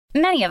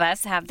Many of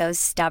us have those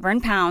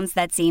stubborn pounds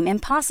that seem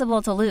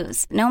impossible to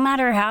lose, no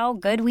matter how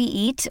good we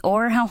eat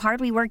or how hard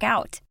we work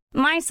out.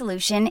 My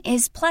solution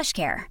is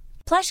PlushCare.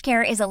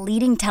 PlushCare is a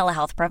leading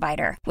telehealth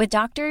provider with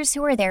doctors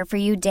who are there for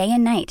you day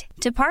and night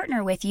to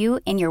partner with you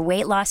in your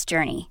weight loss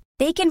journey.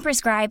 They can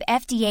prescribe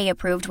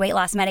FDA-approved weight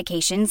loss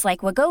medications like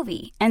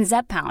Wegovy and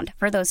Zepbound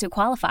for those who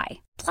qualify.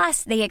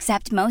 Plus, they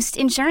accept most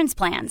insurance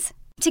plans.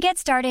 To get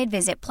started,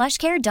 visit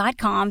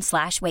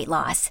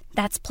plushcare.com/weightloss.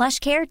 That's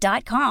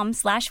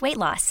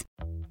plushcare.com/weightloss.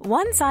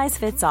 One size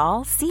fits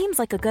all seems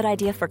like a good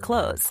idea for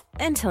clothes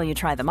until you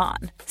try them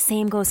on.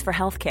 Same goes for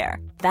healthcare.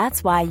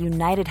 That's why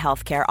United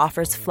Healthcare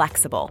offers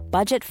flexible,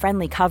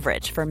 budget-friendly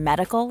coverage for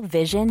medical,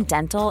 vision,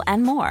 dental,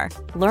 and more.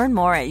 Learn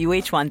more at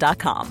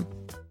uh1.com.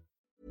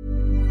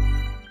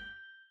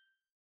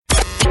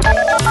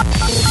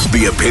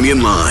 The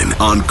Opinion Line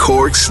on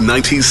Cork's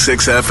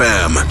 96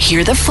 FM.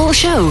 Hear the full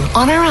show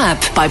on our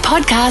app, by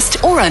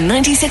podcast, or on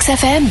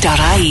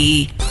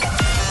 96fm.ie.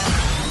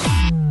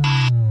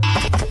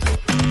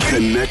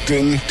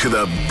 Connecting to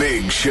the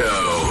big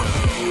show.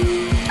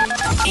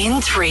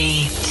 In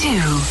 3, 2,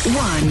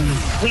 1.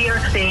 We are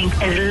saying,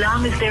 as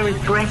long as there is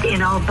breath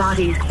in our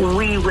bodies,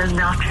 we will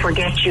not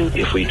forget you.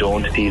 If we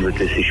don't deal with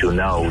this issue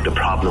now, the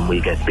problem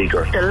will get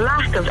bigger. The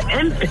lack of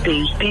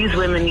empathy, these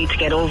women need to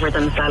get over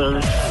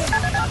themselves.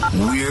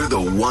 We're the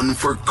one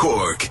for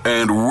Cork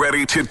and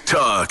ready to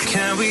talk.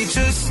 Can we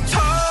just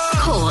talk?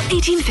 Call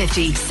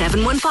 1850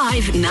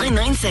 715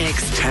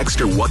 996.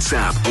 Text or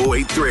WhatsApp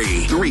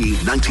 083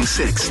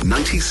 396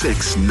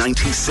 96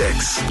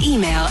 96.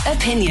 Email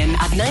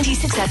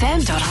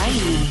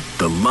opinion@96fm.ie.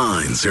 The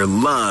lines are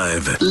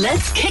live.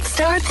 Let's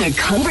kickstart the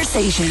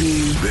conversation.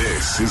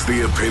 This is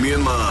the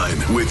Opinion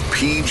Line with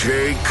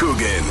PJ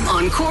Coogan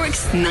on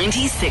Cork's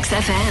 96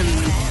 FM.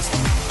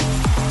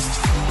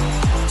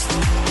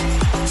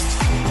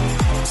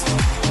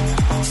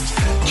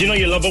 Do you know,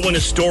 you love it when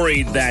a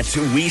story that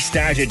we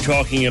started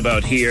talking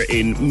about here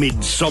in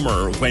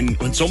midsummer, when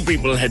some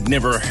people had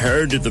never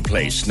heard of the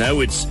place. Now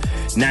it's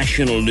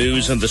national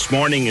news, and this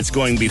morning it's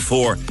going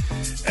before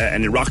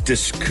an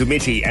Oireachtas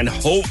committee, and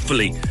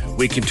hopefully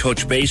we can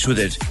touch base with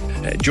it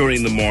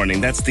during the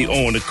morning. That's the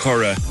Owen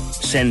Curra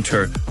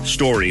Centre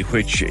story,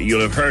 which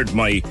you'll have heard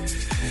my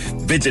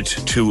visit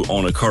to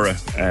Owen Curra.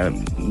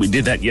 We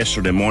did that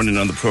yesterday morning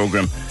on the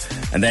programme,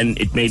 and then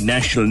it made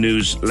national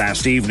news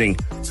last evening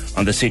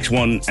on the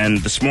 6-1, and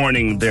this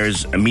morning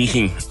there's a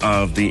meeting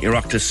of the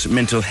Oireachtas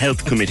Mental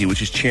Health Committee,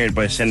 which is chaired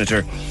by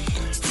Senator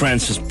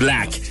Francis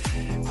Black,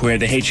 where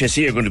the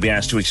HSE are going to be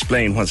asked to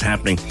explain what's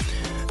happening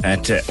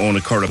at Owen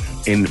Curra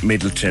in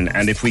Middleton.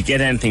 And if we get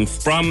anything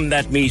from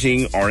that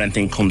meeting, or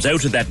anything comes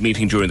out of that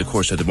meeting during the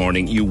course of the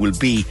morning, you will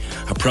be,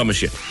 I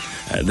promise you,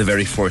 the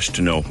very first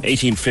to know.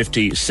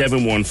 1850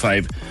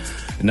 715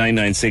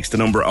 996, the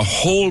number. A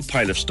whole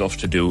pile of stuff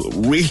to do,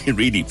 really,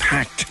 really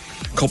packed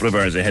couple of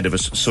hours ahead of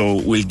us, so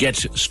we'll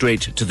get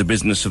straight to the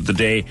business of the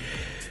day.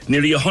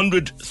 Nearly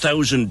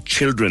 100,000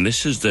 children,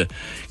 this is the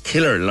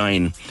killer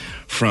line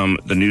from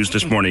the news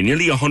this morning,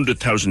 nearly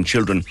 100,000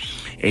 children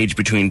aged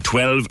between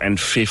 12 and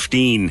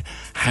 15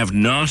 have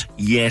not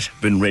yet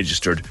been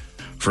registered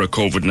for a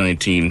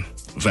COVID-19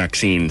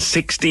 vaccine.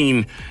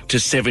 16 to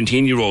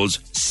 17-year-olds,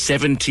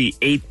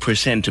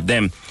 78% of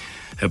them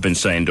have been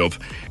signed up.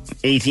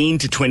 18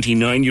 to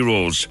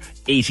 29-year-olds,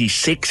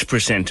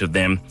 86% of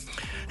them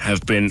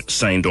have been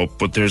signed up,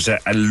 but there's a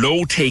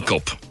low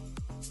take-up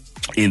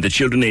in the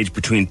children aged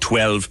between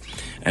 12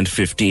 and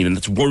 15, and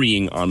that's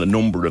worrying on a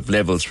number of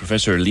levels.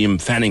 Professor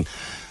Liam Fanning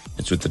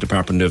is with the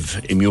Department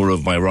of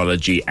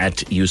Immunovirology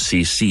at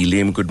UCC.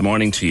 Liam, good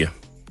morning to you.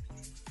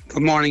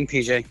 Good morning,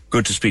 PJ.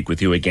 Good to speak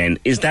with you again.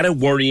 Is that a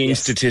worrying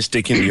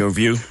statistic in your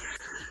view?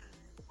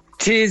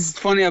 It is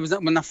funny. I was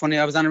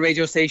on a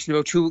radio station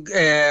about 2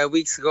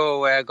 weeks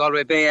ago,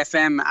 Galway Bay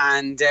FM,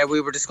 and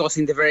we were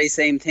discussing the very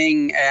same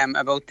thing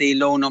about the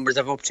low numbers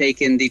of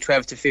uptake in the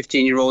 12 to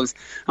 15-year-olds.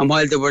 And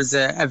while there was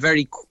a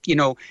very,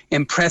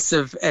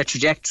 impressive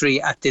trajectory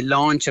at the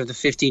launch of the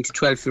 15 to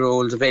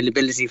 12-year-old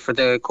availability for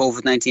the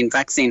COVID-19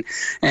 vaccine,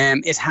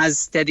 it has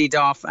steadied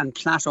off and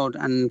plateaued,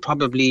 and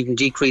probably even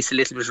decreased a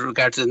little bit with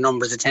regard to the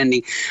numbers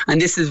attending.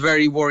 And this is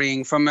very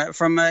worrying from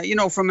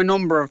a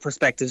number of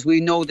perspectives. We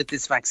know that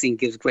this vaccine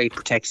gives great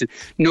protection.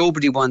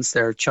 Nobody wants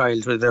their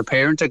child, or their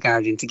parent or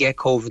guardian, to get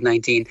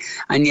COVID-19,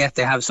 and yet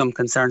they have some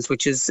concerns,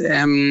 which is,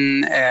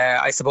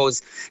 I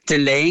suppose,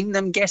 delaying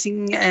them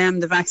getting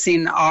the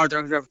vaccine, or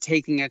they're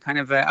taking a kind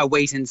of a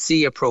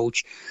wait-and-see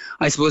approach.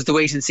 I suppose the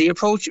wait-and-see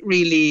approach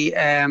really,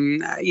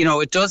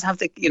 it does have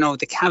the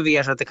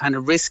caveat or the kind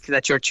of risk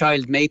that your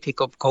child may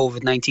pick up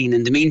COVID-19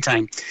 in the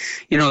meantime.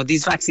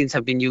 These vaccines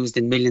have been used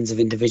in millions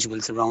of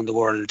individuals around the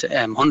world,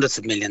 hundreds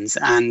of millions,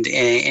 and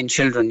in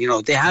children,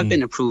 they have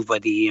been approved approved by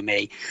the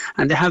EMA,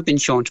 and they have been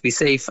shown to be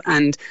safe.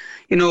 And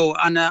we all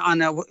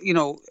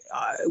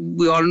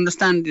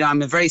understand.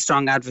 I'm a very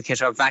strong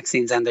advocate of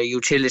vaccines and their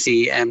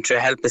utility to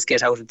help us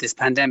get out of this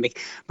pandemic.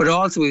 But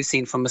also we've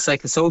seen from a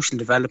psychosocial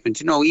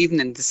development, even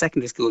in the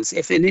secondary schools,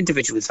 if an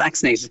individual is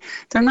vaccinated,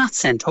 they're not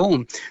sent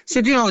home.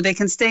 So they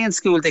can stay in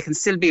school, they can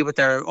still be with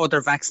their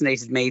other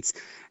vaccinated mates.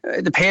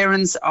 The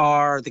parents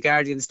or the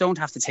guardians don't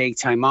have to take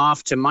time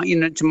off to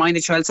mind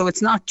a child. So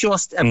it's not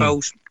just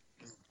about.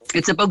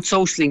 It's about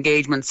social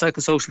engagement,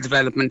 psychosocial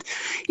development.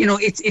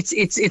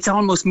 It's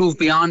almost moved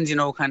beyond,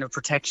 kind of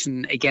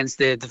protection against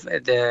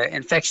the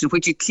infection,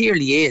 which it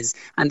clearly is,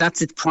 and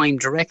that's its prime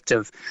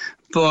directive.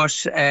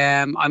 But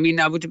I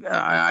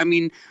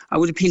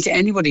would appeal to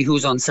anybody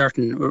who's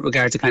uncertain with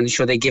regard to kind of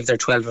should they give their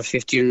 12 or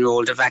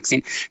 15-year-old a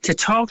vaccine, to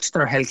talk to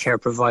their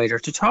healthcare provider,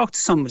 to talk to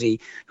somebody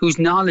who's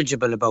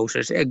knowledgeable about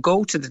it.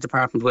 Go to the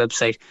department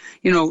website,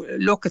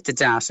 look at the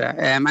data,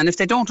 and if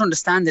they don't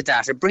understand the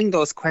data, bring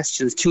those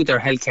questions to their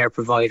healthcare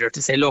provider to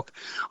say, look,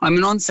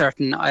 I'm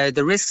uncertain.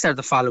 The risks are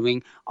the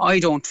following. I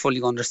don't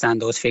fully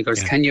understand those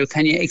figures. Yeah. Can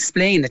you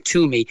explain it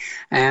to me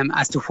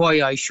as to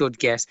why I should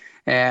get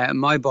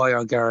my boy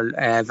or girl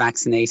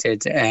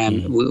vaccinated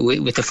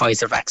with the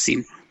Pfizer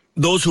vaccine?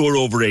 Those who are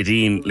over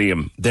 18,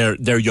 Liam,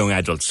 they're young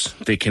adults.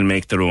 They can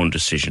make their own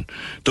decision.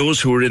 Those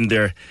who are in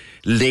their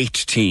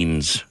late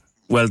teens,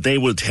 well, they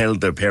will tell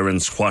their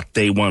parents what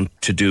they want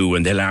to do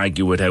and they'll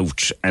argue it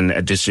out and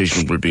a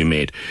decision will be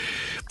made.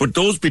 But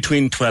those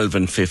between 12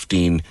 and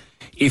 15,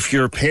 if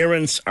your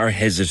parents are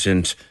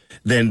hesitant,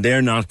 then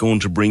they're not going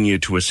to bring you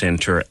to a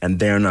centre and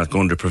they're not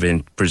going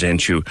to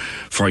present you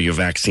for your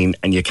vaccine,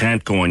 and you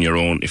can't go on your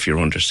own if you're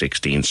under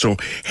 16. So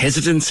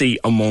hesitancy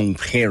among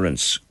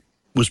parents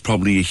was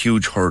probably a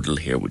huge hurdle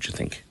here, would you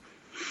think?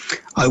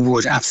 I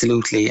would,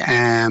 absolutely.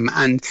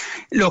 And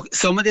look,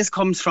 some of this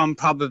comes from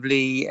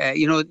probably,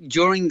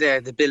 during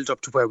the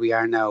build-up to where we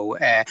are now,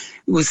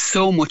 was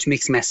so much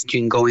mixed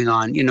messaging going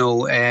on.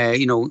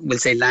 We'll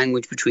say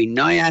language between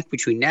NIAC,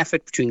 between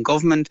NPHET, between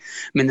government.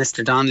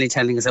 Minister Donnelly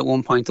telling us at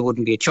one point there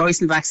wouldn't be a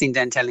choice in vaccine,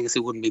 then telling us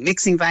we wouldn't be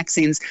mixing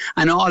vaccines.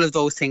 And all of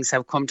those things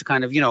have come to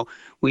kind of,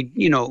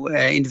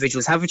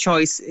 individuals have a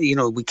choice.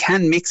 We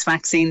can mix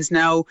vaccines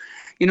now.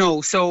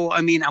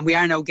 And we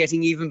are now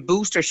getting even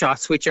booster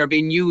shots, which are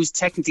being used,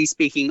 technically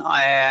speaking,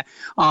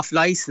 off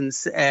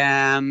license,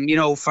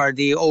 for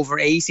the over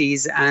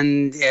 80s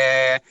and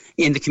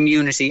in the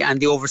community, and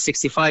the over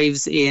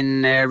 65s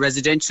in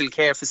residential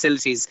care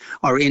facilities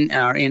or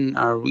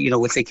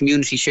we'll say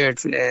community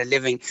shared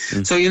living.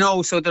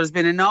 So there's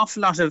been an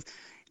awful lot of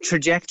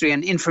trajectory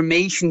and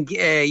information,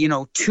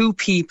 to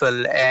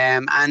people,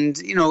 and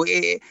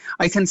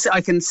I can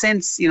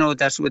sense,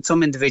 that with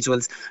some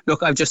individuals,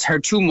 look, I've just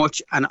heard too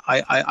much, and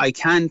I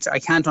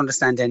can't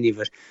understand any of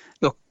it.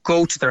 Look,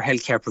 go to their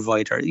healthcare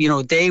provider.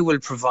 They will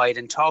provide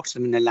and talk to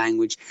them in a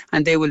language,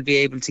 and they will be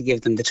able to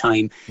give them the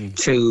time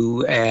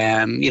to,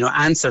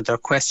 answer their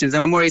questions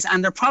and worries.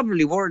 And they're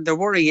probably their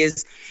worry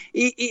is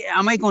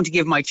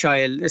is my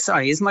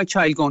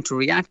child going to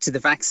react to the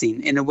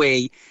vaccine in a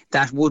way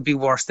that would be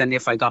worse than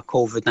if I got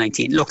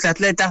COVID-19? Look,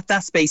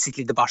 that's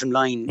basically the bottom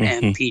line,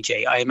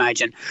 PJ, I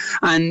imagine.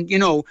 And,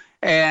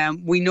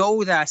 we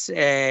know that,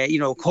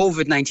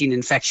 COVID-19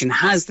 infection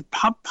has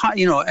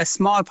a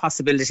small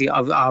possibility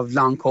of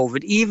long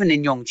COVID, even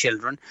in young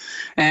children.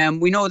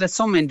 We know that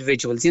some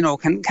individuals,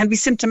 can be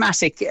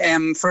symptomatic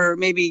for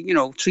maybe,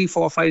 3,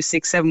 4, 5,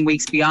 6, 7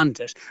 weeks beyond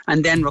it,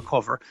 and then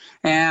recover.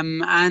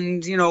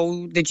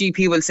 The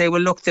GP will say,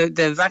 well, look,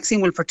 the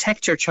vaccine will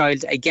protect your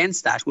child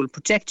against that, will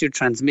protect you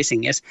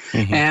transmitting it.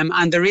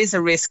 And there is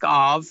a risk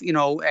of,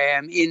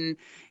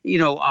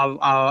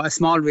 a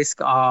small risk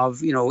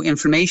of,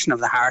 inflammation of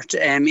the heart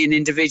in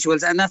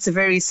individuals, and that's a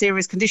very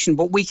serious condition,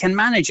 but we can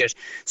manage it.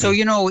 So,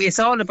 it's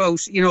all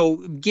about,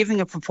 giving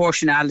a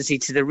proportionality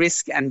to the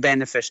risk and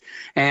benefit,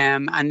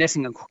 and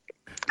letting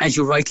as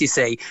you rightly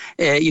say,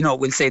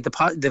 we'll say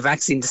the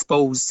vaccine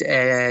disposed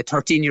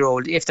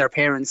 13-year-old, if their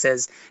parent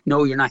says,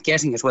 no, you're not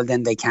getting it, well,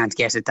 then they can't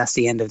get it. That's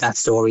the end of that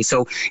story.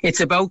 So it's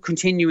about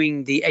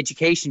continuing the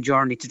education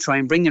journey to try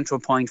and bring them to a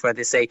point where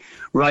they say,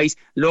 right,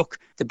 look,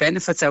 the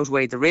benefits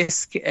outweigh the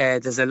risk.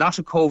 There's a lot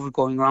of COVID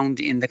going around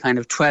in the kind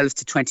of 12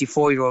 to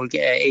 24-year-old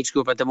age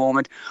group at the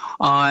moment.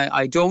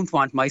 I don't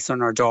want my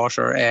son or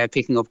daughter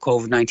picking up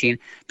COVID-19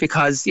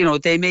 because,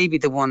 they may be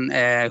the one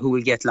who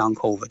will get long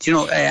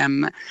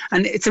COVID,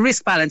 and it's a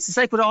risk balance. It's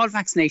like with all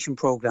vaccination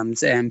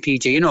programs,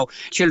 PJ,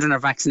 children are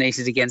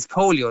vaccinated against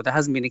polio. There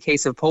hasn't been a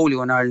case of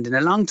polio in Ireland in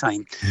a long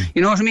time.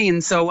 You know what I mean?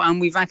 So, and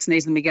we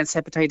vaccinated them against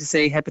hepatitis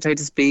A,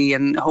 hepatitis B,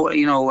 and,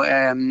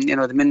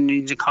 the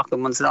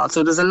meningococcal ones and all.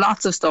 So there's a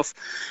lots of stuff.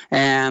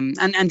 And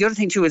the other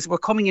thing too is we're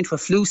coming into a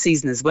flu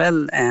season as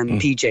well,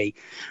 PJ.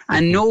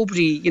 And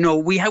nobody,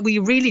 we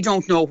really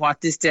don't know what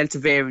this Delta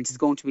variant is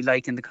going to be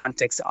like in the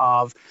context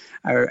of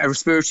a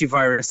respiratory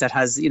virus that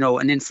has,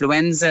 an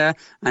influenza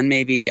and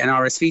maybe an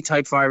RSV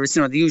type virus,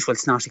 the usual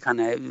snotty kind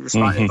of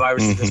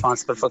viruses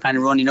responsible for kind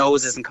of runny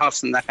noses and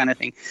coughs and that kind of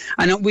thing.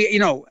 And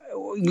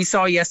we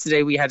saw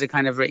yesterday we had a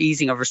kind of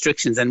easing of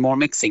restrictions and more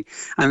mixing.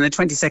 And on the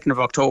 22nd of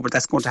October,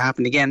 that's going to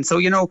happen again. So,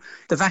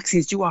 the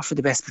vaccines do offer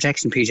the best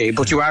protection, PJ.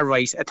 But you are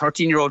right. A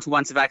 13-year-old who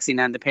wants a vaccine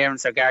and the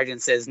parents or guardian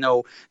says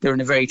no, they're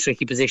in a very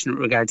tricky position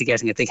with regard to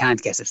getting it. They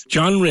can't get it.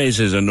 John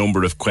raises a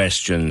number of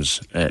questions,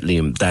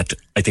 Liam, that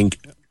I think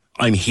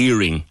I'm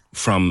hearing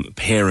from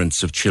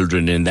parents of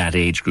children in that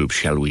age group,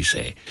 shall we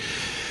say.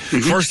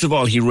 Mm-hmm. First of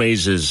all, he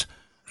raises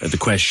the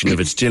question of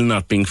it still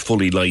not being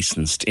fully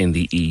licensed in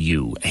the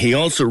EU. He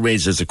also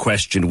raises a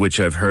question which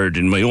I've heard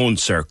in my own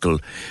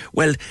circle.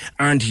 Well,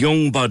 aren't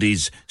young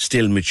bodies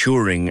still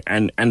maturing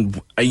and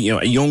a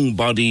young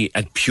body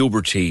at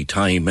puberty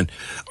time, and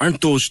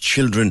aren't those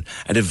children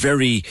at a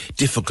very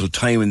difficult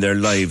time in their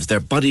lives? Their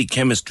body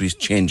chemistry is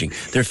changing,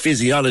 their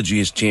physiology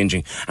is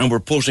changing, and we're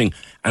putting,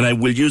 and I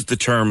will use the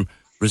term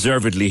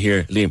reservedly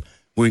here, Liam,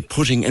 we're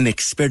putting an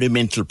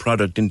experimental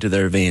product into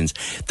their veins.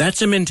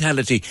 That's a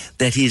mentality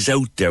that is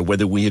out there,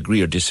 whether we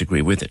agree or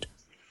disagree with it.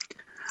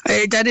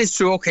 That is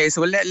true. Okay,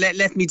 so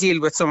let me deal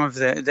with some of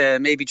the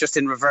maybe just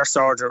in reverse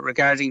order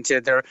regarding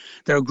to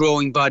their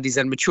growing bodies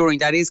and maturing.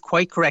 That is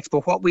quite correct.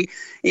 But what we,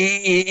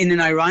 in an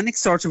ironic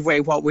sort of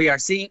way, what we are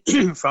seeing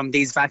from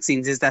these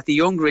vaccines is that the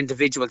younger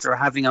individuals are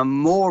having a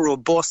more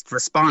robust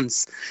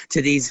response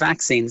to these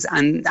vaccines,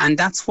 and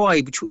that's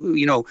why,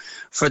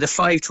 for the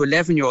 5 to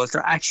 11-year-olds,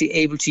 they're actually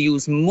able to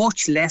use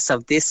much less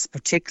of this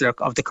particular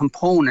of the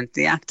component,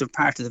 the active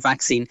part of the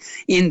vaccine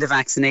in the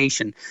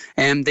vaccination.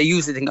 They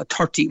use I think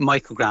 30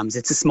 micrograms.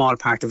 It's a small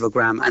part of a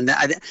gram. And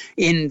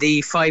in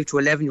the 5 to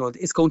 11-year-old,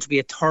 it's going to be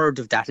a third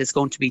of that. It's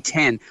going to be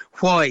 10.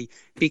 Why?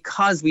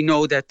 Because we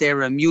know that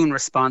their immune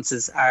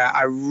responses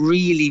are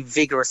really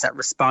vigorous at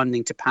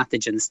responding to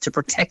pathogens to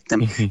protect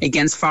them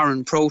against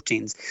foreign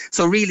proteins.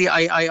 So really,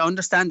 I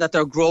understand that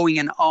they're growing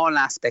in all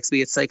aspects,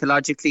 be it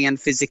psychologically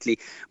and physically.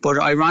 But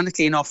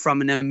ironically enough,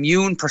 from an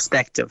immune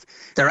perspective,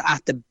 they're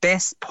at the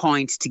best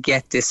point to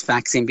get this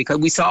vaccine, because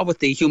we saw with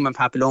the human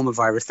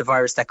papillomavirus, the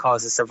virus that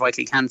causes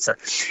cervical cancer,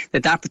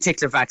 that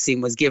particular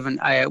vaccine was given,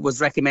 was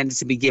recommended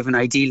to be given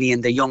ideally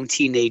in the young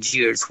teenage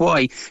years.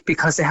 Why?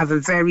 Because they have a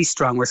very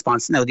strong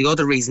response. Now, the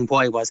other reason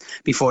why was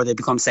before they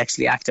become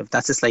sexually active.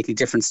 That's a slightly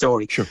different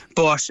story. Sure.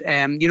 But,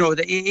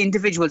 the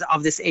individuals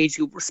of this age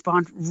group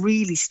respond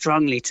really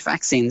strongly to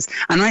vaccines.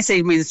 And I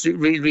say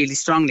really, really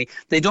strongly.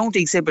 They don't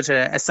exhibit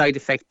a side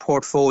effect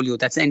portfolio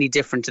that's any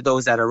different to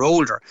those that are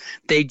older.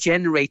 They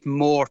generate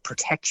more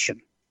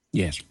protection.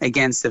 Yes,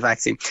 against the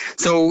vaccine.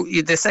 So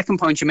the second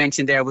point you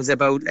mentioned there was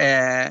about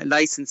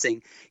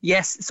licensing.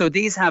 Yes, so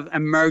these have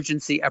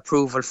emergency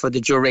approval for the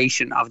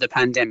duration of the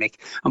pandemic.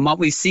 And what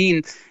we've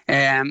seen,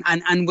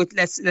 and with,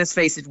 let's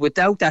face it,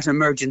 without that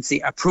emergency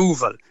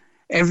approval,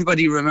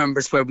 everybody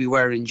remembers where we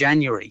were in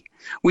January.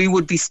 We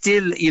would be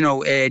still,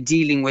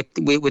 dealing with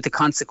the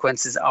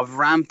consequences of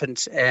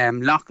rampant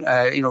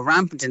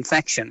rampant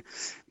infection.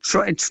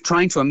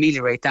 Trying to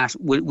ameliorate that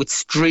with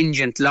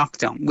stringent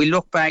lockdown. We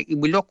look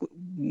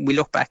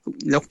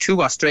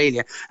to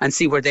Australia and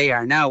see where they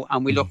are now,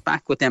 and we look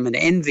back with them in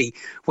envy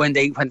when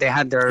they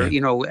had their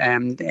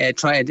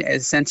tried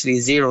essentially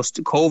zero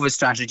COVID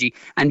strategy,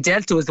 and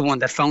Delta was the one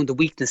that found the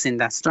weakness in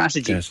that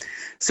strategy. Yes.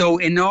 So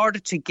in order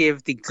to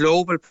give the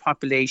global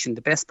population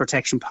the best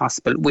protection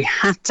possible, we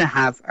had to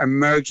have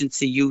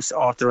emergency use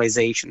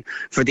authorization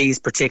for these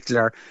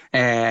particular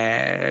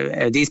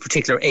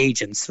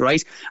agents,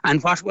 right?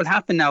 And what will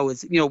happen now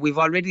is, we've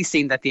already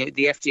seen that the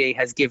FDA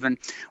has given,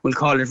 we'll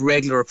call it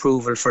regular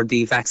approval for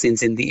the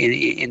vaccines in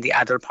the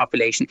adult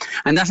population,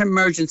 and that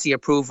emergency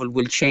approval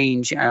will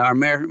change, our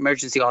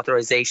emergency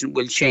authorization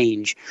will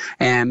change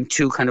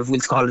to kind of, we'll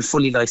call it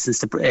fully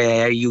licensed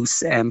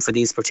use for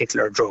these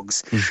particular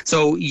drugs.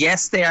 So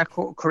yes, they are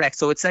correct.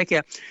 So it's like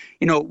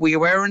we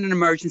were in an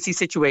emergency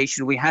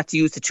situation. We had to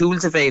use the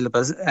tools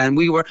available, and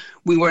we were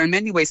in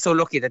many ways so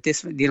lucky that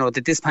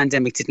this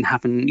pandemic didn't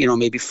happen,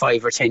 maybe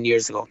 5 or 10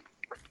 years ago.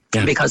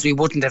 Yeah. Because we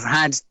wouldn't have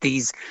had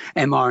these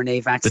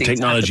mRNA vaccines. The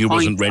technology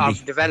wasn't ready.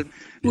 It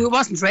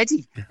wasn't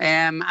ready.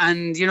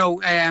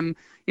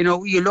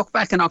 You look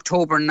back in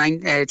October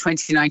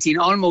 2019,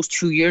 almost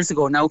 2 years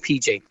ago now,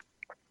 PJ.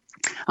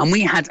 And we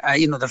had,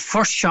 the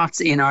first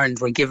shots in Ireland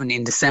were given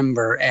in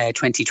December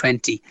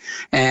 2020.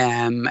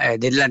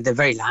 The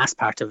very last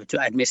part of it,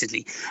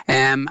 admittedly.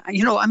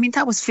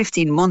 That was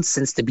 15 months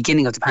since the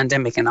beginning of the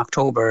pandemic in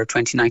October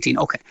 2019.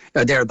 Okay,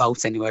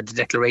 thereabouts anyway, the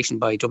declaration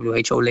by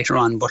WHO later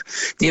on. But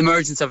the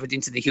emergence of it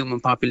into the human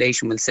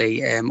population, we'll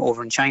say,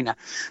 over in China.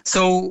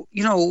 So,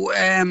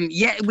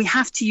 we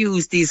have to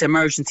use these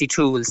emergency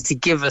tools to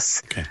give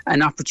us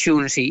an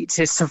opportunity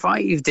to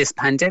survive this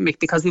pandemic,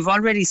 because we've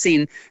already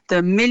seen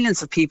the millions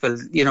of people,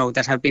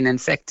 that have been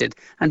infected,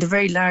 and the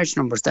very large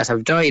numbers that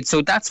have died.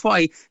 So that's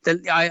why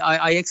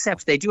I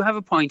accept they do have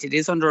a point. It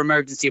is under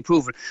emergency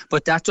approval,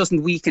 but that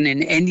doesn't weaken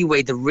in any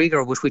way the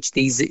rigour with which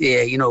these,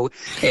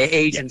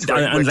 agents.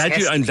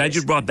 I'm glad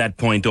you brought that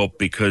point up,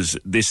 because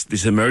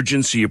this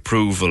emergency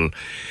approval,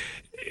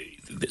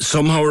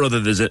 somehow or other,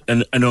 there's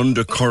an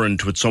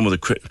undercurrent with some of the.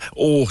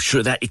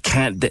 That it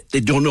can't. They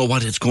don't know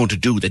what it's going to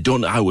do. They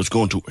don't know how it's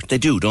going to. They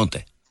do, don't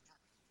they?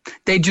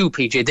 They do,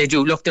 PJ. They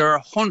do. Look, there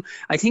are.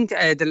 I think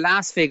the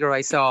last figure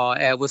I saw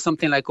was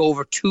something like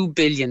over 2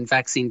 billion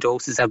vaccine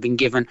doses have been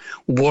given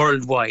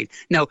worldwide.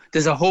 Now,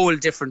 there's a whole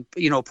different,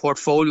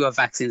 portfolio of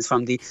vaccines,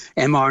 from the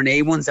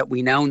mRNA ones that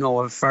we now know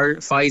of,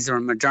 Pfizer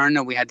and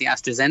Moderna. We had the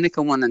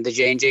AstraZeneca one and the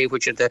J&J,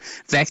 which are the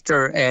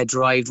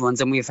vector-derived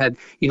ones, and we've had,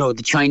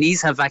 the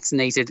Chinese have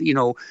vaccinated,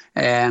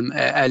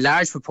 a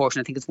large proportion.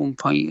 I think it's 1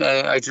 point.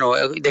 I don't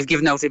know. They've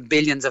given out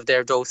billions of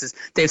their doses.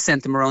 They've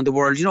sent them around the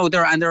world.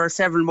 There are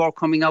several more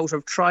coming out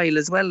of trial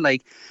as well.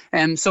 We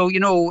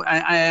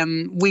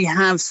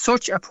have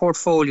such a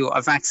portfolio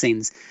of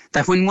vaccines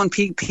that when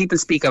people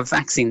speak of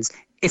vaccines,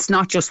 it's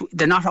not just,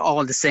 they're not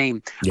all the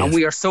same. Yes. And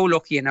we are so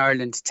lucky in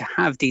Ireland to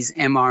have these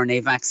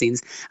mRNA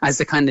vaccines as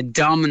the kind of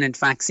dominant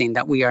vaccine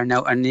that we are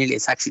now, and nearly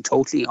it's actually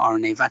totally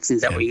RNA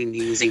vaccines that we're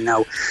using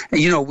now.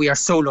 We are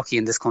so lucky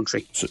in this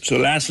country. So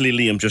lastly,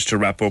 Liam, just to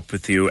wrap up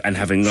with you, and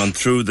having gone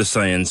through the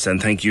science,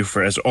 and thank you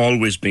for, as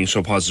always, being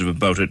so positive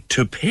about it,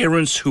 to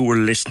parents who were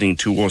listening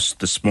to us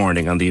this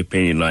morning on the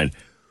opinion line,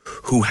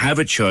 who have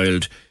a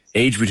child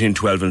aged between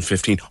 12 and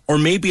 15, or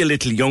maybe a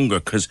little younger,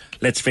 because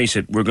let's face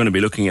it, we're going to be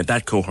looking at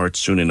that cohort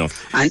soon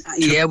enough. And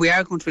we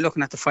are going to be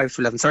looking at the 5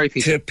 to 11. Sorry,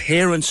 Peter. To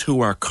parents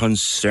who are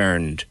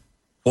concerned,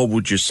 what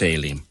would you say,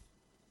 Liam?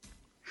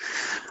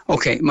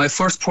 Okay, my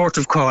first port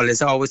of call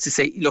is always to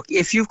say, look,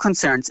 if you've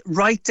concerns,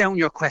 write down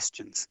your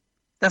questions.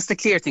 That's the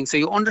clear thing. So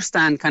you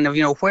understand kind of,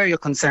 where your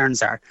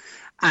concerns are.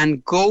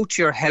 And go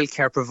to your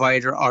healthcare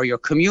provider or your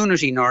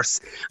community nurse.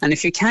 And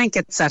if you can't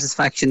get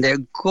satisfaction there,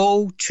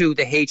 go to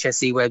the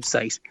HSE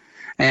website.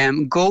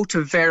 Go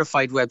to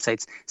verified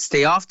websites.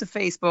 Stay off the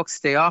Facebook,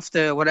 stay off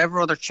the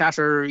whatever other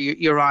chatter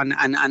you're on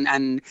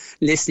and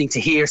listening to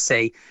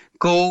hearsay.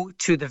 Go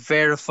to the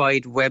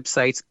verified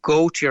websites.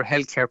 Go to your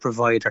healthcare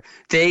provider.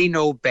 They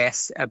know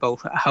best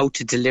about how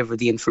to deliver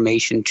the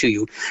information to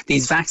you.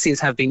 These vaccines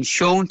have been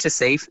shown to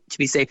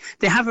be safe.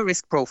 They have a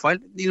risk profile.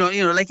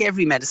 Like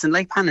every medicine,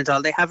 like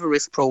Panadol, they have a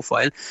risk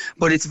profile.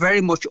 But it's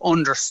very much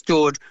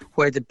understood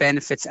where the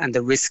benefits and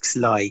the risks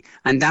lie,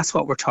 and that's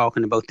what we're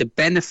talking about: the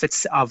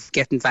benefits of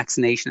getting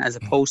vaccination, as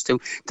opposed to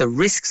the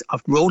risks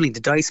of rolling the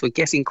dice with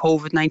getting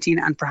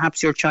COVID-19 and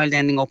perhaps your child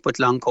ending up with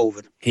long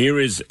COVID. Here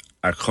is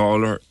a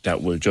caller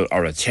that will,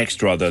 or a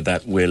text rather,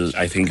 that will,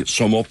 I think,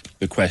 sum up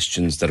the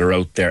questions that are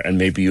out there, and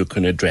maybe you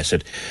can address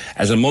it.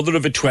 As a mother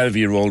of a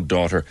 12-year-old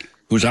daughter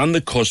who's on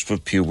the cusp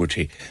of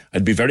puberty,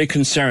 I'd be very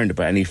concerned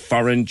about any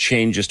foreign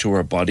changes to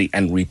her body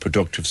and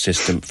reproductive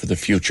system for the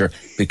future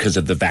because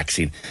of the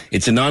vaccine.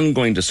 It's an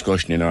ongoing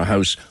discussion in our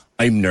house.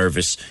 I'm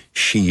nervous.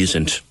 She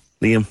isn't.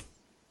 Liam?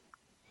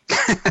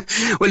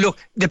 Well, look,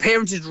 the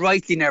parent is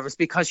rightly nervous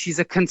because she's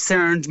a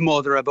concerned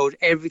mother about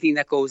everything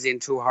that goes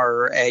into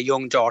her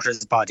young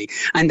daughter's body,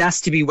 and that's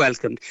to be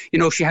welcomed.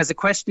 She has a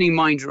questioning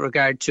mind in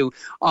regard to,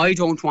 I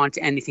don't want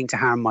anything to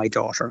harm my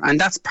daughter, and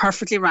that's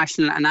perfectly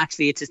rational, and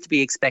actually it is to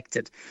be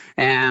expected.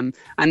 Her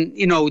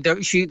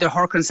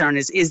concern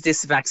is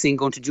this vaccine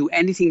going to do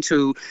anything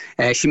to,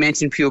 she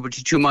mentioned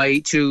puberty,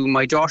 to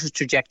my daughter's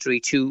trajectory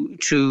to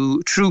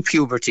through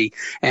puberty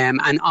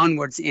and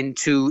onwards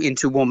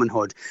into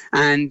womanhood.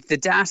 And the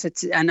data,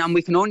 and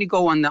we can only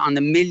go on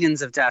the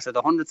millions of data,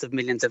 the hundreds of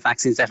millions of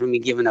vaccines that have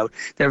been given out.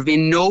 There have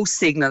been no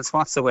signals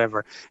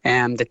whatsoever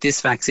that these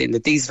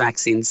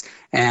vaccines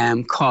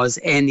cause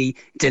any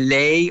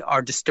delay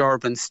or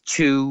disturbance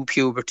to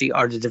puberty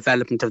or the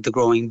development of the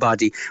growing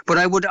body. But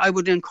I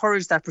would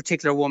encourage that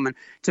particular woman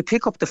to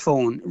pick up the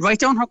phone, write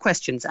down her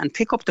questions, and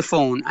pick up the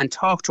phone and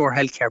talk to her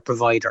healthcare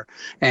provider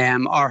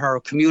or her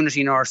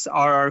community nurse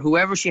or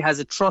whoever she has,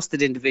 a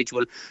trusted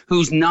individual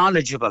who's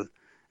knowledgeable.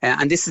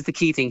 And this is the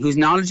key thing, who's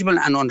knowledgeable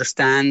and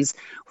understands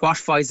what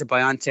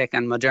Pfizer-BioNTech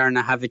and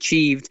Moderna have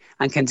achieved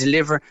and can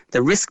deliver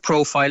the risk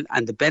profile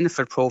and the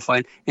benefit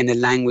profile in a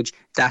language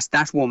that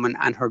that woman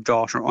and her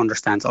daughter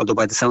understands, although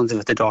by the sounds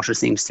of it, the daughter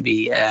seems to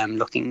be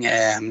looking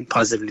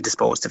positively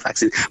disposed to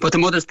vaccines. But the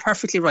mother's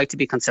perfectly right to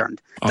be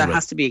concerned. That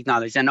has to be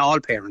acknowledged, and all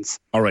parents.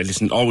 All right,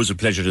 listen, always a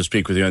pleasure to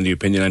speak with you on The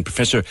Opinion Line.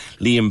 Professor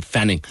Liam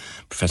Fanning,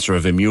 Professor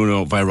of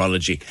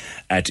Immunovirology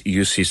at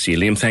UCC.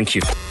 Liam, thank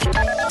you.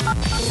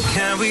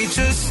 Can we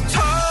just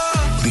talk?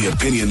 The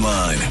Opinion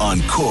Line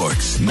on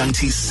Cork's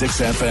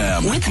 96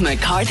 FM. With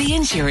McCarthy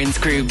Insurance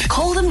Group.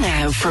 Call them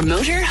now for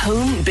motor,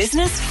 home,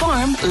 business,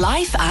 farm,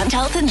 life and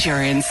health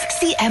insurance.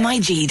 See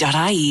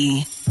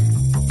MIG.ie.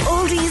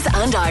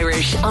 Oldies and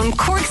Irish on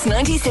Cork's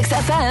 96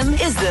 FM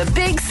is the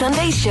Big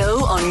Sunday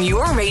Show on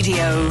your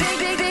radio.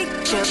 Big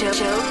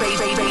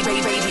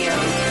radio.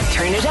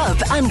 Turn it up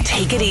and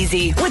take it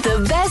easy with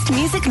the best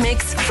music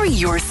mix for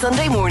your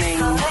Sunday morning.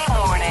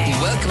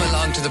 Welcome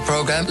along to the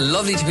programme.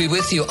 Lovely to be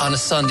with you on a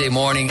Sunday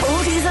morning.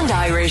 Oldies and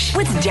Irish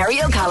with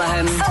Derry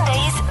O'Callaghan.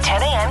 Sundays,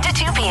 10 a.m. to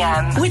 2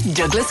 p.m. with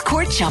Douglas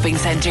Court Shopping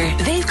Centre.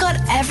 They've got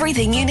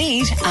everything you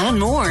need and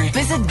more.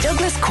 Visit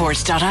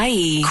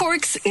douglascourt.ie.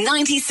 Cork's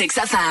 96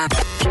 FM.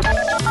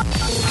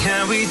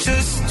 Can we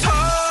just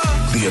talk?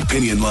 The The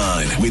Opinion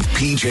Line with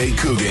PJ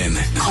Coogan.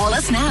 Call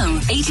us now,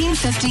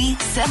 1850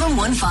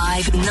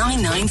 715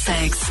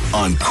 996.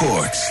 On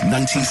Cork's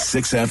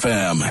 96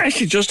 FM.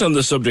 Actually, just on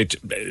the subject,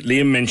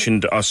 Liam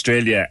mentioned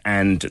Australia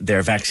and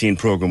their vaccine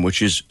programme,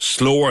 which is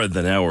slower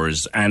than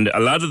ours. And a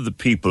lot of the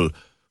people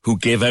who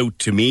give out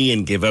to me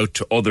and give out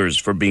to others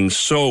for being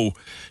so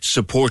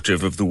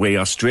supportive of the way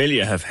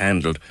Australia have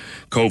handled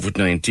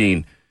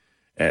COVID-19,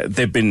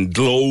 they've been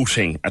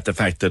gloating at the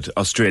fact that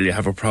Australia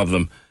have a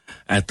problem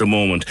at the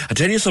moment. I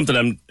tell you something,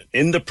 I'm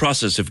in the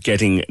process of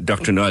getting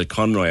Dr. Niall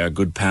Conroy, our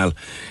good pal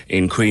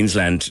in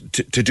Queensland,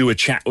 to do a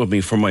chat with me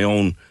for my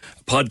own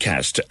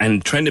podcast,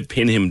 and trying to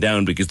pin him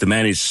down because the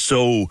man is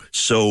so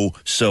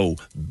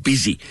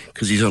busy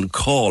because he's on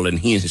call, and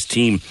he and his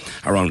team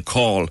are on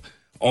call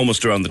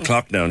almost around the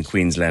clock now in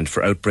Queensland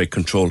for outbreak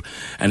control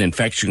and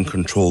infection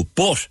control.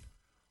 But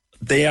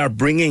they are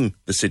bringing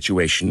the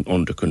situation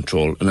under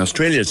control, and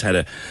Australia's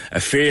had a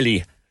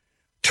fairly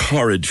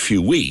torrid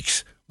few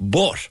weeks.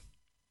 But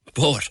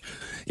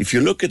if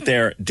you look at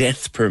their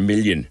deaths per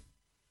million,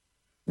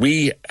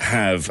 we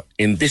have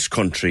in this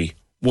country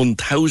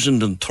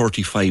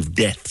 1,035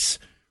 deaths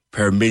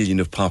per million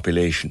of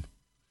population.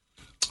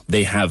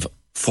 They have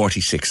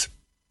 46.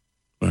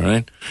 All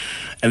right?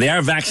 And they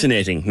are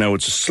vaccinating. Now,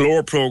 it's a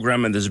slower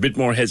program and there's a bit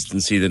more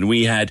hesitancy than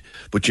we had,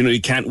 but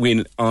you can't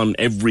win on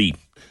every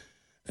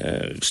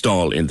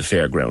stall in the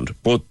fairground.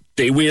 But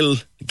they will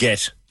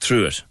get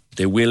through it.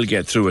 They will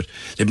get through it.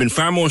 They've been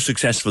far more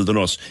successful than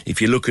us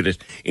if you look at it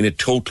in a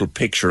total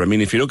picture. I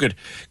mean, if you look at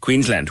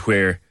Queensland,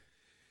 where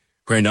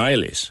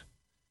Niall is,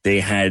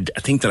 they had, I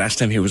think the last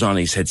time he was on,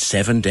 he said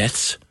 7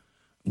 deaths.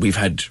 We've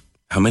had,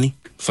 how many?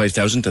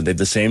 5,000, and they've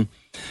the same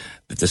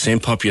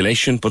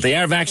population. But they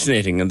are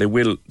vaccinating, and they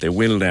will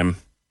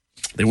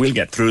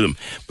get through them.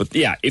 But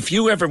yeah, if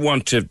you ever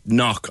want to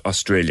knock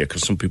Australia,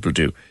 because some people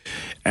do,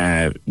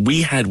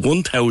 we had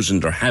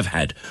 1,000 or have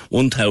had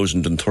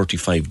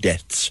 1,035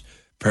 deaths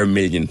per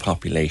million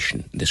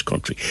population in this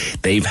country.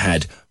 They've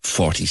had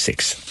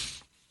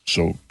 46.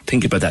 So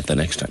think about that the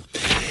next time.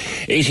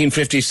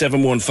 1850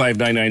 715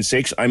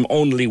 996. I'm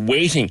only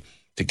waiting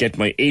to get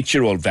my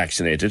 8-year-old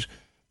vaccinated.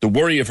 The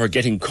worry of her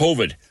getting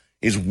COVID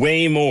is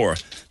way more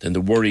than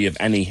the worry of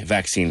any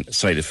vaccine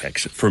side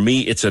effects. For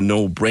me, it's a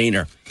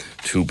no-brainer,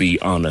 to be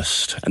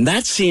honest. And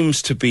that seems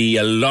to be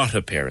a lot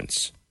of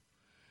parents.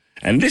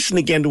 And listen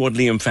again to what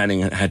Liam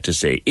Fanning had to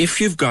say. If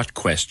you've got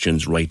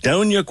questions, write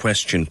down your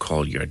question,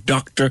 call your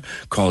doctor,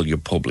 call your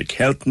public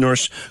health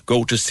nurse,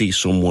 go to see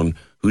someone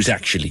who's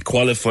actually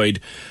qualified,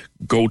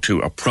 go to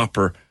a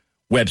proper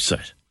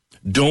website.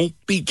 Do not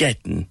be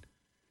getting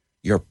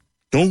your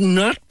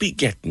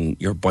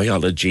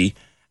biology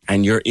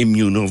and your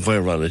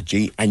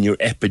immunovirology and your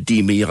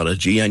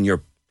epidemiology and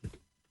your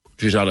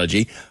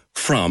physiology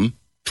from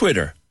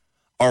Twitter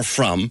or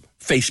from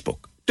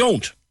Facebook.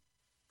 Don't.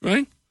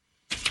 Right?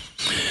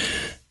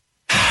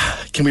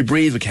 Can we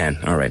breathe? We can.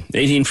 All right.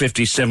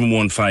 1850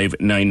 715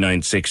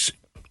 996.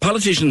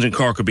 Politicians in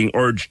Cork are being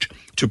urged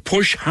to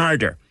push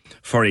harder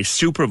for a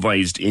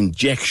supervised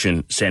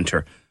injection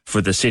centre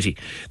for the city.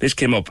 This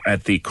came up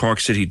at the Cork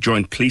City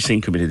Joint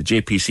Policing Committee, the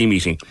JPC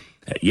meeting,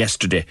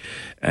 yesterday,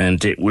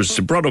 and it was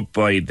brought up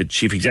by the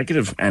Chief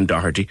Executive, Anne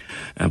Doherty,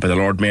 and by the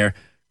Lord Mayor,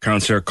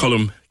 Councillor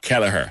Colm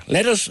Kelleher.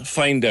 Let us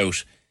find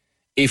out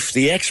if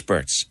the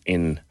experts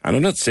in, and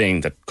I'm not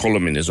saying that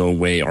Colm in his own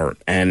way or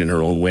Anne in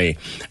her own way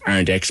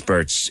aren't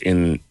experts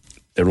in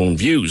their own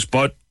views,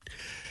 but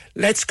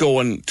let's go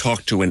and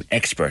talk to an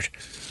expert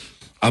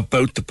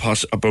about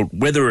about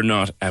whether or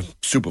not a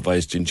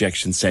supervised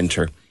injection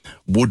centre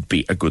would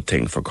be a good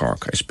thing for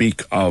Cork. I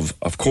speak of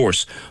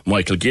course,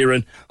 Michael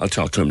Gearan. I'll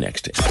talk to him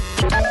next.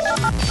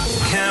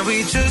 Can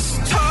we just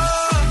talk?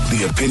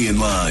 The Opinion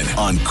Line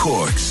on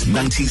Cork's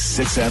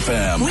 96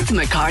 FM. With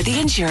McCarthy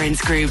Insurance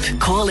Group.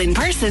 Call in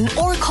person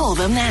or call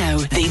them now.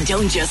 They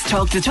don't just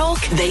talk the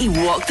talk, they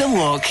walk the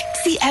walk.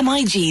 See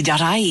MIG.ie. Let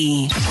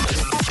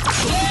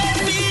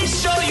me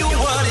show you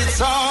what it's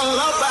all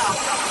about.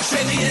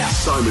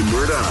 Simon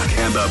Murdoch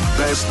and the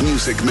best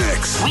music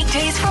mix.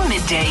 Weekdays from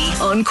midday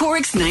on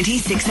Cork's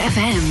 96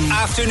 FM.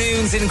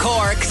 Afternoons in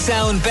Cork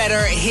sound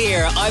better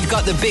here. I've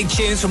got the big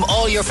tunes from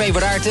all your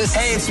favourite artists.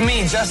 Hey, it's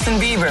me, Justin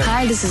Bieber.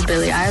 Hi, this is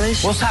Billie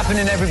Eilish. What's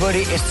happening,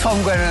 everybody? It's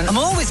Tom Grennan. I'm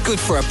always good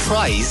for a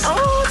prize.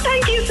 Oh,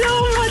 thank you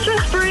so much.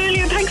 That's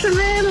brilliant. Thanks a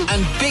million.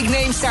 And big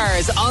name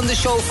stars on the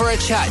show for a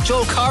chat.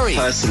 Joel Corry.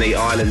 Personally,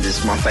 Ireland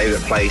is my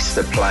favourite place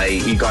to play.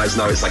 You guys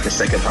know it's like a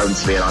second home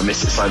to me, and I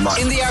miss it so much.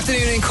 In the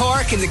afternoon in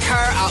Cork, in the car,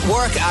 at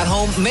work, at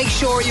home, make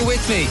sure you're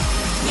with me.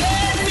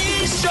 Let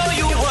me show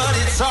you what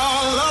it's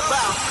all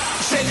about.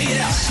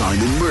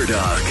 Simon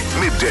Murdoch,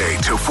 midday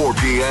to 4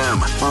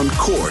 p.m. on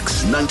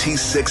Cork's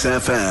 96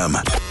 FM.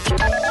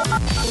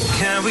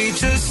 Can we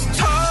just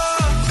talk?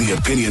 The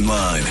Opinion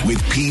Line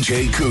with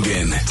PJ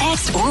Coogan.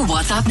 Text or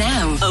WhatsApp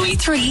now.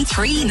 083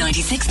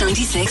 396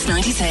 96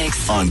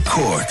 96. On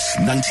Cork's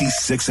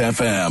 96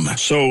 FM.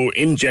 So,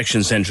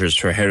 injection centres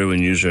for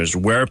heroin users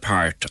were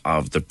part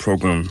of the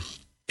programme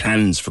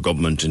plans for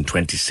government in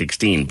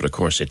 2016, but of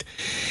course it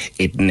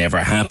never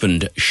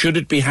happened. Should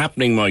it be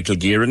happening, Michael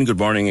Gearan? Good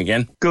morning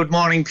again. Good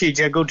morning,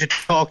 PJ. Good to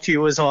talk to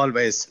you as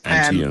always.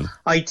 And to you.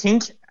 I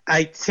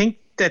think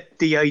that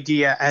the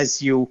idea,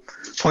 as you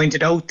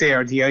pointed out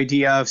there, the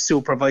idea of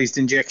supervised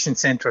injection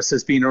centres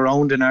has been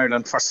around in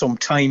Ireland for some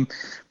time,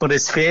 but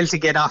has failed to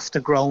get off the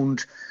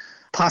ground,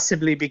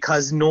 possibly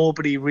because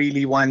nobody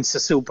really wants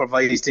a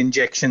supervised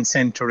injection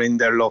centre in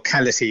their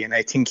locality. And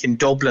I think in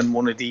Dublin,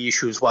 one of the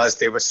issues was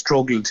they were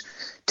struggled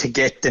to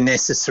get the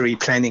necessary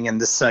planning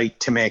and the site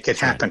to make it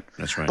happen.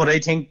 That's right. But I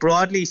think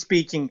broadly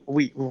speaking,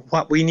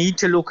 what we need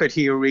to look at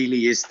here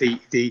really is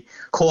the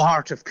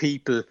cohort of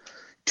people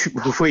to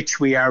which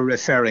we are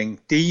referring.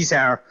 These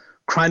are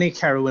chronic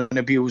heroin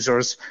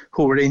abusers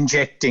who are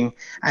injecting,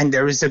 and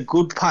there is a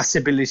good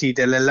possibility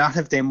that a lot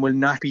of them will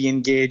not be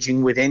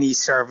engaging with any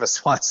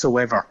service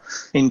whatsoever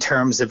in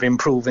terms of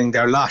improving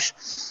their lot.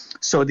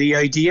 So the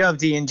idea of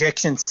the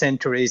injection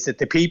centre is that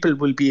the people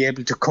will be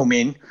able to come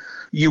in.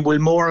 You will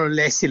more or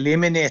less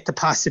eliminate the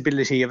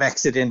possibility of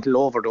accidental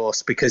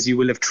overdose because you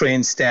will have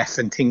trained staff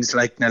and things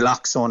like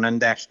naloxone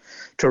and that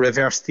to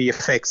reverse the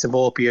effects of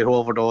opiate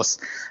overdose.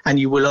 And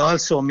you will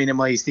also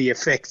minimise the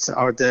effects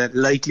or the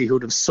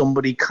likelihood of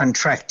somebody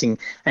contracting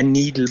a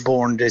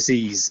needle-borne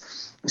disease.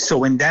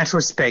 So in that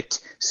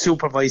respect,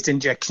 supervised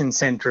injection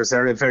centres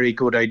are a very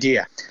good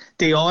idea.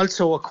 They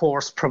also, of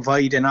course,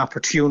 provide an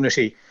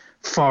opportunity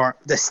for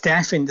the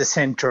staff in the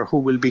centre who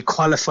will be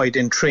qualified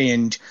and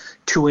trained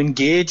to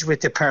engage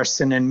with the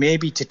person and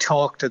maybe to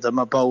talk to them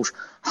about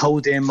how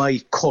they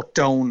might cut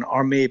down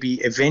or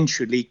maybe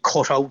eventually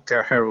cut out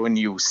their heroin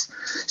use.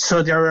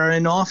 So there are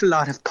an awful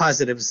lot of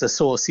positives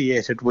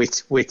associated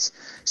with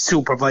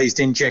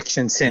supervised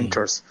injection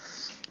centres.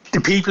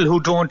 The people who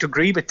don't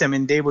agree with them,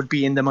 and they would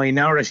be in the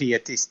minority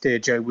at this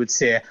stage, I would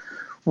say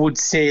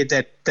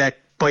that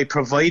by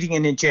providing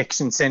an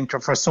injection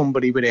centre for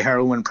somebody with a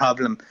heroin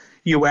problem,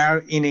 you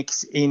are in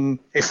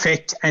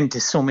effect and to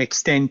some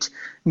extent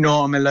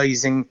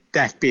normalising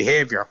that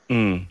behaviour.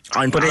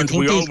 Aren't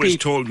we always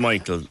told,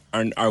 Michael,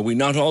 are we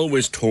not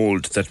always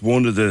told that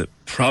one of the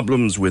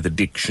problems with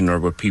addiction or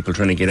with people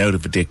trying to get out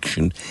of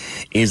addiction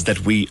is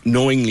that we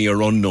knowingly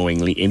or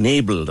unknowingly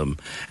enable them,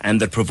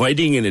 and that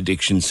providing an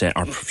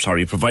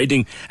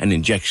providing an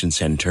injection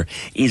centre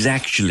is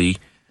actually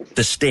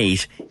the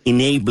state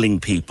enabling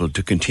people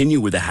to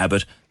continue with a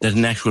habit that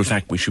in actual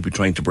fact we should be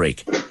trying to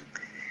break?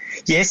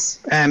 Yes,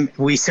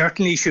 we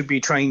certainly should be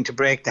trying to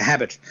break the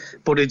habit,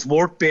 but it's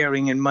worth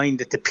bearing in mind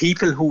that the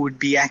people who would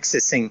be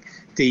accessing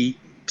the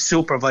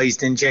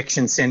supervised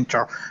injection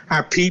centre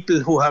are people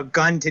who have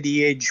gone to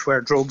the edge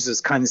where drugs is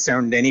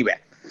concerned anyway.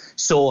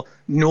 So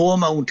no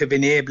amount of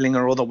enabling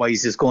or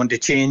otherwise is going to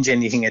change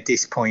anything at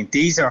this point.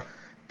 These are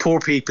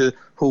poor people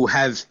who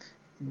have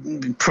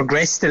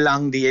progressed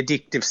along the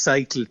addictive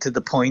cycle to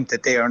the point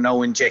that they are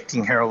now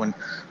injecting heroin,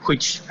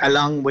 which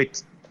along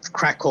with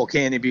crack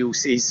cocaine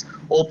abuse is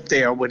up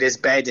there with as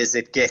bad as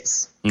it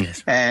gets.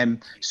 Yes.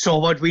 So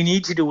what we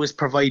need to do is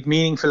provide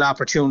meaningful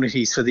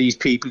opportunities for these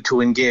people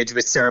to engage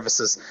with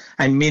services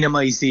and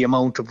minimise the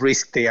amount of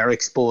risk they are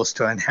exposed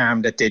to and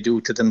harm that they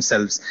do to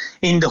themselves,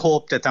 in the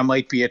hope that there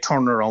might be a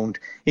turnaround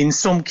in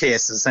some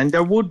cases. And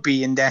there would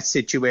be in that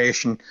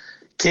situation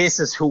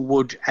cases who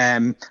would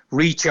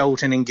reach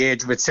out and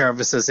engage with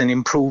services and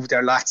improve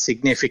their lot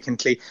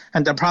significantly,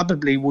 and there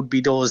probably would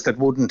be those that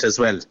wouldn't as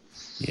well.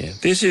 Yeah,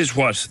 this is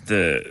what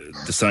the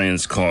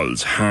science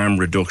calls harm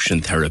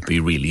reduction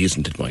therapy, really,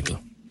 isn't it, Michael?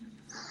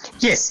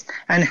 Yes,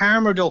 and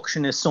harm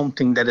reduction is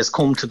something that has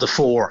come to the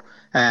fore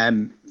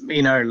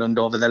in Ireland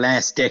over the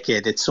last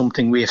decade. It's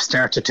something we have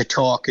started to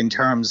talk in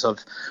terms of,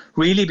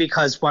 really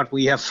because what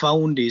we have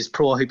found is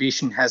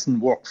prohibition hasn't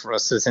worked for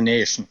us as a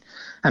nation.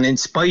 And in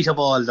spite of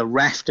all the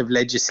raft of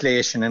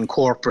legislation and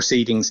court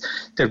proceedings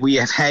that we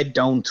have had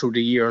down through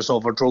the years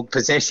over drug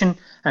possession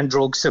and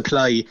drug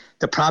supply,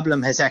 the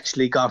problem has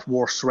actually got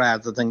worse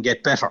rather than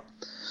get better.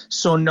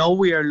 So now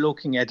we are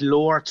looking at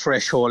lower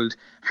threshold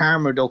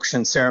harm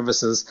reduction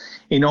services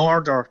in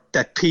order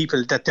that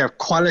their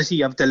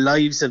quality of the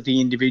lives of the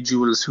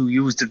individuals who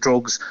use the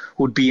drugs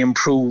would be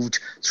improved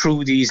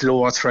through these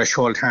lower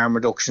threshold harm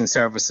reduction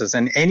services.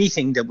 And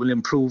anything that will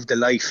improve the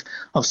life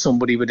of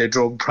somebody with a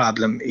drug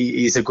problem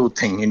is a good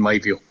thing, in my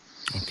view.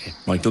 Okay,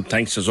 Michael,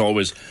 thanks as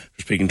always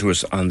for speaking to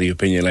us on the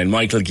Opinion Line.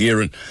 Michael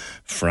Gearan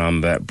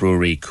from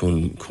Brewery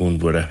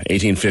Coonborough,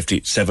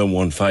 1850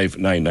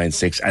 715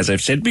 996. As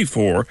I've said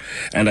before,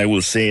 and I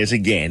will say it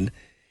again,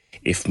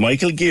 if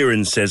Michael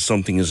Gearan says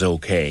something is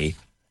okay,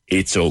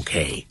 it's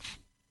okay.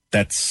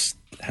 That's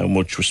how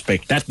much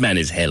respect that man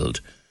is held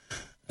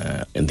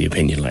in the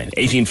Opinion Line.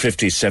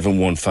 1850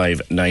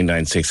 715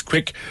 996.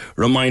 Quick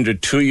reminder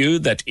to you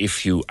that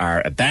if you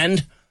are a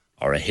band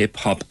or a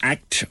hip-hop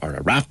act, or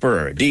a rapper,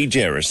 or a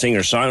DJ, or a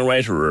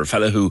singer-songwriter, or a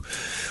fella who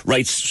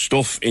writes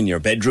stuff in your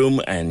bedroom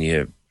and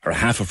you are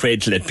half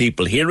afraid to let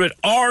people hear it,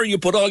 or you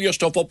put all your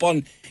stuff up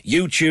on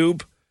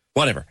YouTube,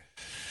 whatever,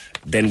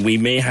 then we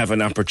may have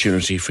an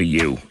opportunity for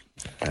you.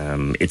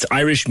 It's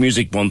Irish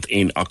Music Month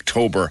in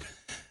October,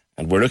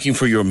 And we're looking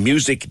for your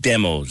music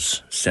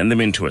demos. Send them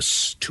in to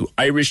us to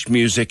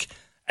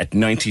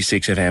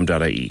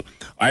irishmusic@96fm.ie.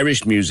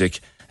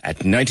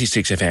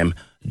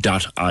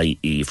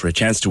 irishmusic@96fm.ie for a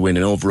chance to win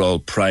an overall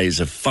prize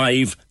of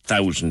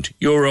 €5,000.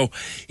 You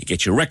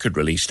get your record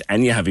released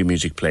and you have your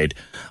music played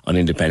on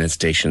independent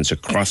stations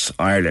across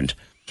Ireland.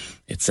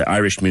 It's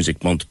Irish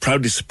Music Month,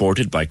 proudly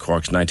supported by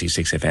Cork's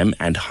 96FM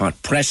and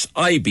Hot Press,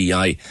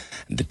 IBI,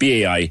 and the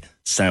BAI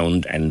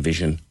Sound and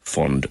Vision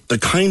Fund. The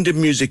kind of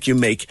music you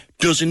make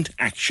doesn't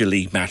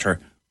actually matter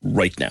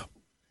right now.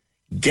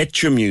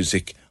 Get your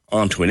music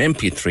onto an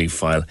MP3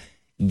 file.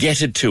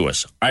 Get it to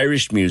us,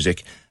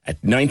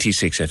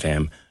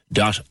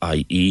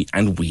 irishmusic@96fm.ie,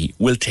 and we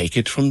will take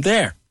it from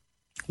there.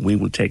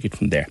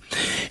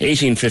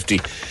 1850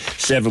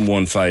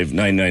 715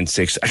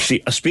 996.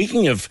 Actually,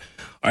 speaking of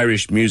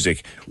Irish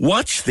music,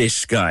 watch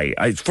this guy.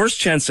 First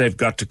chance I've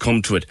got to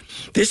come to it.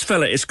 This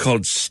fella is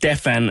called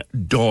Stefan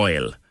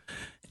Doyle.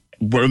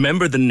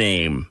 Remember the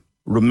name,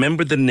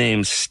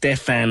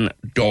 Stefan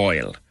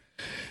Doyle.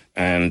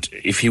 And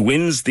if he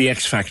wins the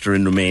X Factor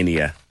in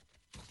Romania,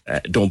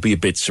 don't be a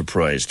bit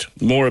surprised.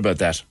 More about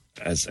that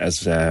as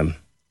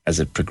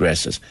it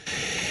progresses.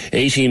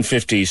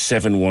 1850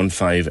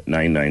 715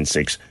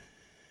 996.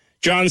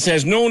 John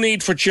says, no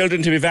need for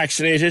children to be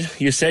vaccinated.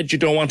 You said you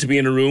don't want to be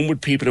in a room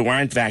with people who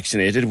aren't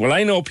vaccinated. Well,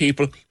 I know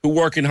people who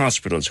work in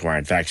hospitals who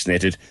aren't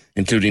vaccinated,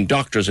 including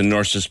doctors and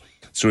nurses.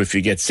 So if you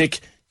get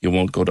sick, you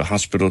won't go to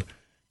hospital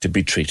to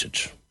be treated.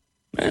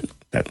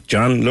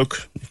 John,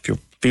 look, if you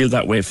feel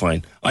that way,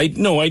 fine. I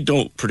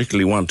don't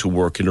particularly want to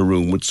work in a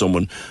room with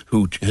someone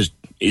who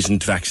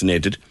isn't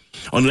vaccinated,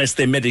 unless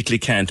they medically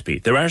can't be.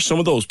 There are some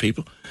of those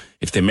people.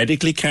 If they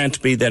medically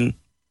can't be, then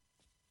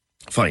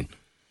fine.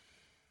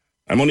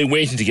 I'm only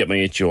waiting to get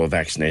my HO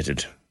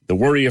vaccinated. The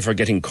worry of her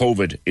getting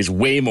COVID is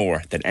way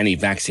more than any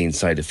vaccine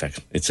side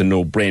effect. It's a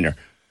no-brainer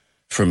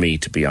for me,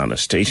 to be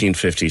honest.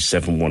 1850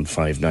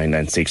 715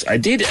 996. I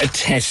did a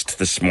test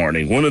this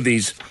morning, one of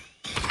these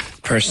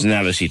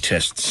personality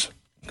tests,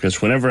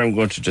 because whenever I'm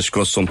going to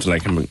discuss something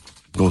like I'm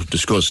going to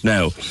discuss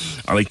now,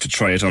 I like to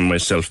try it on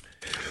myself.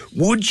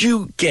 Would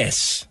you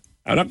guess?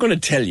 I'm not going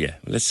to tell you.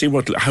 Let's see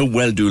how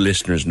well do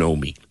listeners know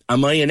me.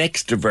 Am I an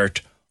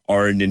extrovert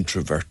or an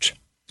introvert?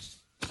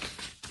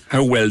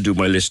 How well do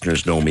my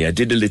listeners know me? I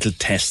did a little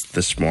test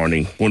this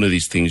morning. One of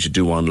these things you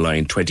do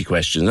online, 20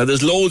 questions. Now,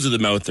 there's loads of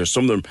them out there.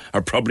 Some of them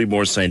are probably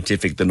more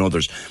scientific than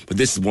others, but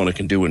this is one I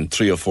can do in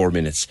 3 or 4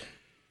 minutes.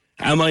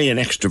 Am I an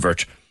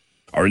extrovert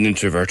or an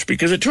introvert?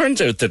 Because it turns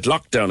out that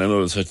lockdown and all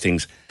those sort of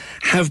things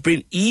have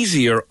been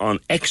easier on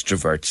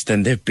extroverts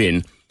than they've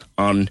been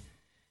on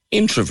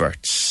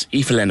introverts.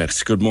 Aoife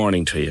Lennox, good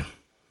morning to you.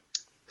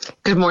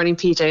 Good morning,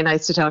 PJ.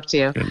 Nice to talk to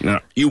you.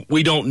 Now,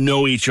 we don't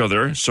know each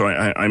other, so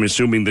I'm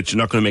assuming that you're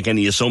not going to make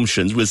any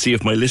assumptions. We'll see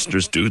if my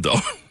listeners do, though.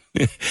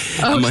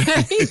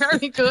 Okay,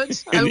 very good.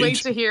 I'll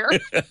wait to hear.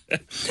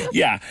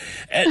 Yeah.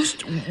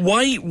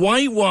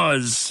 Why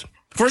was...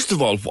 First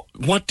of all,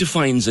 what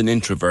defines an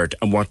introvert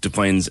and what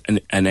defines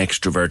an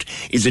extrovert?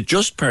 Is it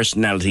just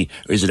personality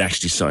or is it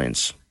actually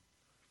science?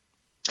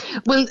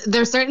 Well,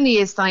 there certainly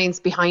is science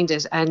behind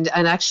it, and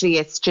actually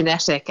it's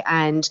genetic.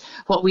 And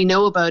what we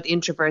know about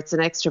introverts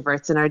and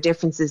extroverts and our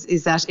differences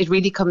is that it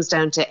really comes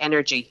down to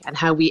energy and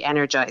how we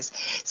energize.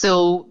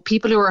 So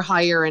people who are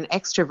higher in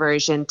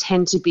extroversion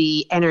tend to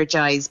be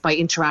energized by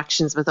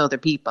interactions with other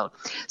people.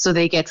 So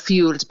they get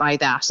fueled by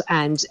that.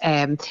 And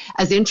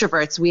as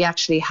introverts, we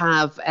actually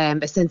have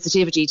a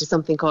sensitivity to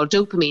something called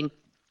dopamine.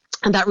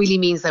 And that really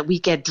means that we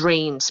get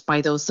drained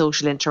by those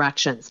social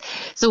interactions.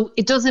 So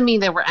it doesn't mean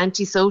that we're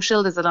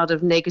antisocial. There's a lot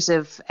of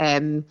negative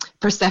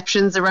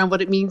perceptions around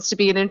what it means to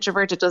be an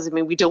introvert. It doesn't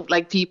mean we don't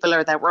like people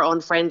or that we're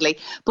unfriendly,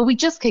 but we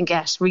just can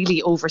get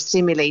really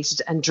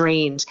overstimulated and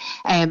drained.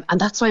 And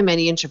that's why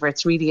many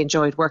introverts really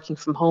enjoyed working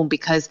from home,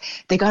 because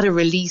they got a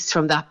release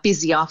from that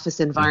busy office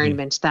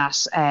environment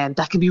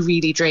that can be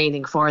really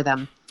draining for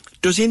them.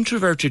 Does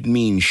introverted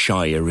mean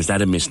shy, or is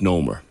that a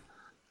misnomer?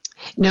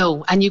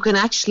 No, and you can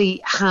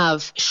actually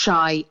have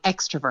shy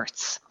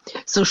extroverts.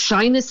 So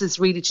shyness is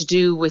really to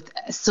do with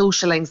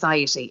social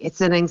anxiety.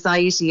 It's an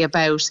anxiety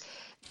about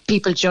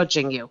people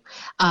judging you.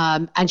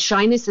 And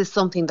shyness is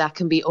something that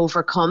can be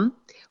overcome,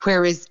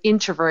 whereas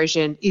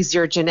introversion is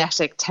your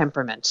genetic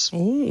temperament.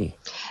 Oh.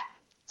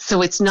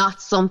 So it's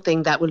not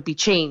something that will be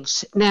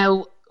changed.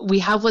 Now, we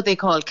have what they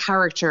call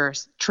character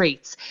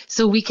traits.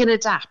 So we can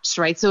adapt,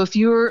 right? So if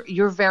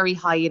you're very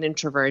high in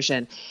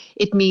introversion,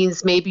 it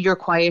means maybe you're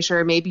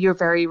quieter, maybe you're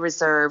very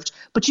reserved,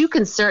 but you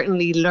can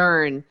certainly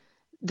learn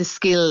the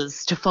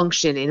skills to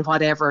function in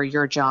whatever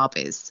your job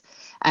is.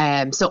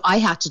 So I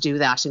had to do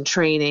that in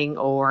training,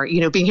 or,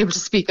 being able to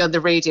speak on the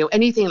radio,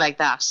 anything like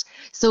that.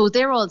 So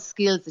they're all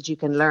skills that you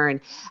can learn.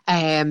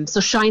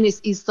 So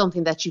shyness is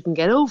something that you can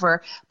get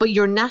over, but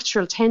your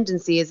natural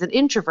tendency as an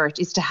introvert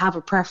is to have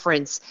a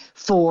preference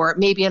for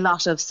maybe a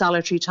lot of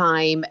solitary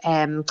time.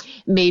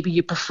 Maybe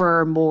you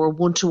prefer more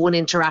one-to-one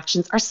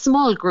interactions or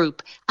small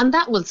group, and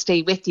that will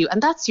stay with you.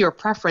 And that's your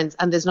preference,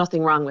 and there's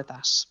nothing wrong with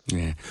that.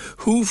 Yeah.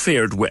 Who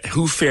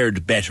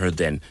fared better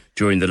then?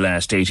 during the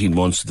last 18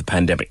 months of the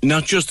pandemic,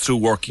 not just through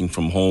working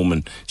from home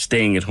and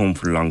staying at home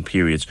for long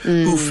periods.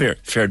 Who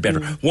fared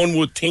better? One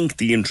would think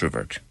the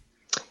introvert.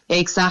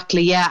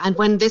 Exactly, yeah. And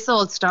when this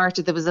all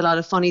started, there was a lot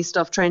of funny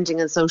stuff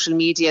trending on social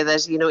media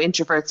that, you know,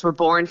 introverts were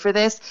born for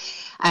this,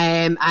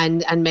 and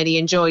many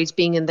enjoyed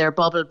being in their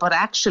bubble. But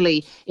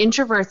actually,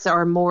 introverts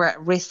are more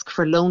at risk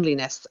for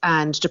loneliness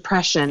and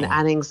depression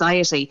and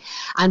anxiety.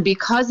 And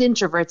because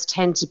introverts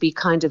tend to be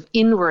kind of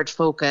inward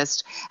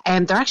focused,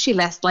 they're actually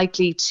less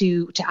likely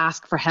to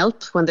ask for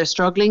help when they're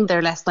struggling.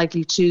 They're less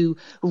likely to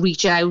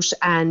reach out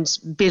and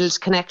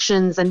build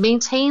connections and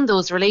maintain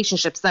those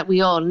relationships that we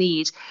all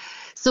need.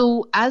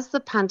 So as the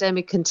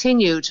pandemic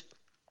continued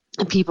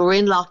and people were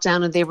in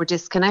lockdown and they were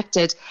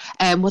disconnected,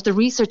 what the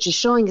research is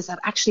showing is that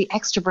actually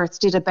extroverts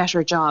did a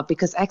better job,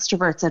 because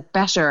extroverts are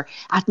better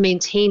at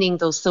maintaining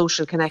those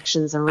social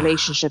connections and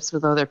relationships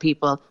with other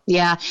people.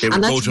 Yeah, they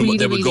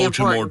would go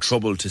to more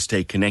trouble to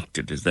stay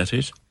connected. Is that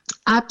it?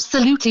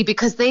 Absolutely,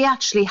 because they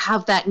actually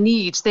have that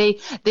need. They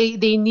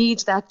need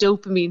that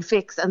dopamine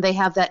fix, and they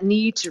have that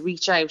need to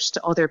reach out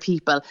to other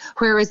people.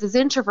 Whereas as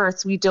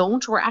introverts, we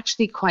don't. We're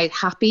actually quite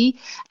happy,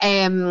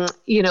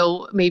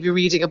 maybe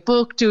reading a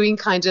book, doing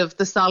kind of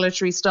the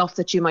solitary stuff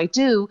that you might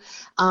do.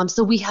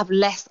 So we have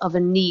less of a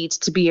need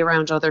to be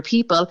around other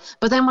people.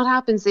 But then what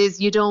happens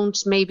is you don't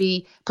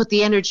maybe put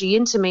the energy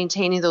into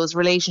maintaining those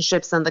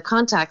relationships and the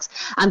contacts.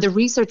 And the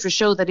research will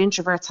show that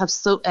introverts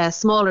have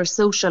smaller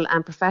social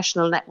and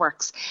professional networks.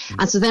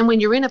 And so then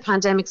when you're in a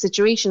pandemic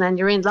situation and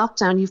you're in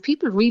lockdown, you've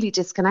people really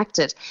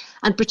disconnected.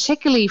 And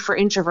particularly for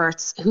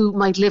introverts who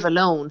might live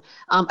alone,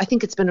 I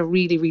think it's been a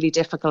really, really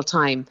difficult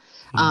time.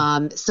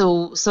 I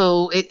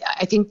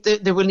think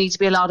there will need to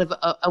be a lot of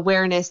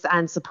awareness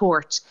and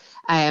support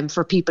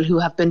for people who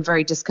have been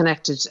very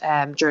disconnected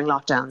during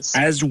lockdowns.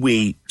 As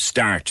we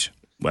start,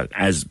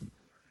 as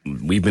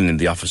we've been in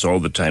the office all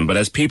the time, but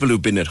as people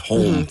who've been at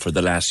home for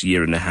the last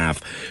year and a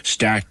half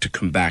start to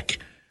come back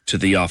to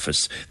the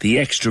office, the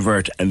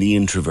extrovert and the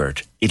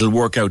introvert, it'll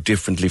work out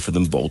differently for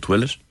them both,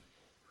 will it?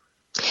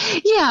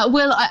 Yeah,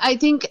 well, I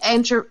think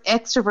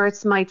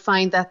extroverts might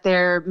find that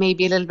they're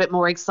maybe a little bit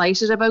more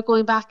excited about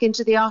going back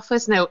into the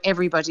office. Now,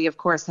 everybody, of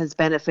course, has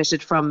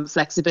benefited from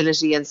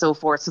flexibility and so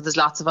forth, so there's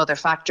lots of other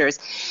factors.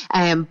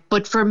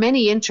 But for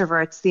many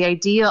introverts, the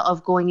idea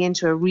of going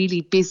into a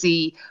really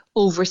busy,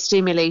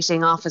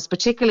 overstimulating office,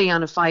 particularly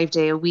on a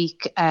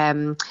 5-day-a-week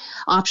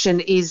option,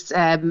 is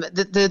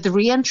the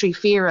re-entry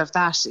fear of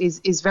that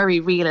is very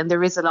real, and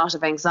there is a lot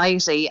of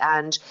anxiety.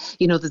 And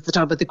there's the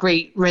talk about the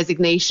Great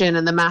Resignation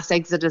and the mass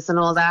exodus and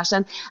all that.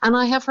 And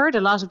I have heard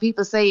a lot of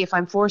people say, if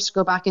I'm forced to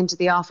go back into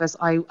the office,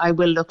 I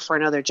will look for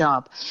another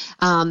job.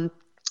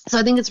 So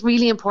I think it's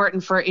really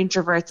important for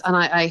introverts, and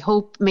I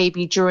hope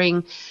maybe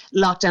during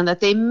lockdown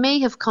that they may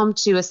have come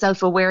to a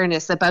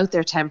self-awareness about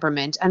their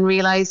temperament and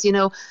realise,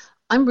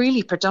 I'm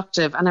really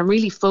productive and I'm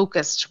really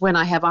focused when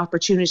I have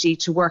opportunity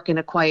to work in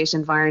a quiet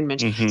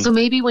environment. So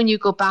maybe when you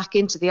go back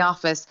into the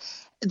office,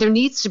 there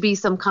needs to be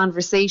some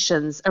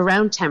conversations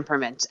around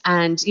temperament,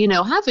 and,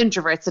 have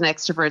introverts and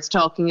extroverts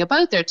talking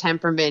about their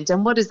temperament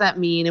and what does that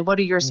mean and what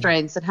are your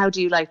strengths and how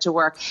do you like to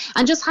work,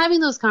 and just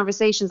having those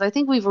conversations. I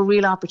think we have a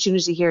real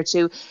opportunity here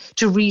to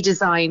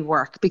redesign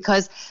work,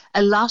 because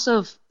a lot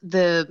of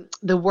the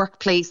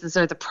workplaces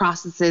or the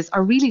processes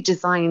are really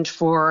designed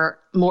for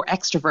more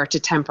extroverted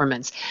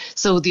temperaments.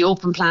 So the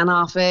open plan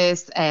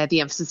office,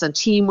 the emphasis on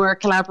teamwork,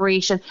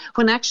 collaboration,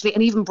 when actually,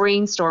 and even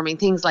brainstorming,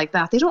 things like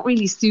that, they don't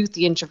really suit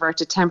the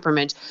introverted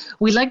temperament.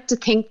 We like to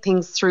think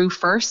things through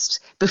first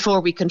before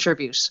we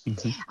contribute.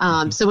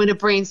 So in a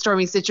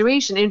brainstorming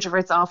situation,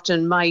 introverts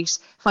often might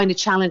find it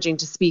challenging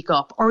to speak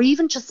up, or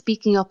even just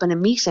speaking up in a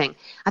meeting.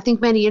 I think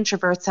many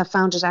introverts have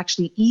found it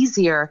actually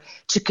easier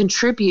to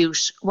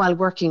contribute while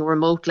working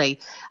remotely.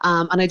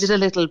 And I did a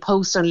little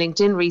post on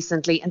LinkedIn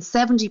recently, and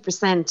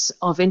 70%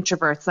 of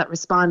introverts that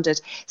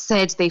responded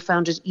said they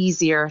found it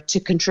easier to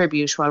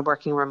contribute while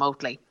working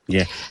remotely.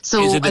 Yeah.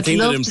 So is it a thing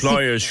that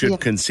employers should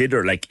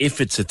consider? Like,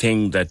 if it's a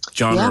thing that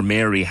John or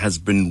Mary has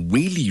been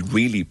really,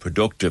 really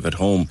productive at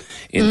home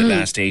in the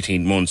last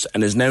 18 months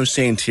and is now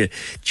saying to you,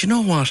 do you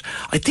know what?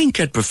 I think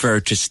I'd prefer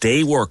to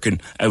stay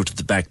working out of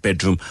the back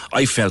bedroom.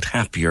 I felt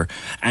happier.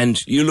 And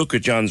you look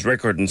at John's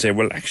record and say,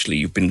 well, actually,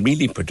 you've been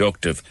really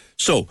productive.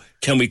 So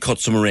can we cut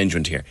some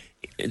arrangement here?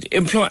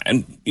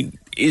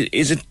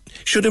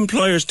 Should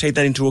employers take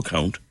that into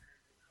account?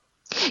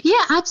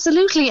 Yeah,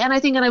 absolutely. And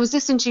I was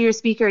listening to your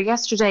speaker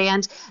yesterday,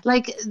 and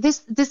like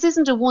this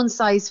isn't a one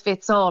size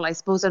fits all, I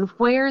suppose, and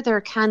where there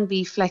can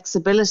be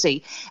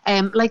flexibility,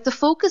 like the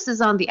focus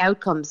is on the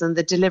outcomes and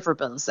the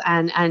deliverables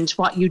and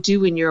what you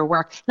do in your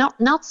work,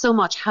 not so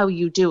much how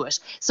you do it.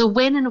 So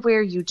when and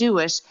where you do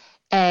it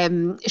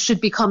should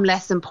become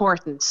less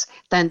important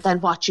than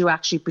what you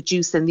actually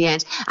produce in the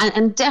end.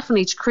 And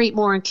definitely to create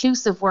more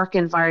inclusive work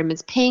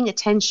environments, paying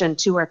attention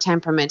to our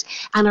temperament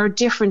and our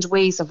different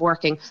ways of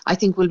working, I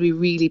think will be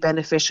really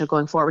beneficial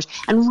going forward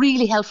and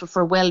really helpful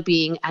for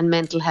well-being and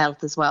mental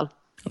health as well.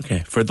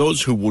 Okay, for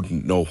those who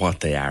wouldn't know what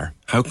they are,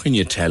 how can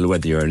you tell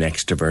whether you're an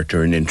extrovert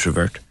or an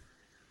introvert?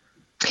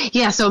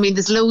 Yeah, so I mean,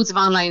 there's loads of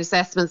online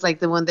assessments like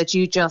the one that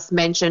you just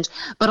mentioned,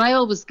 but I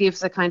always give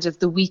the kind of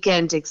the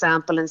weekend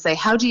example and say,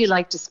 how do you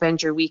like to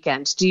spend your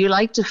weekend? Do you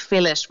like to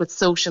fill it with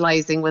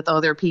socialising with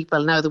other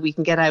people now that we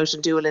can get out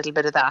and do a little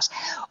bit of that?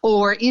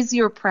 Or is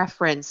your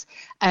preference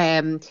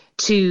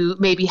to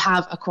maybe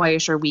have a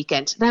quieter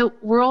weekend? Now,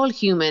 we're all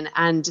human,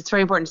 and it's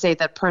very important to say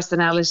that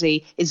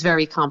personality is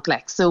very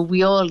complex. So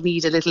we all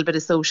need a little bit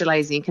of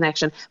socialising and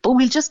connection, but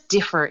we'll just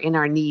differ in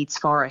our needs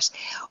for it.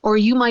 Or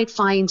you might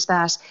find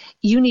that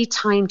you need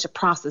time to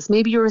process.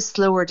 Maybe you're a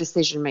slower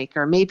decision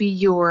maker. Maybe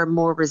you're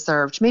more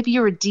reserved. Maybe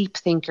you're a deep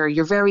thinker.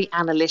 You're very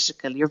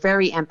analytical. You're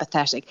very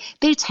empathetic.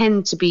 They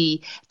tend to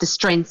be the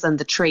strengths and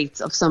the traits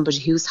of somebody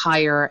who's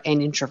higher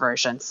in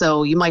introversion.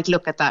 So you might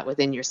look at that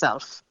within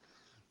yourself.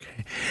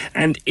 Okay.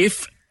 And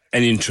if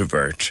an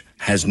introvert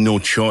has no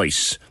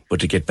choice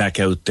but to get back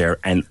out there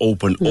and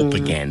open up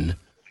again,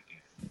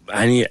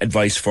 any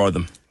advice for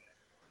them?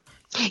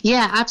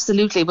 Yeah,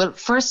 absolutely. Well,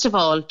 first of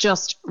all,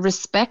 just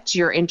respect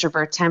your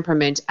introvert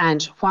temperament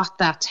and what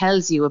that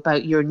tells you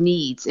about your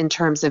needs in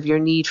terms of your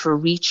need for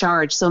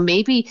recharge. So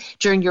maybe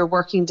during your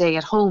working day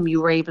at home, you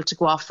were able to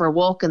go off for a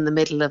walk in the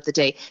middle of the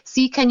day.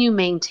 See, can you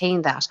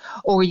maintain that?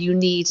 Or you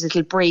need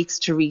little breaks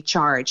to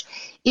recharge.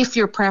 If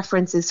your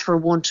preference is for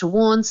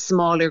one-to-one,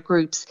 smaller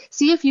groups,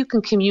 see if you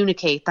can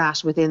communicate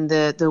that within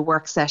the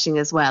work setting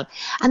as well.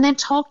 And then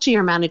talk to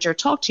your manager,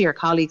 talk to your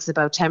colleagues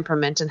about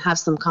temperament and have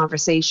some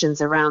conversations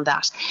around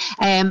that.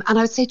 And I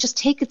would say just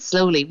take it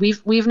slowly.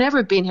 We've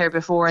never been here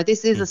before.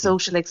 This is a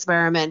social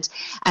experiment.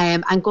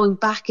 And going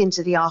back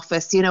into the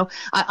office, you know,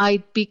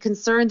 I'd be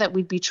concerned that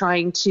we'd be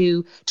trying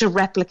to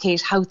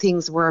replicate how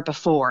things were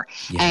before.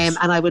 Yes.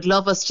 And I would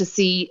love us to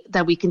see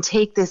that we can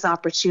take this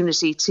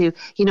opportunity to,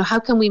 you know, how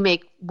can we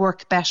make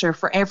work better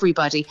for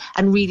everybody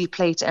and really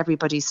play to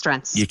everybody's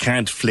strengths. You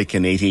can't flick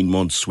an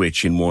 18-month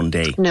switch in one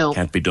day. No.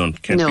 Can't be done.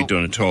 Can't be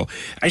done at all.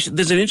 Actually,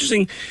 there's an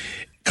interesting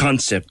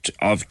concept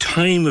of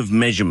time of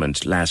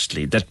measurement,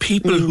 lastly, that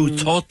people who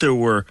thought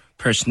their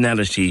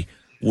personality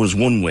was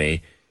one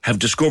way have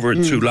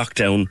discovered through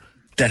lockdown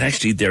that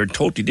actually they're a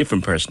totally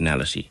different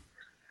personality.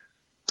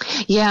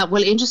 Yeah,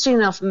 well, interesting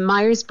enough,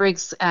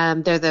 Myers-Briggs,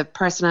 they're the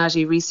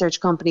personality research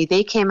company.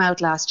 They came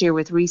out last year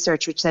with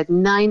research which said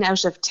 9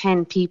 out of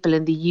 10 people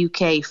in the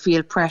UK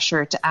feel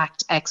pressure to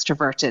act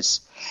extroverted.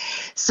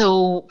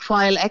 So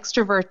while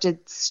extroverted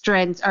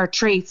strengths or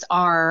traits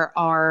are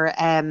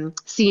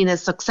seen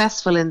as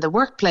successful in the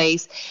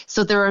workplace,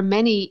 so there are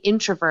many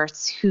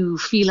introverts who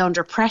feel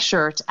under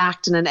pressure to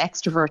act in an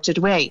extroverted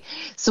way.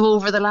 So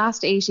over the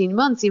last 18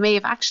 months, you may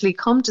have actually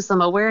come to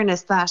some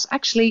awareness that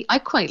actually I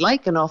quite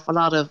like an awful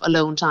lot of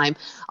alone time.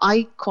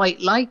 I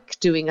quite like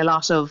doing a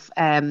lot of,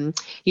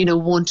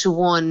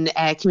 one-to-one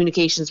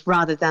communications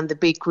rather than the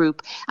big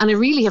group. And I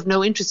really have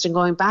no interest in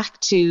going back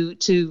to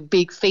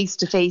big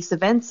face-to-face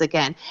events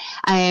again.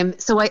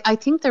 So I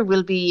think there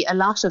will be a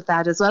lot of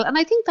that as well. And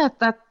I think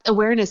that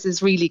awareness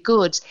is really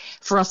good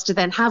for us to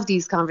then have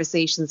these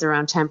conversations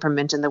around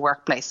temperament in the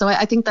workplace. So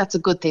I think that's a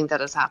good thing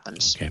that has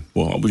happened. Okay.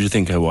 Well, what would you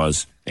think I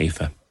was,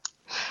 Aoife?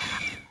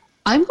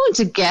 I'm going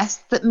to guess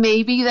that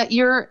maybe that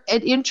you're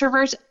an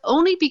introvert,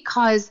 only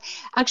because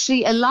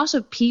actually a lot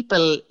of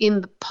people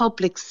in the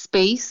public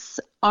space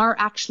are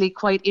actually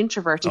quite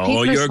introverted. Oh,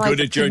 people you're good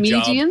at your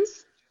comedians.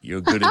 Job.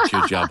 You're good at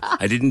your job.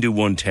 I didn't do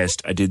one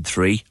test, I did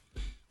 3,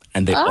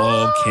 and they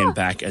all came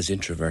back as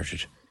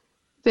introverted.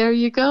 There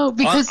you go.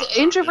 Because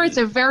introverts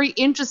are very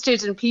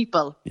interested in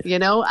people,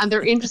 and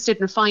they're interested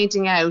in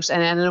finding out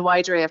and in a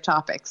wide array of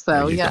topics.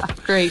 So,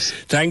 great.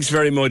 Thanks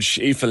very much,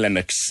 Aoife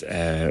Lennox,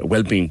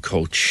 wellbeing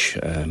coach.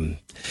 An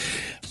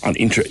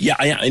introvert.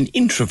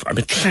 I'm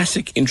a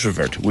classic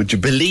introvert. Would you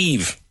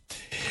believe?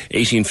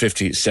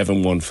 1850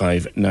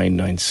 715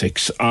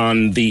 996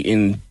 on the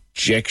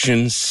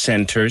injection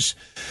centres.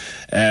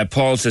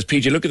 Paul says,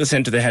 PJ, look at the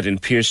centre they had in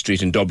Pearse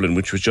Street in Dublin,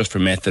 which was just for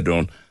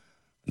methadone.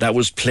 That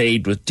was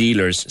plagued with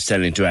dealers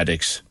selling to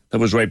addicts. That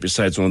was right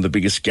beside one of the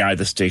biggest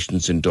Garda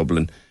stations in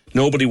Dublin.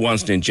 Nobody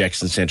wants an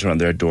injection centre on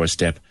their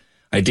doorstep.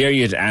 I dare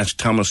you to ask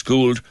Thomas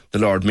Gould, the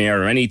Lord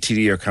Mayor, or any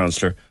TD or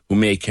councillor who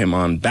may come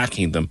on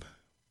backing them,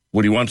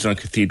 would he want it on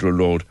Cathedral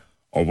Road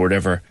or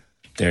whatever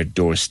their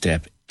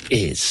doorstep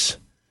is?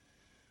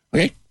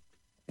 Okay,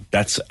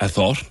 that's a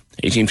thought.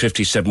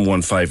 1850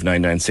 715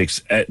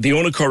 996. The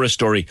Onacora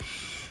story,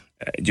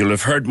 you'll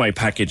have heard my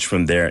package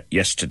from there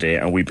yesterday,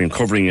 and we've been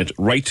covering it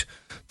right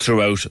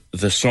throughout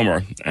the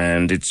summer,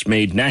 and it's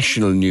made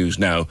national news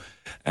now,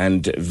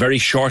 and very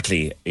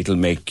shortly it'll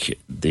make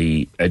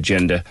the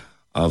agenda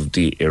of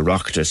the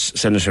Oireachtas.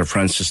 Senator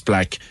Frances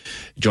Black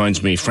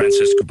joins me.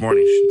 Frances, good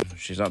morning.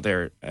 She's not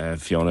there,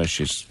 Fiona,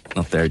 she's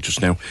not there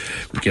just now.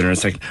 We'll get her in a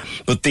second.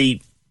 But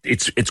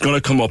it's going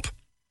to come up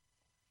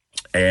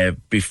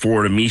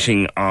before a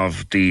meeting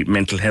of the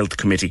Mental Health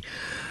Committee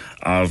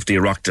of the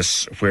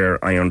Oireachtas,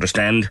 where I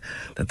understand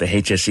that the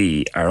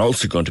HSE are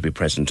also going to be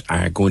present,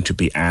 are going to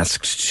be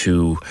asked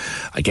to,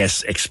 I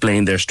guess,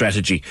 explain their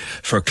strategy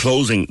for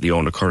closing the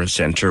Onacora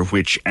Centre,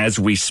 which, as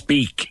we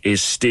speak,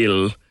 is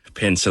still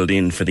penciled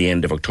in for the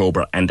end of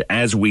October, and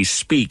as we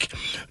speak,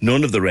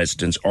 none of the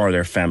residents or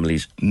their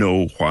families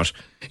know what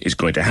is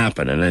going to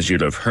happen. And as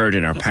you'll have heard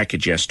in our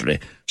package yesterday,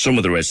 some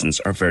of the residents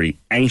are very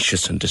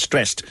anxious and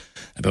distressed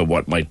about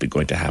what might be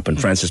going to happen.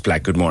 Frances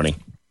Black, good morning.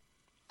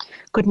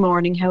 Good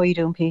morning. How are you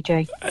doing,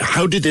 PJ?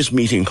 How did this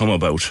meeting come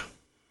about?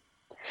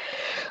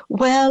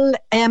 Well,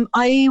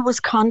 I was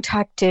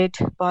contacted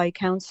by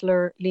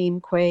Councillor Liam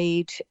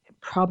Quaid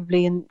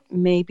probably in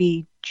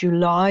maybe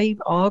July,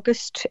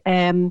 August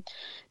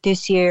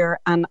this year,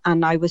 and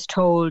I was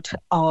told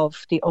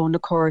of the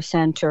Onacora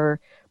Centre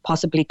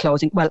possibly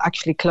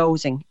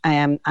closing,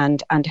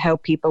 and how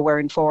people were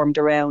informed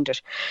around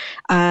it.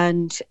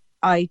 And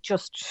I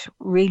just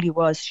really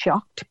was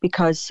shocked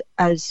because,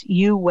 as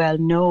you well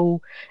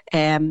know,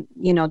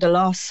 the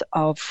loss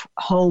of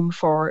home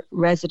for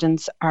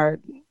residents are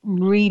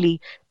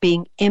really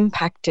being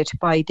impacted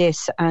by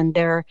this, and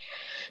they're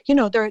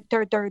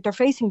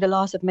facing the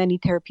loss of many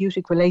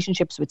therapeutic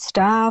relationships with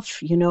staff.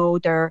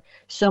 There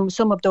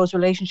some of those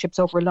relationships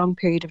over a long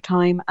period of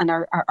time and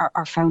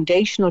are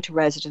foundational to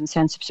residents'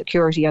 sense of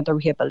security and their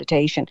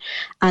rehabilitation.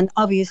 And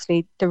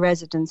obviously the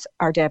residents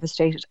are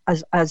devastated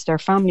as their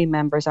family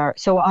members are.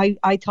 So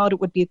I thought it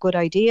would be a good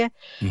idea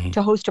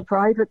to host a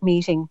private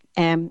meeting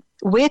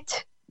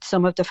with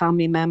some of the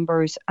family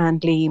members and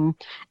Liam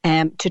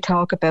to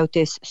talk about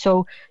this.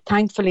 So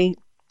thankfully,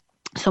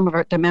 some of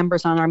the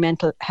members on our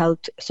mental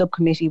health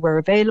subcommittee were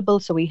available.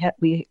 So we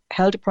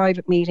held a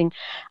private meeting,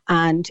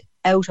 and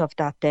out of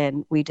that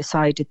then we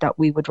decided that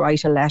we would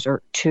write a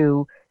letter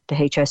to the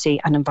HSE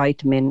and invite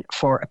them in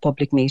for a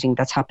public meeting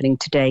that's happening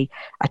today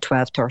at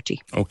 12:30.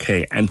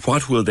 Okay, and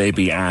what will they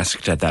be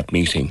asked at that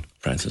meeting,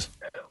 Frances?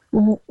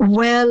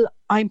 Well,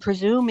 I'm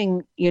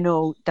presuming,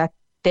 that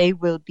they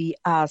will be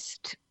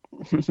asked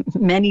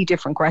many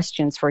different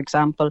questions. For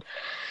example,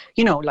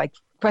 like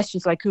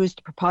questions like who's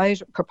the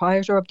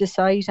proprietor of the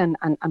site and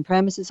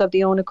premises of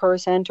the Onacora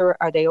Centre?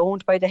 Are they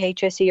owned by the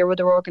HSE or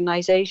other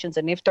organisations?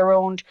 And if they're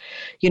owned,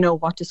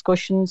 what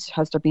discussions,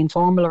 has there been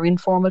formal or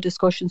informal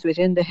discussions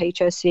within the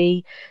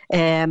HSE?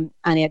 And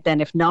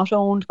then if not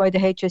owned by the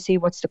HSE,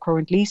 what's the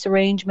current lease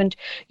arrangement?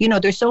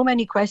 There's so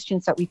many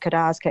questions that we could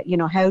ask.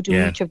 How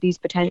do each of these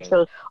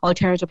potential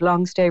alternative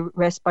long stay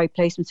respite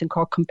placements in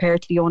Cork compare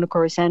to the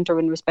Onacora Centre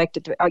in respect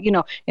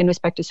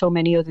to so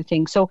many other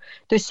things? So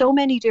there's so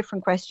many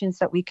different questions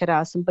that we could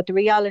ask them, but the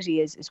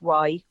reality is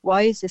why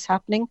is this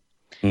happening?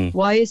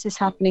 Why is this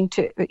happening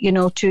to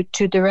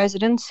the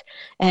residents?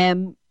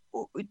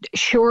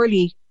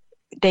 Surely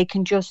they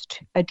can just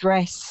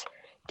address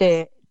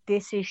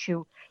this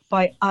issue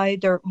by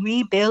either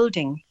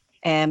rebuilding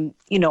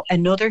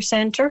another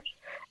centre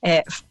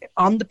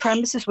on the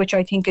premises, which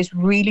I think is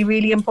really,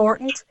 really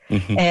important.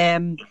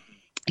 I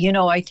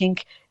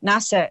think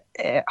Nasa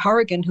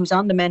Horrigan, who's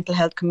on the mental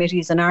health committee,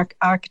 is an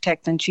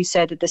architect, and she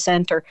said that the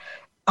centre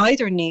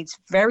either needs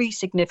very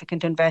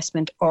significant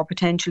investment or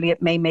potentially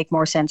it may make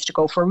more sense to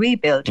go for a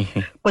rebuild.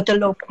 But the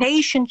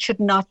location should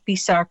not be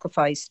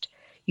sacrificed.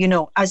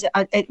 As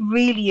it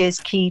really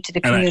is key to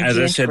the community. As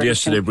I said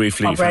yesterday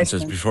briefly,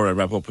 Frances, before I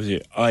wrap up with you,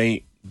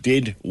 I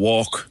did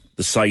walk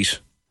the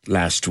site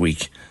last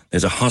week.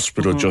 There's a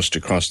hospital just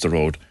across the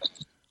road.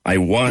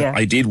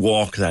 I did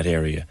walk that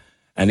area.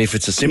 And if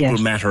it's a simple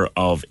matter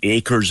of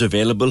acres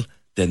available,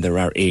 then there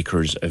are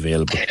acres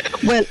available.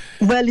 Well,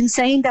 in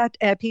saying that,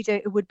 PJ,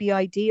 it would be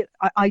ideal.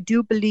 I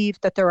do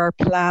believe that there are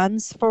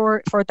plans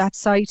for that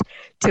site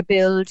to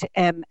build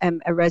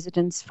a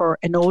residence for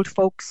an old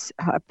folks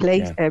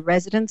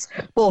residence.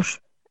 But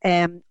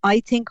I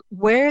think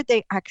where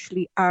they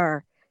actually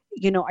are,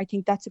 I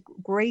think that's a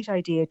great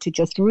idea to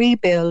just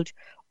rebuild,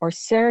 or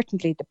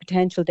certainly the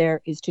potential there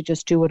is to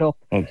just do it up,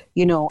 and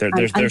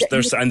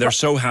they're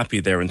so happy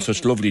there, and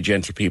such lovely,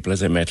 gentle people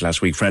as I met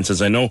last week.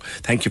 Frances, I know,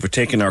 thank you for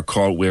taking our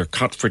call. We're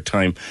cut for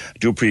time. I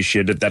do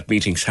appreciate it. That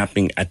meeting's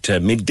happening at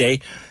midday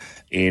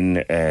in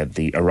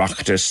the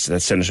Oireachtas.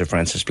 That's Senator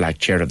Frances Black,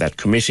 chair of that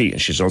committee, and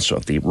she's also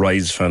of the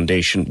Rise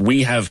Foundation.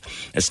 We have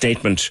a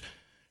statement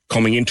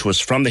coming into us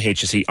from the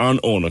HSE on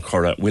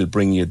Onacora. We'll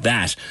bring you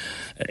that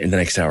in the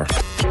next hour.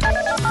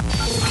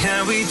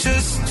 Can we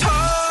just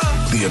talk?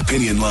 The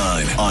Opinion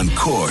Line on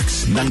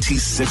Cork's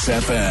 96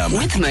 FM.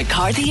 With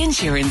McCarthy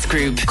Insurance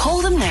Group.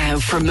 Call them now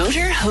for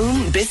motor,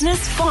 home,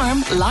 business,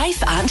 farm,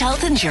 life and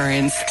health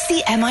insurance.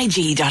 See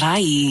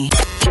MIG.ie.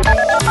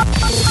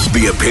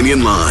 The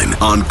Opinion Line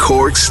on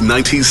Cork's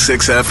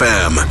 96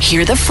 FM.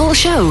 Hear the full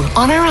show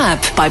on our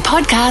app, by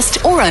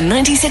podcast or on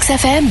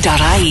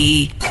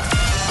 96fm.ie.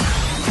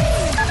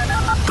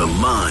 The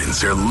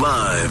lines are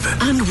live.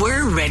 And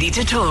we're ready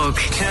to talk.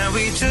 Can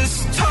we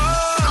just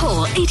talk?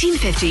 Call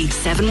 1850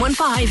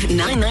 715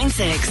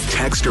 996.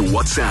 Text or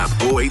WhatsApp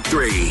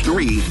 083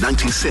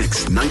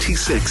 396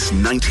 96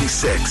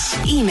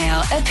 96.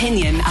 Email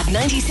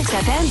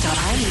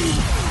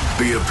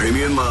opinion@96fm.ie. The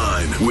Opinion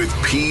Line with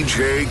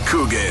PJ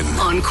Coogan.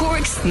 On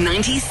Cork's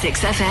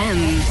 96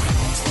 FM.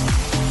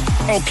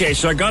 Okay,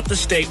 so I got the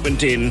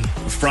statement in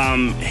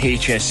from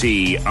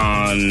HSE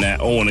on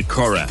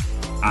Onacora.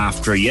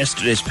 after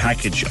yesterday's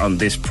package on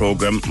this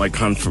programme, my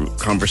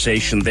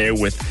conversation there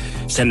with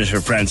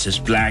Senator Francis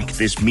Black,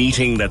 this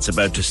meeting that's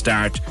about to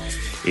start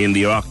in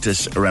the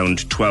Oireachtas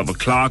around 12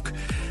 o'clock,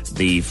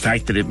 the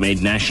fact that it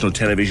made national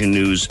television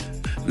news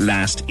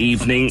last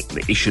evening,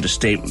 they issued a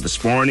statement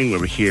this morning. We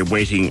were here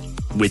waiting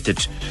with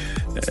it,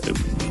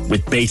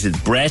 with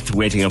bated breath,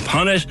 waiting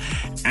upon it.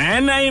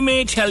 And I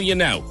may tell you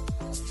now,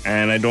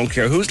 and I don't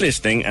care who's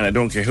listening and I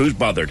don't care who's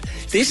bothered,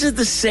 this is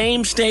the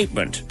same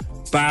statement,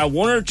 bar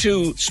one or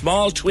two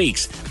small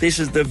tweaks. This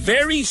is the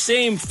very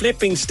same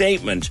flipping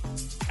statement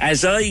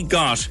as I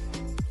got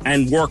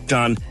and worked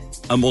on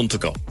a month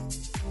ago.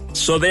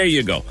 So there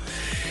you go.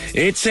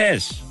 It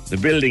says the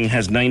building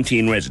has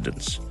 19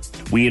 residents.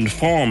 We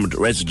informed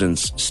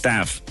residents,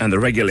 staff and the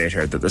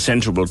regulator that the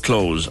centre will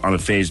close on a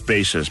phased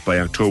basis by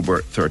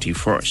October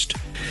 31st.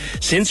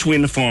 Since we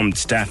informed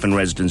staff and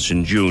residents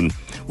in June,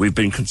 we've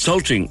been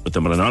consulting with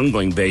them on an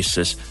ongoing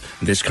basis.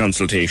 This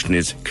consultation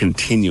is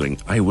continuing.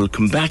 I will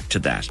come back to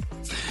that.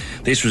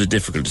 This was a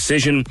difficult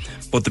decision,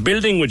 but the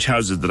building which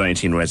houses the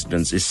 19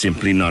 residents is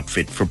simply not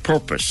fit for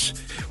purpose.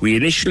 We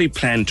initially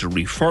planned to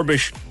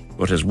refurbish,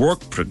 but as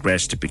work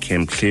progressed, it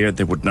became clear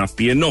there would not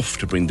be enough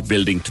to bring the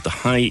building to the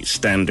high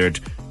standard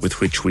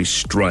with which we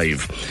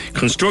strive.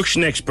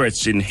 Construction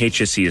experts in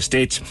HSE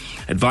Estates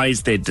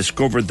advised they'd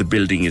discovered the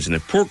building is in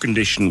a poor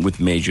condition with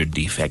major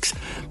defects.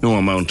 No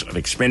amount of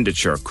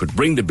expenditure could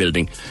bring the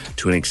building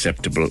to an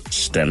acceptable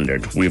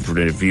standard. We've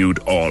reviewed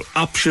all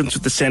options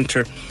with the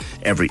centre.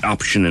 Every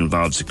option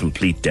involves a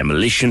complete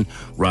demolition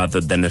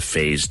rather than a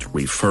phased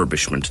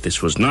refurbishment.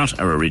 This was not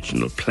our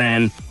original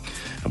plan.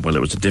 And while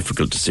it was a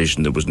difficult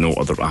decision, there was no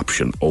other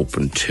option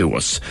open to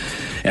us.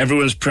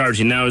 Everyone's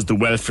priority now is the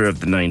welfare of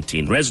the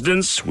 19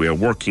 residents. We are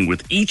working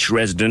with each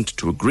resident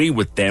to agree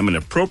with them an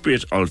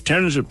appropriate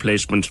alternative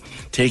placement,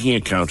 taking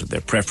account of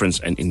their preference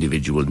and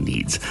individual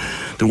needs.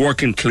 The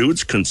work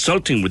includes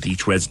consulting with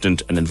each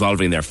resident and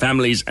involving their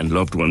families and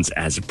loved ones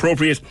as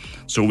appropriate,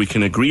 so we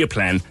can agree a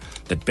plan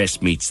that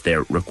best meets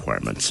their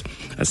requirements.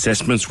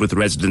 Assessments with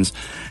residents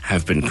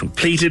have been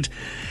completed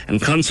and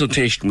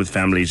consultation with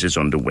families is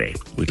underway.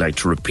 We'd like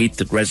to repeat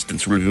that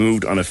residents will be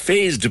moved on a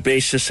phased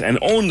basis and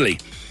only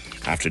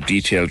after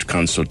detailed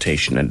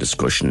consultation and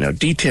discussion. Now,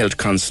 detailed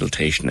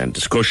consultation and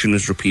discussion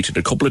is repeated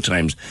a couple of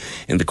times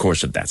in the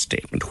course of that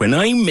statement. When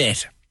I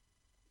met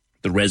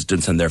the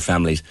residents and their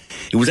families,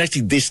 it was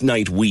actually this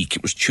night week.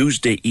 It was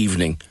Tuesday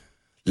evening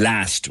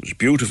last. It was a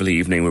beautiful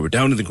evening. We were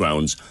down in the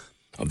grounds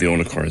of the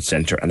Ona Curran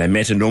Centre, and I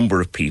met a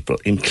number of people,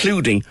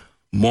 including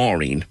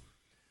Maureen,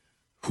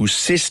 whose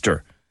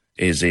sister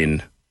is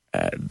in,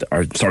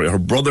 her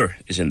brother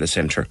is in the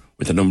centre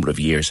with a number of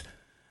years,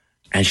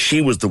 and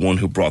she was the one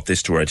who brought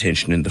this to our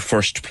attention in the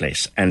first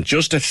place. And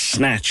just a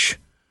snatch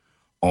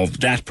of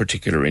that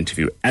particular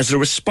interview as a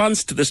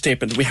response to the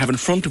statement that we have in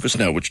front of us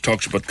now, which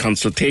talks about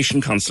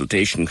consultation.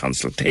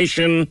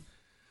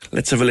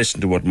 Let's have a listen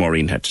to what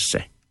Maureen had to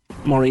say.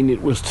 Maureen,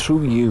 it was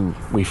through you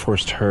we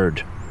first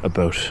heard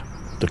about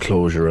the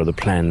closure or the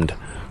planned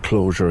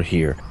closure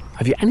here.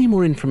 Have you any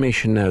more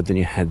information now than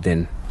you had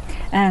then?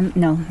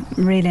 No,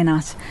 really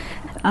not.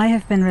 I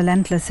have been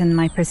relentless in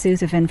my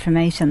pursuit of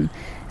information,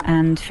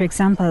 and for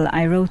example,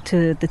 I wrote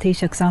to the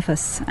Taoiseach's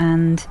office,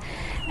 and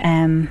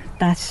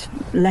that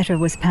letter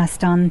was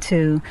passed on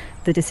to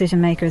the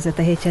decision makers at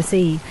the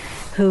HSE,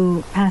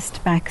 who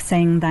passed back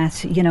saying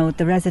that, you know,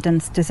 the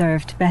residents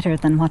deserved better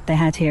than what they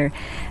had here.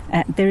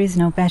 There is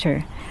no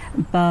better.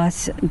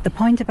 But the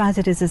point about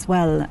it is as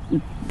well,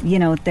 you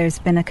know, there's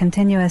been a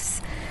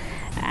continuous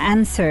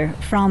answer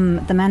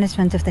from the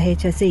management of the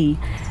HSE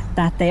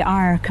that they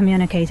are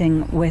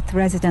communicating with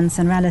residents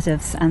and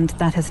relatives, and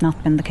that has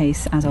not been the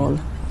case at all.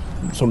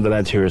 Some of the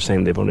lads here are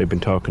saying they've only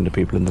been talking to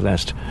people in the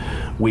last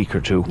week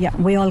or two. Yeah,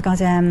 we all got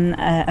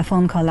a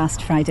phone call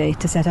last Friday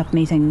to set up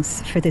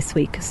meetings for this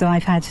week. So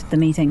I've had the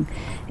meeting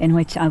in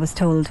which I was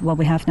told, well,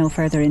 we have no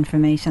further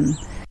information.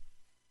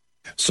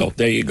 So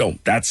there you go.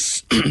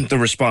 That's the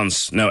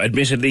response. Now,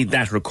 admittedly,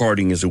 that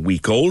recording is a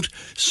week old.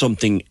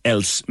 Something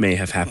else may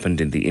have happened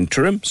in the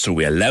interim, so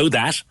we allow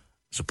that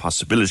as a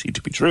possibility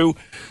to be true.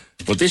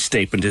 But this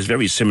statement is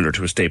very similar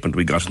to a statement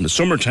we got in the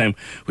summertime,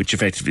 which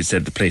effectively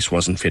said the place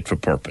wasn't fit for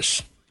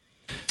purpose.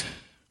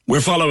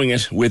 We're following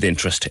it with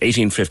interest.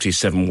 1850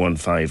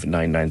 715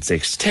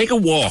 996. Take a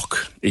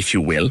walk, if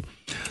you will,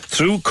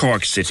 through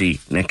Cork City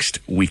next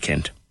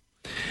weekend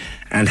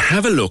and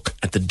have a look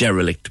at the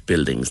derelict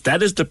buildings.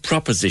 That is the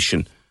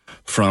proposition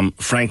from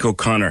Frank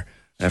O'Connor.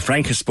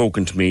 Frank has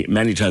spoken to me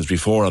many times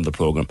before on the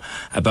programme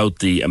about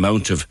the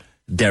amount of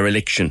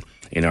dereliction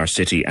in our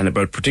city and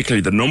about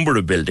particularly the number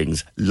of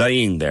buildings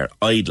lying there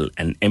idle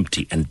and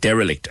empty and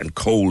derelict and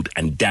cold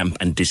and damp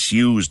and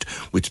disused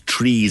with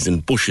trees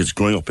and bushes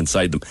growing up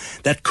inside them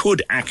that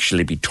could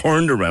actually be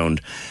turned around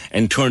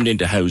and turned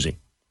into housing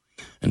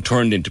and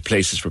turned into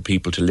places for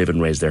people to live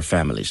and raise their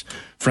families.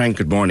 Frank,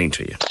 good morning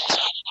to you.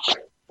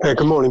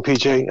 Good morning,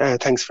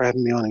 PJ. Thanks for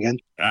having me on again.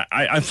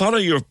 I follow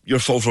your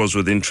photos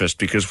with interest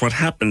because what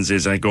happens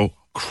is I go,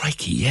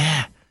 crikey,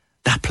 yeah,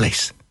 that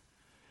place.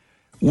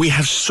 We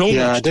have so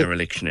much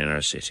dereliction in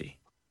our city.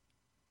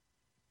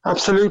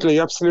 Absolutely.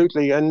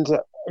 And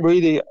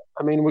really,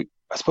 I mean,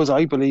 I suppose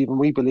I believe and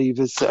we believe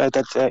is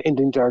that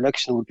ending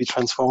dereliction would be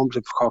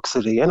transformative for Cork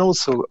City and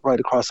also right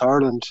across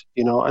Ireland,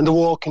 and the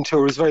walking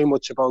tour is very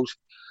much about,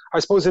 I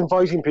suppose,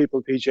 inviting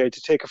people, PJ,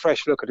 to take a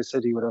fresh look at the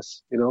city with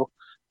us,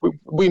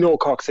 We know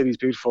Cork City is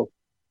beautiful.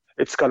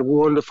 It's got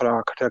wonderful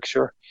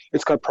architecture.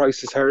 It's got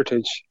priceless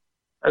heritage.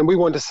 And we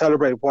want to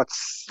celebrate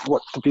what's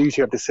the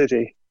beauty of the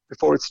city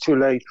before it's too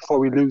late, before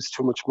we lose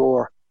too much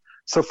more.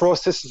 So for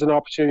us, this is an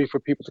opportunity for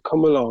people to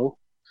come along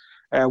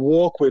and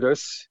walk with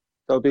us.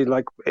 There'll be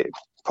like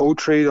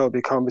poetry, there'll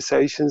be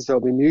conversations,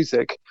 there'll be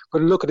music,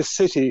 but look at the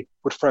city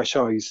with fresh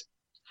eyes.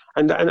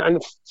 And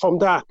from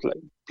that,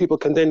 people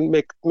can then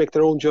make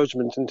their own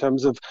judgment in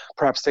terms of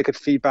perhaps they could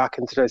feed back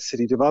into their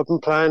city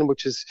development plan,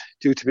 which is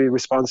due to be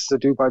responses are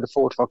due by the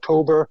 4th of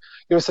October.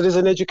 So there's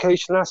an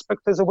education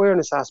aspect, there's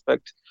awareness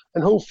aspect,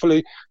 and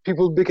hopefully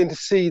people begin to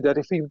see that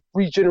if we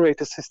regenerate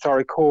this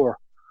historic core,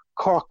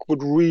 Cork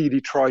would really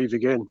thrive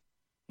again.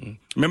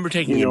 Remember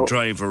taking a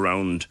drive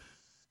around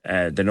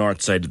the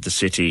north side of the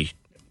city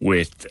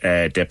with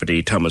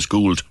Deputy Thomas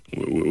Gould.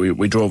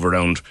 We drove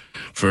around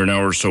for an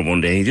hour or so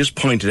one day. He just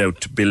pointed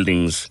out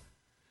buildings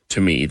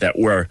to me that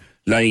were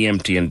lying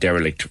empty and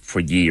derelict for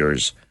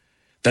years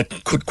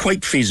that could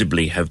quite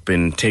feasibly have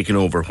been taken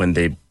over when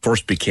they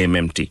first became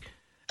empty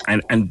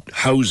and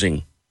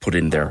housing put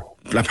in there,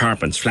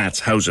 apartments,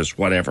 flats, houses,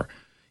 whatever,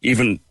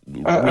 even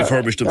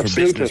refurbished them for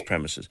business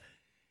premises.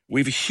 We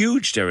have a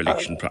huge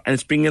dereliction and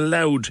it's being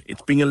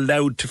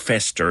allowed to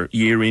fester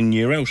year in,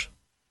 year out.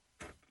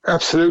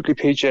 Absolutely,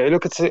 PJ.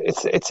 Look,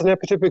 it's an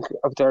epidemic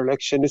of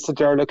dereliction. It's a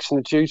dereliction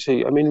of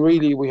duty. I mean,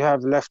 really, we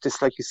have left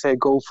this, like you say,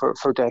 go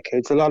for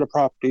decades. A lot of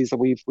properties that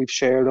we've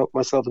shared up,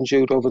 myself and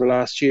Jude, over the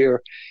last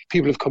year,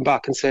 people have come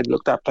back and said,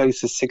 look, that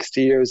place is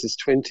 60 years, it's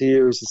 20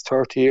 years, it's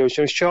 30 years.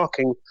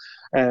 Shocking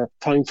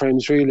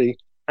timeframes, really.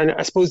 And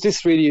I suppose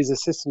this really is a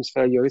systems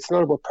failure. It's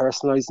not about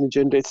personalising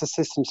agenda. It's a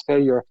systems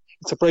failure.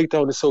 It's a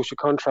breakdown of social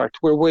contract.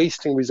 We're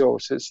wasting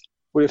resources.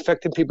 We're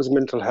affecting people's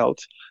mental health,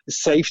 the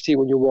safety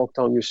when you walk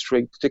down your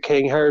street,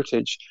 decaying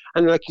heritage.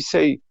 And like you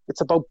say,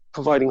 it's about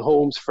providing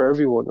homes for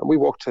everyone. And we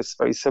work to this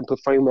very simple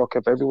framework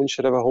of everyone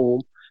should have a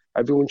home,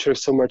 everyone should have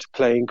somewhere to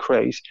play and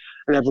create,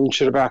 and everyone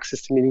should have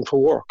access to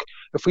meaningful work.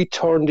 If we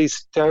turn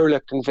these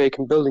derelict and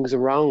vacant buildings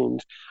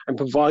around and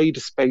provide the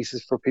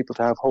spaces for people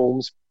to have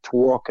homes, to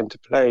work and to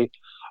play,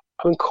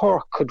 I mean,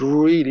 Cork could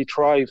really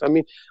thrive. I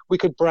mean, we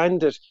could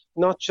brand it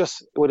not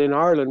just within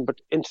Ireland, but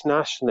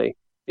internationally.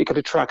 It could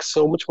attract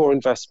so much more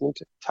investment,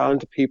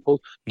 talented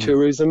people,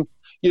 tourism.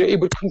 It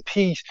would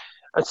compete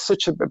at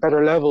such a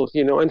better level,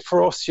 And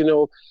for us,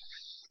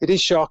 it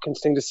is shocking to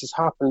think this has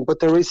happened, but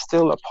there is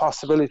still a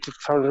possibility to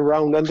turn it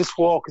around. And this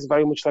walk is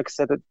very much, like I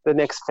said, the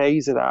next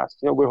phase of that.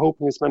 We're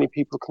hoping as many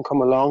people can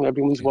come along.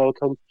 Everyone's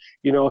welcome.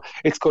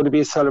 It's going to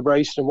be a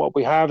celebration of what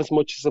we have as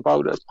much as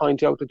about us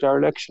pointing out the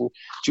dereliction.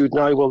 Jude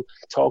and I will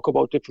talk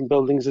about different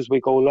buildings as we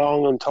go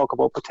along and talk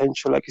about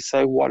potential, like you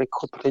say, what it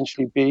could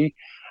potentially be.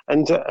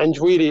 And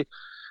really,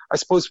 I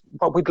suppose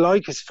what we'd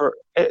like is for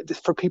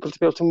people to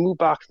be able to move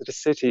back into the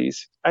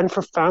cities and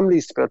for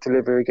families to be able to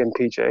live here again,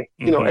 PJ.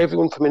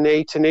 Everyone from an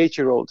 8 to an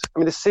 8-year-old. I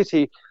mean, the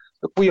city,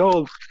 look, we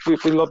love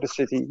the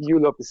city.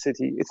 You love the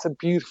city. It's a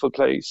beautiful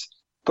place.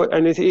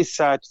 And it is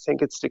sad to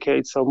think it's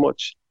decayed so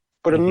much.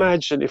 But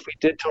imagine if we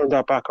did turn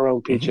that back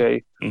around,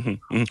 PJ.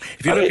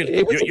 If you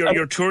look at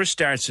your tour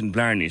starts in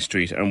Blarney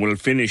Street and will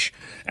finish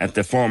at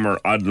the former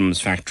Odlum's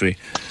factory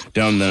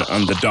down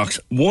on the docks.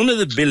 One of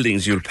the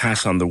buildings you'll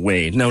pass on the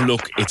way. Now,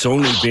 look, it's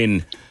only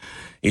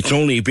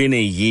been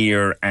a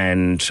year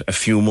and a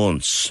few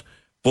months,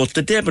 but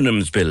the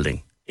Debenhams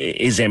building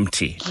is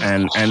empty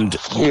and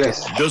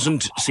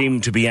doesn't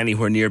seem to be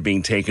anywhere near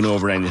being taken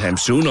over anytime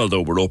soon,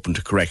 although we're open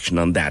to correction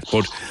on that.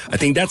 But I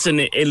think that's an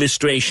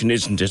illustration,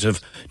 isn't it, of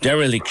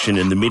dereliction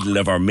in the middle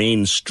of our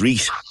main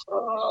street.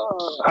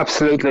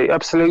 Absolutely.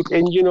 And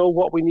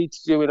what we need to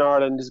do in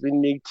Ireland is we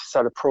need to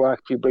sort of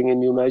proactively bring in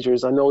new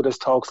measures. I know there's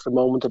talks at the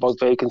moment about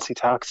vacancy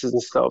taxes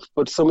and stuff,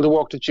 but some of the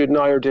work that Jude and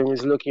I are doing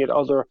is looking at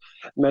other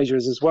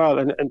measures as well.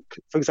 And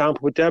for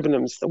example, with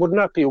Debenhams, wouldn't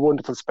that be a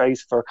wonderful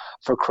space for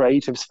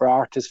creatives, for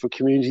artists, for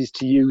communities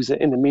to use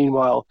in the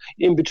meanwhile,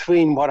 in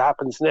between what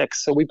happens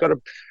next? So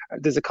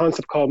there's a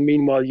concept called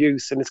meanwhile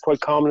use, and it's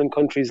quite common in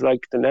countries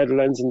like the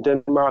Netherlands and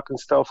Denmark and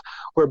stuff,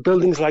 where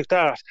buildings like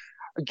that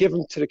are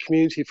given to the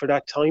community for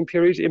that time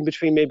period in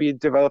between maybe a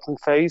development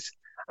phase.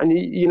 And,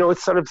 it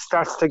sort of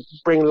starts to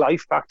bring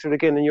life back to it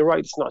again. And you're right,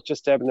 it's not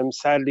just Debenhams.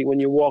 Sadly, when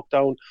you walk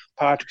down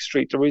Patrick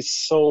Street, there is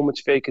so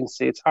much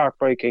vacancy. It's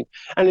heartbreaking.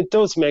 And it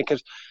does make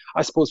it,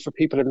 I suppose, for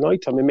people at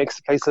night time, it makes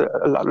the place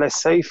a lot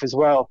less safe as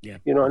well. Yeah.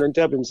 And then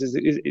Debenhams, is,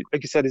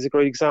 like you said, is a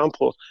great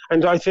example.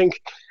 And I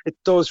think it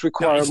does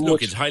require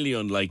it's highly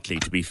unlikely,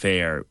 to be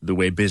fair, the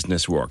way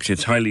business works.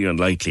 It's highly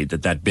unlikely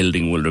that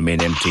building will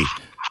remain empty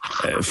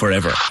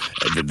forever.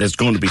 There's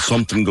going to be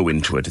something go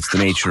into it. It's the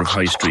nature of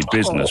high street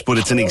business, but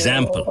it's an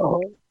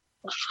example.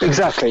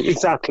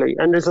 Exactly.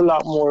 And there's a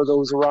lot more of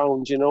those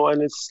around, you know,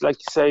 and it's like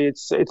you say,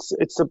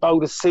 it's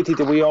about a city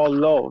that we all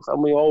love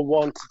and we all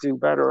want to do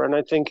better. And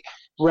I think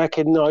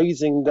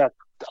recognising that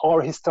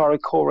our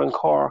historic core in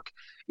Cork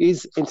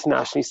is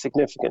internationally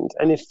significant.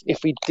 And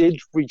if we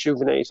did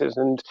rejuvenate it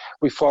and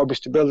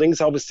refurbish the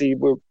buildings, obviously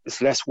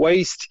it's less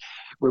waste.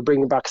 We're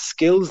bringing back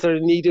skills that are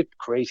needed,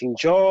 creating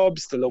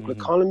jobs, the local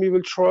economy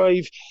will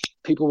thrive,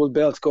 people will be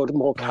able to go to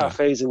more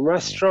cafes and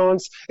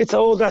restaurants. It's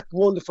all that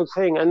wonderful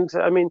thing. And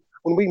I mean,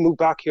 when we moved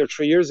back here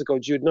 3 years ago,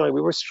 Jude and I,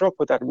 we were struck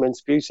with that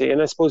immense beauty.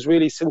 And I suppose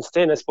really since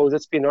then, it's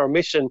been our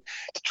mission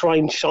to try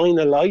and shine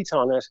a light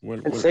on it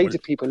and say to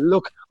people,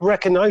 look,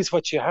 recognise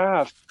what you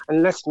have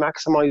and let's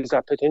maximise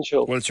that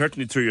potential. Well,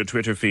 certainly through your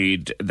Twitter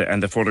feed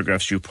and the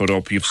photographs you put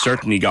up, you've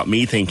certainly got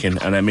me thinking,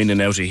 and I'm in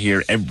and out of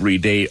here every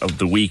day of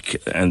the week,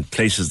 and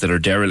places that are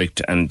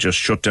derelict and just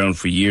shut down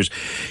for years.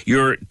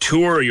 Your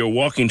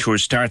walking tour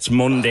starts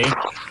Monday,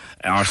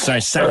 or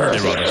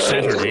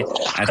Saturday.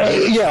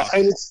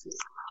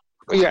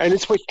 And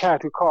it's with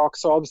Catu Cork.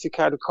 So obviously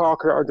Catu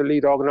Cork are the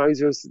lead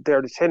organisers.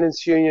 They're the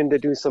tenants union. They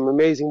do some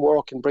amazing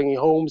work in bringing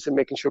homes and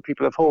making sure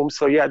people have homes.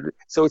 So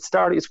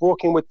it's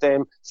working with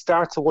them.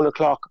 Starts at 1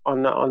 o'clock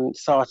on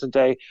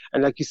Saturday.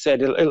 And like you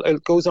said,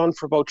 it goes on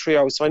for about 3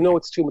 hours. So I know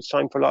it's too much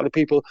time for a lot of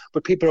people,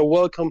 but people are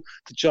welcome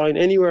to join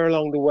anywhere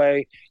along the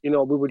way. You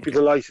know, we would be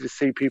delighted to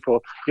see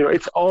people. You know,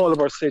 it's all of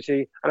our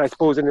city. And I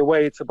suppose in a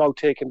way it's about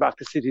taking back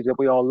the city that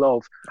we all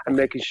love and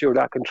making sure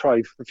that can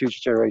thrive for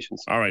future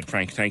generations. All right,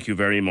 Frank, thank you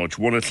very much.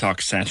 1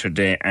 o'clock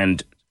Saturday,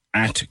 and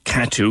at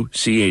Catu,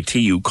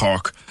 C-A-T-U,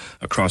 Cork,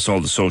 across all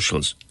the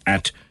socials.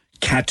 At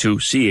Catu,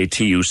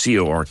 C-A-T-U,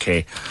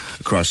 C-O-R-K,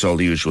 across all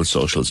the usual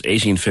socials.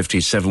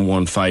 1850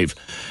 715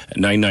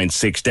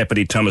 996.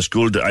 Deputy Thomas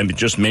Gould, I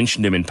just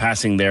mentioned him in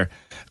passing there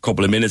a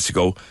couple of minutes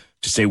ago,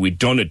 to say we'd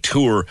done a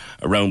tour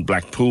around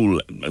Blackpool.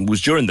 It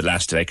was during the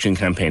last election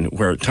campaign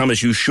where,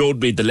 Thomas, you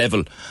showed me the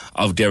level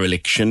of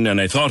dereliction,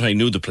 and I thought I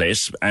knew the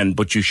place,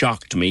 but you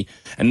shocked me.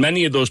 And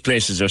many of those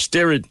places are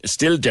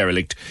still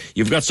derelict.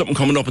 You've got something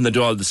coming up in the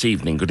Dáil this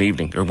evening. Good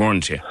evening, or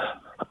morning to you.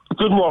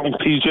 Good morning,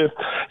 PJ.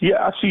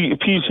 Yeah, actually,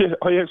 PJ,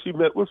 I actually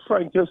met with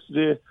Frank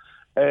yesterday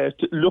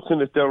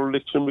looking at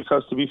dereliction,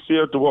 because to be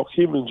fair, the work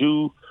him and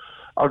you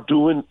are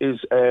doing is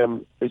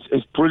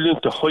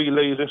brilliant to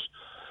highlight it.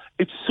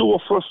 It's so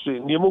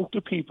frustrating, the amount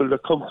of people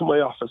that come to my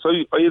office.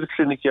 I had a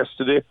clinic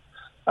yesterday,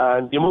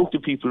 and the amount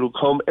of people who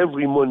come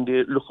every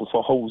Monday looking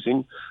for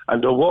housing,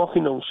 and they're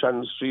walking down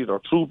Shannon Street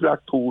or through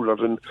Blackpool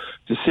or in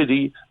the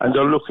city, and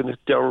they're looking at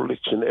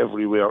dereliction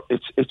everywhere.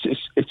 It's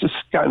a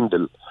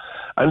scandal.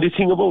 And the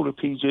thing about it,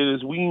 PJ,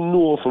 is we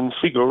know from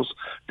figures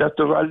that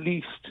there are at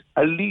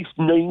least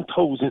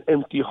 9,000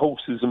 empty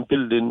houses and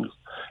buildings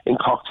in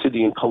Cork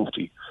City and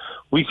County.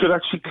 We could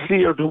actually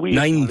clear the way.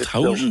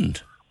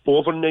 9,000?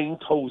 Over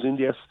 9,000,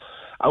 yes.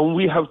 And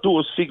we have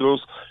those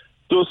figures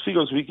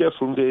we get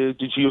from the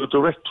Geo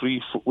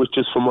Directory, which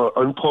is from our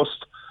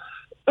Post.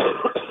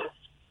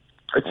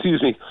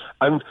 Excuse me.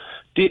 And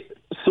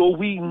so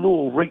we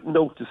know right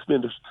now this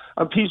minute.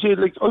 And PJ,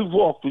 like I've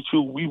walked with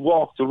you, we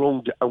walked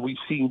around and we've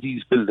seen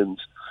these buildings.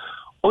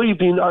 I've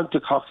been on to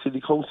Cork City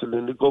Council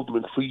and the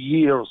government for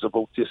years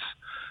about this,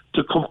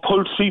 to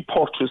compulsory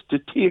purchase, to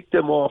take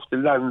them off the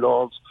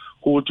landlords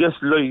who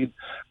just lied,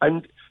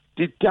 and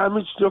the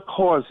damage they're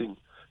causing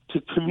to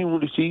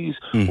communities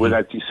with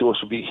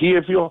antisocial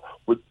behaviour,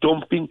 with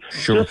dumping,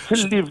 just to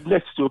live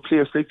next to a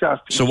place like that.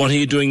 So what are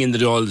you doing in the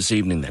Dáil this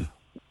evening then?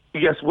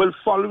 Yes, well,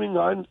 following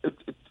on,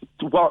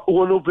 what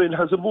Owen O'Brien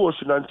has a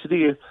motion on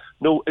today.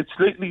 No, it's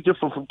slightly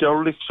different from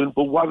dereliction,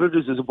 but what it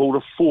is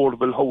about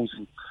affordable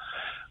housing.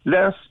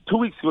 2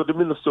 weeks ago, the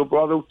Minister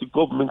brought out the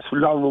government's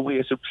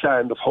long-awaited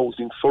plan of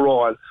housing for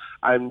all,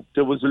 and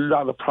there was a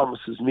lot of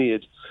promises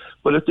made.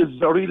 But at the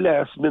very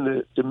last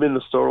minute, the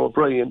Minister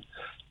O'Brien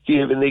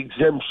gave an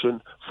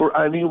exemption for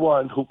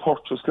anyone who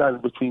purchased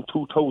land between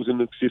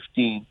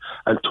 2015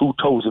 and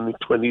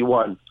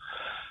 2021.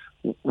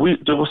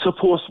 There was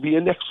supposed to be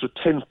an extra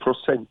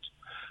 10%.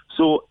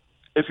 So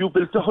if you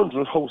built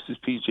 100 houses,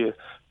 PJ,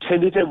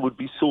 10 of them would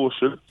be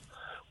social,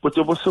 but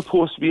there was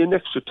supposed to be an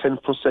extra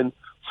 10%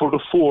 for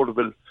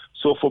affordable.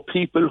 So for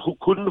people who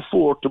couldn't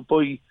afford to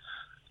buy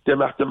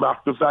them at the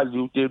market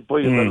value, they'd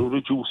buy them at a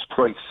reduced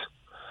price.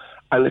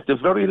 And at the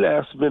very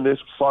last minute,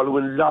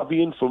 following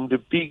lobbying from the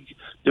big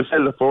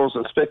developers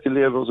and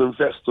speculators,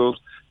 investors,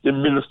 the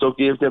Minister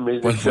gave them a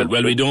exemption.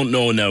 Well, we don't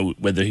know now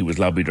whether he was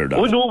lobbied or not.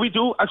 Oh, no, we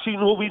do. Actually,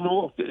 no, we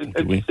know.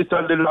 It's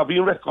on the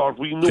lobbying record.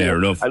 We know. Fair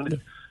enough.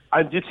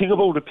 And the thing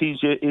about it,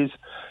 PJ, is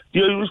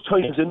the Irish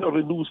Times and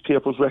other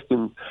newspapers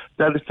reckon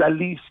that it's at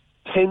least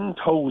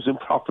 10,000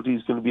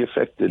 properties going to be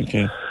affected.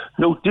 Okay.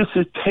 Now, this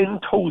is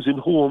 10,000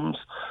 homes.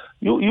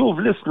 You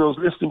have listeners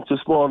listening to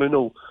this morning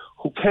now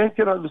who can't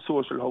get on the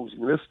social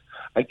housing list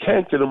and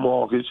can't get a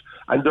mortgage,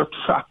 and they're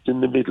trapped in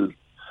the middle.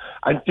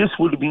 And this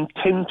would have been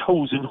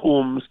 10,000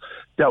 homes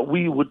that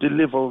we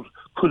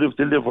could have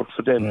delivered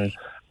for them. Right.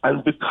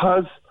 And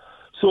because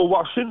So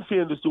what Sinn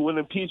Féin is doing,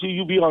 and PJ,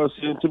 you be honest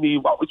saying to me,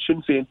 what would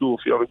Sinn Féin do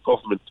if you're in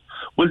government?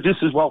 Well, this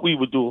is what we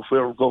would do if we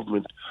were in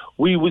government.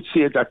 We would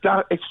say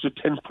that extra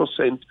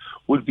 10%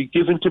 would be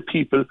given to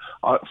people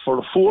for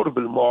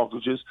affordable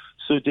mortgages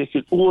so they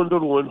could own their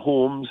own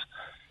homes.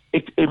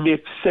 It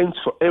makes sense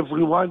for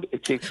everyone.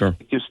 It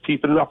gives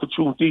people an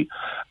opportunity.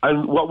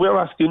 And what we're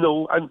asking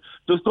now, and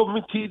does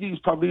government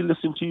TDs probably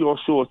listen to your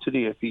show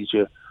today,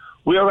 PJ?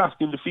 We are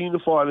asking the Fianna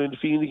Fáil and the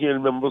Fine Gael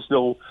members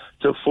now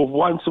to, for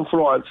once and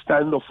for all,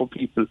 stand up for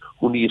people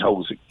who need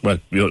housing. Well,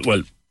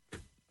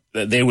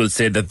 they will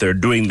say that they're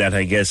doing that,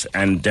 I guess,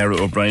 and Darragh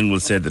O'Brien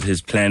will say that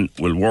his plan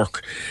will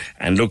work.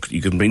 And look,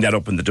 you can bring that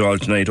up in the Dáil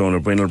tonight, Owen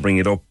O'Brien will bring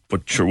it up,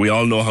 but sure, we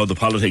all know how the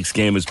politics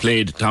game is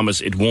played. Thomas,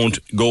 it won't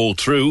go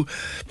through.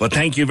 But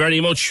thank you very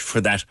much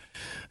for that.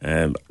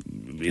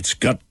 It's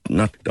got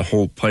not a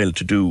whole pile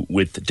to do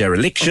with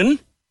dereliction,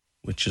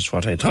 which is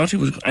what I thought it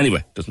was.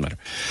 Anyway, doesn't matter.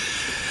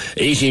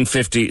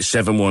 1850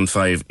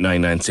 715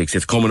 996.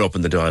 It's coming up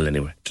in the Dáil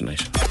anyway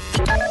tonight.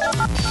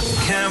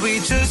 Can we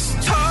just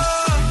talk?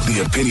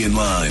 The Opinion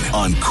Line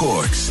on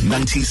Cork's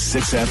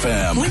 96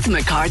 FM. With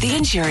McCarthy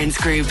Insurance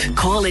Group.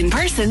 Call in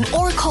person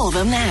or call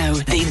them now.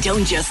 They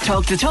don't just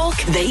talk the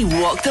talk, they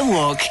walk the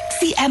walk.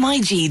 See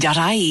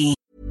MIG.ie.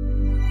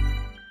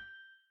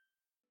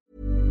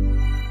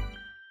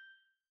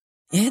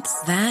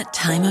 It's that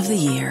time of the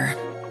year.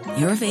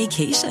 Your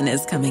vacation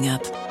is coming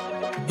up.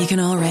 You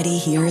can already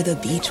hear the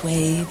beach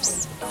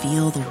waves,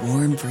 feel the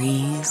warm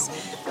breeze,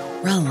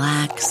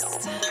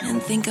 relax,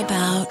 and think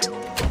about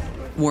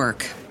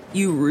work.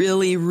 You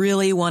really,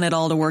 really want it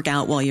all to work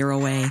out while you're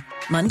away.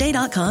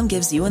 Monday.com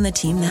gives you and the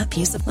team that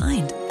peace of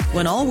mind.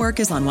 When all work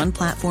is on one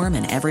platform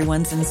and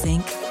everyone's in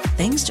sync,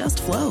 things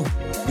just flow.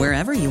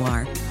 Wherever you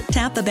are,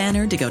 tap the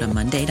banner to go to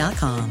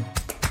Monday.com.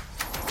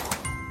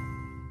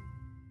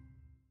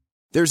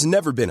 There's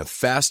never been a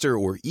faster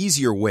or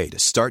easier way to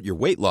start your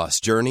weight loss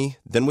journey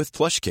than with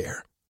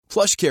PlushCare.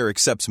 PlushCare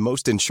accepts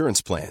most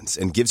insurance plans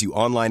and gives you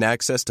online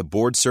access to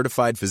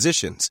board-certified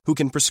physicians who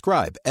can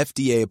prescribe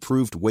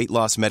FDA-approved weight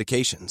loss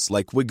medications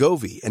like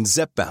Wegovy and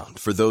Zepbound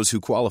for those who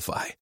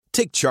qualify.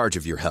 Take charge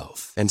of your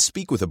health and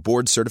speak with a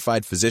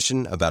board-certified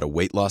physician about a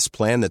weight loss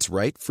plan that's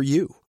right for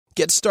you.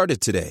 Get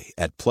started today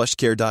at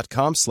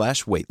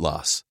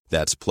plushcare.com/weight-loss.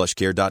 That's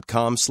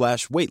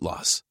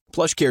plushcare.com/weight-loss.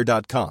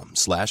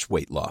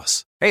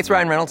 plushcare.com/weight-loss. Hey, it's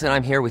Ryan Reynolds, and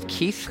I'm here with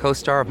Keith,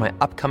 co-star of my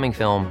upcoming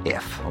film,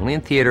 If, only in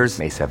theaters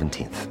May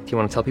 17th. Do you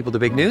want to tell people the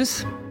big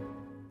news?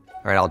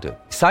 All right, I'll do it.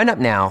 Sign up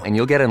now and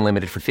you'll get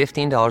unlimited for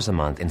 $15 a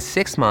month and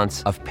 6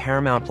 months of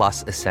Paramount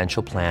Plus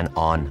Essential Plan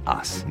on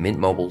us.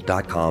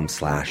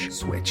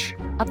 MintMobile.com/switch.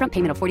 Upfront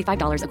payment of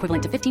 $45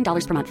 equivalent to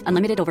 $15 per month.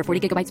 Unlimited over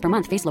 40 gigabytes per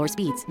month. Face lower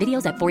speeds.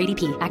 Videos at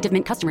 480p. Active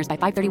Mint customers by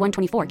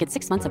 531.24 get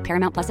 6 months of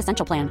Paramount Plus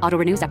Essential Plan. Auto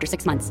renews after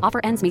 6 months. Offer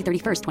ends May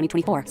 31st,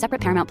 2024.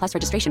 Separate Paramount Plus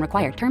registration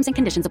required. Terms and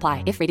conditions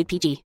apply if rated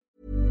PG.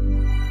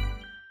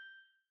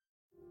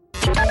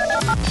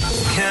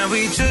 Can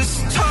we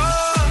just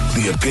talk?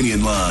 The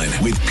Opinion Line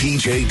with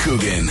PJ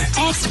Coogan.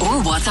 Text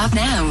or WhatsApp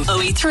now.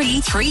 083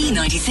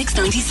 396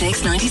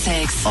 96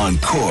 96. On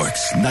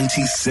Cork's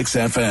 96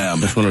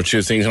 FM. Just one or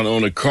two things on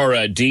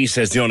Onacora. D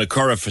says the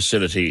Onacora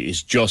facility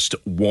is just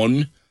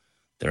one.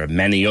 There are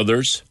many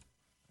others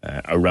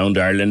around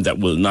Ireland that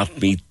will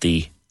not meet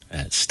the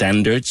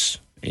standards,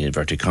 in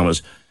inverted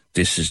commas.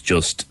 This is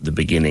just the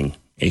beginning.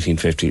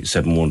 1850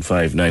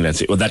 715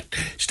 996. Well, that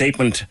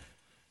statement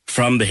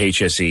from the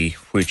HSE,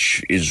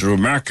 which is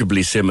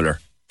remarkably similar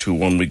to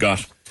one we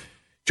got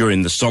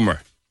during the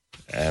summer.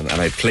 And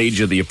I played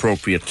you the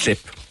appropriate clip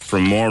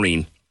from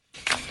Maureen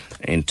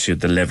into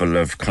the level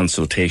of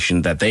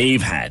consultation that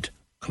they've had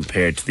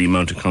compared to the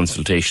amount of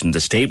consultation the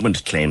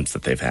statement claims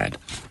that they've had.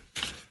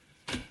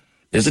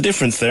 There's a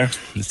difference there,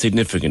 a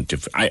significant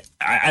difference.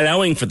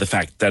 Allowing for the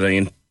fact that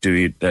I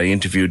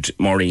interviewed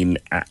Maureen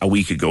a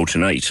week ago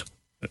tonight,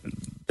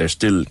 there's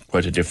still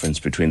quite a difference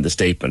between the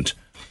statement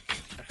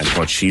and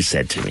what she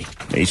said to me.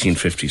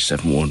 1850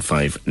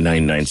 715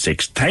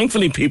 996.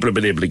 Thankfully, people have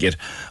been able to get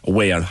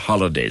away on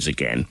holidays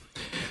again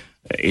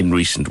in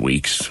recent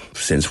weeks.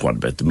 Since,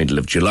 about the middle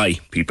of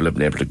July, people have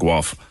been able to go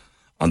off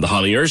on the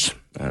holidays,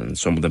 and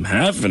some of them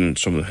have, and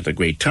some of them had a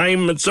great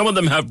time, and some of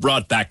them have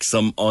brought back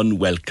some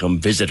unwelcome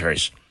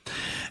visitors.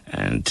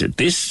 And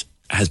this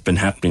has been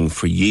happening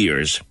for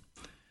years.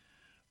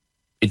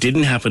 It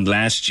didn't happen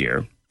last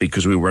year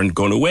because we weren't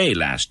going away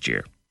last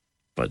year.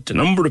 But a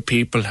number of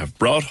people have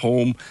brought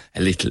home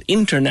a little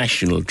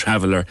international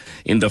traveller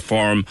in the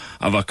form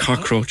of a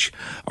cockroach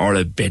or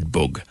a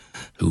bedbug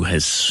who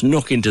has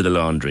snuck into the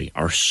laundry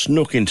or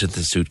snuck into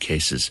the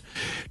suitcases.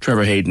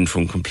 Trevor Hayden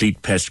from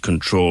Complete Pest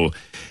Control.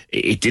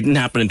 It didn't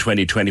happen in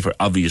 2020 for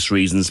obvious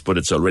reasons, but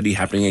it's already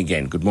happening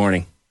again. Good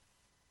morning.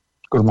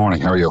 Good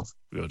morning. How are you?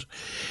 Good.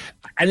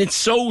 And it's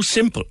so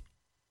simple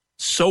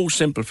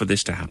for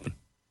this to happen.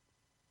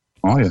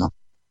 Oh, yeah.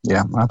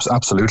 Yeah,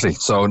 absolutely.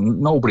 So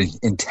nobody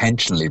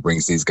intentionally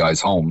brings these guys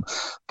home,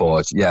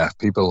 but yeah,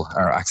 people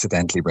are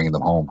accidentally bringing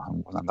them home,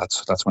 and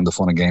that's when the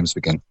fun and games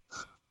begin.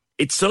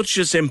 it's such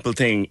a simple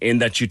thing in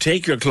that you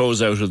take your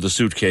clothes out of the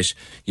suitcase,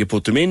 you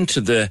put them into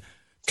the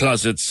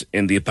closets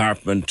in the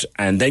apartment,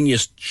 and then you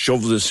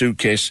shove the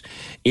suitcase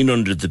in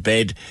under the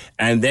bed,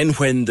 and then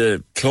when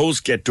the clothes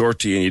get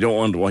dirty and you don't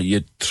want to,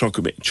 you chuck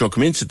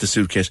them into the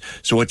suitcase.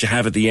 So what you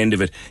have at the end of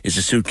it is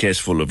a suitcase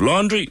full of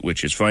laundry,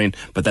 which is fine,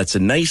 but that's a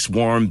nice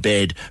warm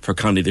bed for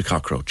Connie the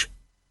cockroach.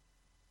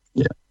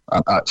 Yeah.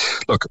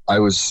 Look, I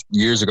was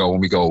years ago when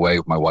we go away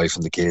with my wife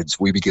and the kids,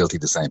 we'd be guilty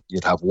the same.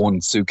 You'd have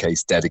one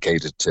suitcase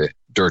dedicated to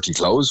dirty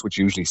clothes, which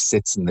usually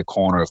sits in the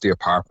corner of the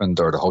apartment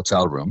or the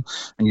hotel room,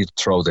 and you'd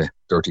throw the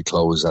dirty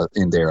clothes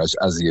in there as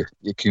you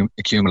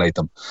accumulate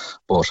them.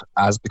 But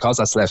because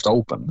that's left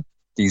open,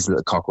 these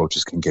little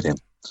cockroaches can get in.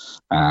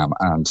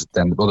 And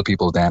then other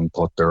people then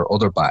put their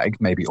other bag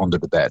maybe under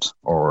the bed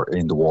or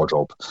in the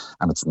wardrobe,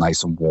 and it's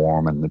nice and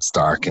warm and it's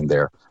dark in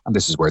there. And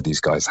this is where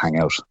these guys hang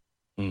out.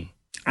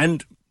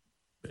 And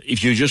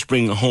if you just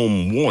bring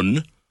home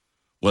one,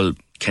 well,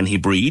 can he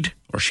breed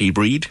or she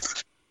breed?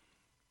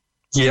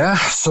 Yeah,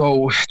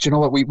 so do you know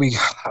what,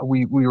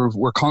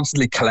 we're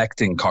constantly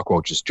collecting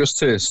cockroaches just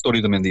to study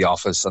them in the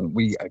office, and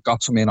we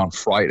got some in on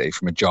Friday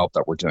from a job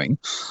that we're doing,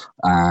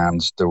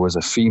 and there was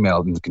a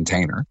female in the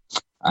container,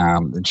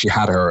 and she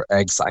had her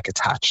egg sac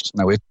attached.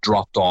 Now it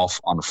dropped off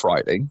on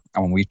Friday,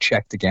 and when we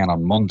checked again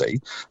on Monday,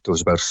 there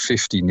was about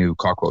 50 new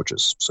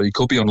cockroaches. So you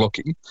could be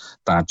unlucky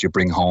that you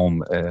bring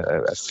home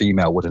a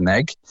female with an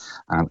egg,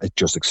 and it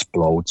just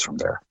explodes from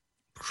there.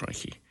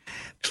 Crikey.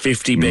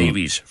 50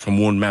 babies from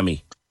one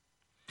mammy.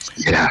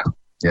 Yeah.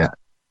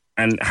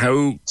 And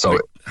how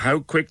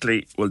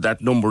quickly will that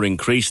number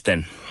increase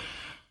then?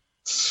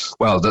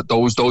 Well,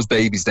 those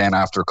babies then,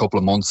 after a couple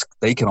of months,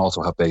 they can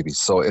also have babies.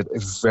 So it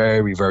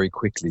very, very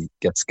quickly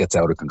gets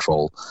out of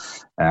control.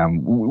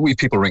 We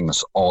people ring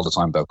us all the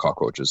time about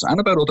cockroaches and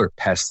about other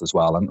pests as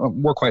well. And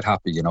we're quite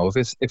happy,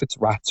 if it's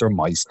rats or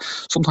mice.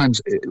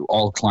 Sometimes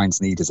all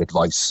clients need is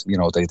advice.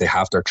 They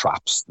have their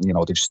traps.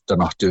 They're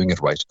not doing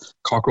it right.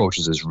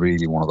 Cockroaches is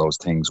really one of those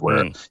things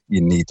where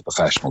you need the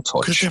professional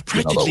touch. Because they're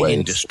practically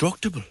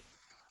indestructible.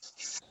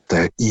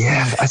 Do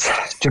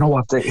you know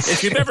what?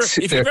 If you've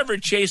ever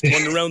chased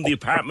one around the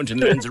apartment in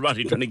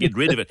Lanzarote trying to get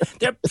rid of it,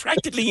 they're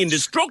practically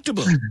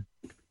indestructible.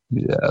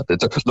 Yeah,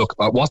 look,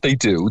 what they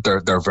do,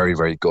 they're very,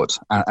 very good.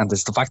 And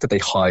it's the fact that they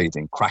hide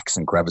in cracks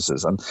and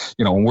crevices. And,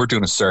 when we're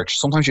doing a search,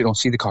 sometimes you don't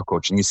see the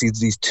cockroach and you see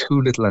these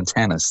two little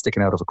antennas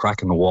sticking out of a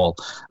crack in the wall.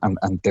 And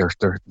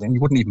then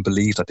you wouldn't even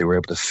believe that they were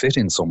able to fit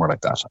in somewhere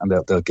like that, and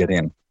they'll get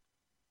in.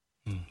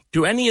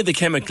 Do any of the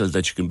chemicals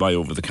that you can buy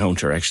over the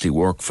counter actually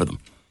work for them?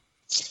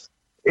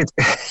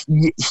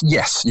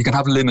 Yes, you can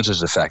have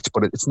limited effect,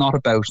 but it's not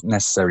about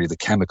necessarily the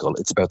chemical.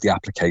 It's about the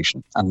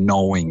application and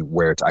knowing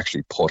where to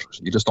actually put it.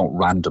 You just don't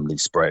randomly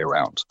spray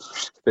around.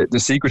 The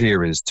secret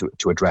here is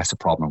to address a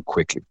problem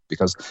quickly,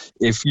 because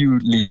if you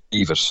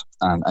leave it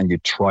and you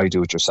try to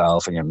do it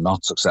yourself and you're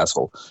not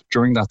successful,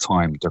 during that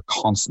time, they're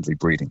constantly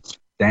breeding.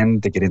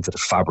 Then they get into the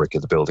fabric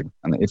of the building.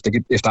 And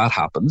if that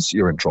happens,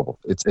 you're in trouble.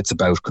 It's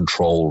about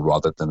control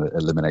rather than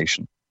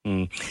elimination.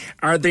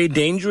 Are they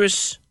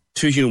dangerous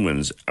to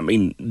humans? I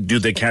mean, do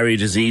they carry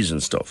disease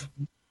and stuff?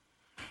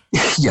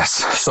 Yes.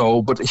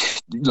 So, but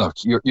look,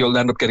 you'll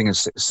end up getting a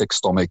sick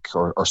stomach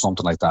or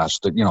something like that.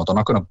 They're not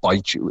going to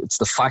bite you. It's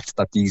the fact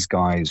that these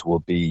guys will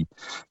be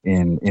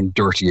in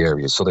dirty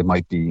areas. So they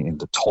might be in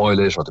the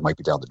toilet or they might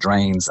be down the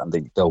drains,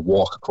 and they'll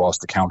walk across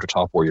the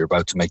countertop where you're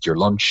about to make your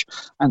lunch,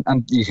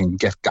 and you can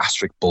get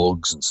gastric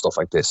bugs and stuff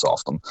like this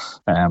off them.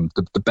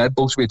 The bed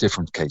bugs will be a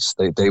different case.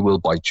 They will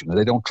bite you. Now,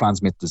 they don't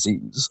transmit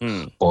disease,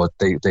 but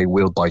they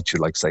will bite you,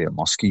 like, say, a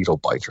mosquito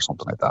bite or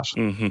something like that.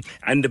 Mm-hmm.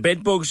 And the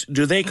bed bugs,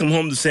 do they come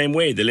home the same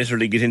way? They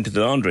literally get into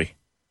the laundry.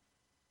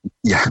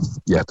 Yeah.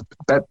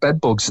 The bed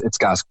bugs, it's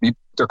gas.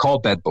 They're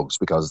called bed bugs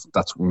because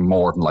that's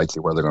more than likely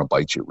where they're going to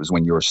bite you, is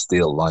when you're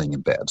still lying in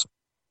bed.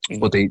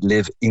 But they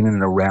live in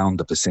and around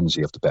the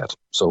vicinity of the bed.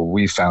 So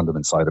we found them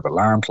inside of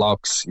alarm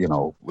clocks,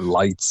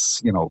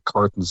 lights,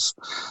 curtains.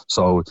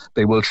 So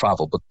they will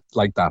travel, but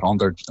like that, on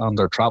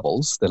their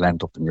travels, they'll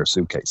end up in your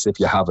suitcase if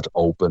you have it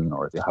open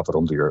or if you have it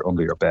under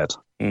your bed.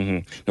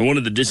 Mm-hmm. Now, one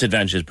of the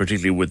disadvantages,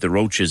 particularly with the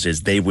roaches,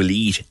 is they will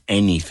eat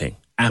anything,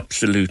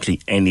 absolutely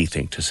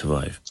anything, to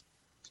survive.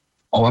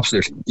 Oh,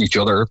 absolutely. Each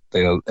other,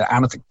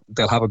 anything.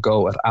 They'll have a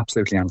go at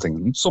absolutely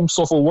anything. Some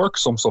stuff will work,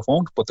 some stuff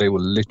won't, but they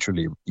will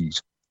literally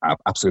eat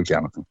absolutely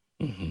anything.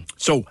 Mm-hmm.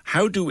 So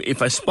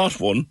if I spot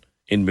one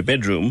in my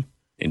bedroom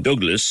in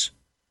Douglas,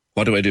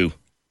 what do I do?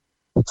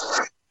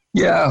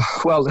 Yeah,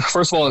 well,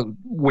 first of all,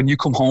 when you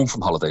come home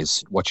from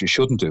holidays, what you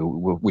shouldn't do,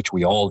 which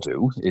we all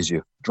do, is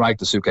you drag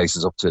the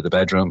suitcases up to the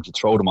bedroom, you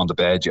throw them on the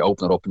bed, you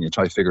open it up and you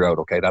try to figure out,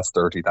 okay, that's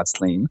dirty, that's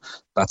clean.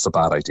 That's a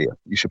bad idea.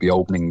 You should be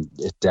opening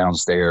it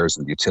downstairs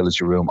in the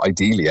utility room,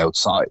 ideally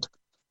outside.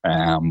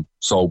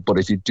 But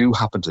if you do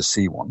happen to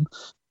see one,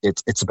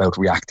 it's about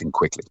reacting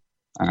quickly.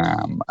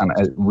 And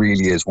it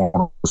really is one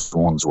of those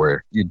ones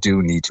where you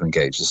do need to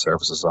engage the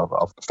services of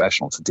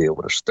professionals to deal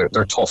with it.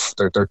 They're tough,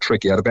 they're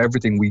tricky. Out of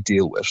everything we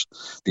deal with,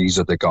 these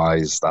are the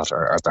guys that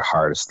are the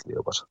hardest to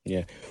deal with.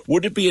 Yeah.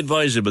 Would it be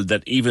advisable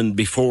that even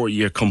before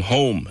you come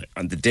home,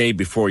 on the day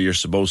before you're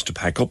supposed to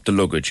pack up the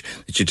luggage,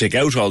 that you take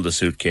out all the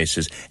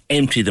suitcases,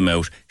 empty them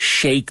out,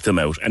 shake them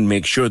out, and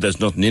make sure there's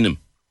nothing in them?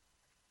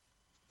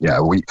 Yeah,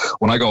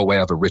 when I go away, I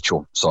have a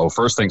ritual. So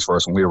first things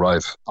first, when we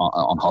arrive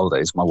on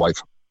holidays, my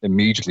wife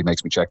immediately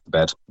makes me check the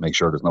bed, make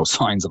sure there's no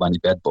signs of any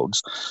bed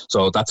bugs.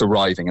 So that's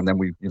arriving, and then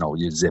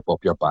you zip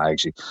up your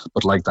bags.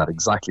 But like that,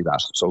 exactly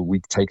that. So we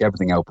take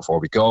everything out before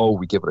we go.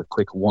 We give it a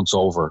quick once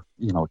over,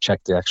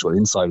 check the actual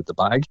inside of the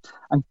bag,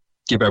 and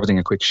give everything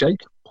a quick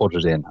shake, put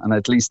it in, and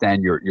at least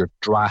then you're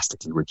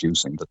drastically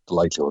reducing the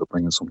likelihood of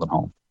bringing something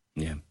home.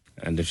 Yeah.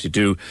 And if you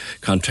do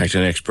contact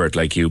an expert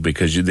like you,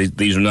 because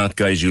these are not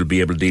guys you'll be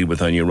able to deal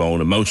with on your own.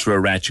 A mouse or a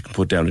rat, you can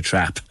put down a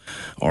trap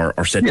or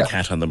set the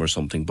cat on them or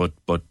something, but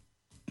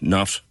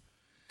not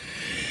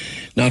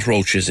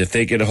roaches. If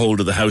they get a hold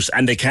of the house,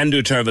 and they can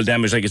do terrible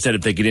damage, like I said,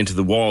 if they get into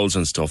the walls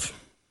and stuff.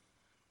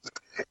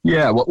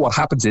 Yeah, what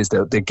happens is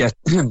they get,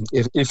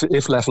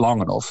 if left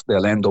long enough,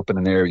 they'll end up in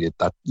an area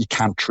that you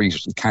can't treat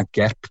it. You can't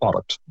get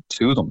product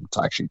to them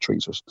to actually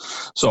treat it.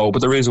 So, but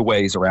there is a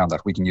ways around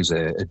that. We can use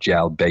a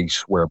gel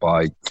bait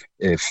whereby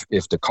if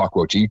the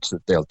cockroach eats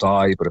it, they'll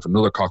die. But if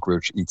another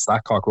cockroach eats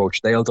that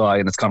cockroach, they'll die.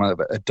 And it's kind of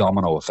a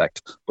domino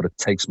effect. But it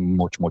takes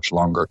much, much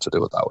longer to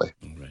do it that way.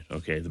 Right.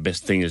 Okay. The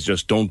best thing is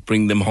just don't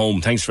bring them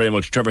home. Thanks very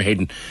much, Trevor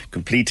Hayden.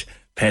 Complete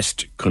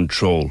Pest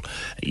Control.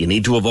 You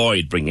need to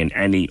avoid bringing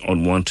any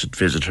unwanted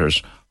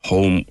visitors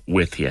home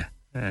with you.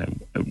 I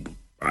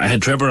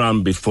had Trevor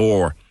on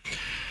before.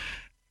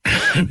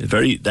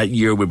 That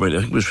year we went,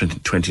 I think it was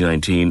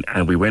 2019,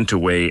 and we went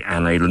away,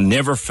 and I'll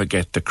never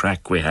forget the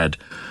crack we had.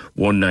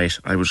 One night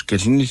I was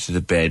getting into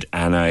the bed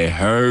and I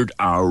heard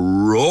a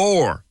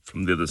roar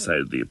from the other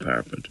side of the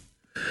apartment.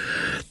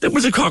 There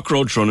was a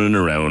cockroach running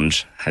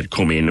around, had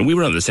come in, and we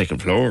were on the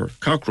second floor.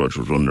 Cockroach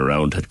was running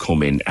around, had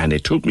come in, and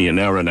it took me an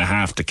hour and a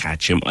half to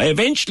catch him. I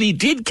eventually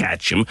did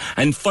catch him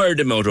and fired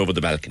him out over the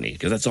balcony,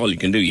 because that's all you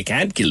can do. You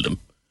can't kill them.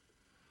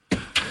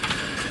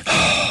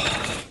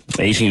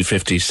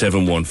 1850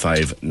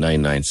 715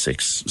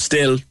 996.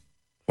 Still,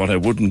 what I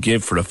wouldn't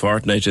give for a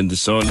fortnight in the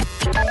sun.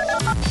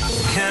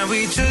 Can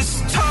we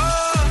just talk?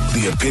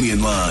 The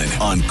Opinion Line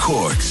on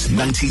Cork's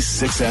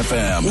 96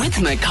 FM.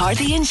 With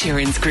McCarthy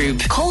Insurance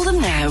Group. Call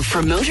them now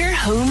for motor,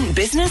 home,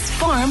 business,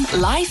 farm,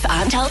 life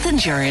and health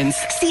insurance.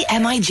 See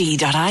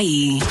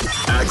MIG.ie.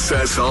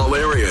 Access all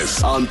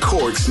areas on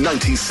Cork's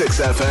 96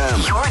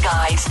 FM. Your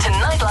guide to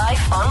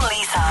nightlife on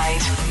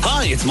Leeside.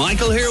 Hi, it's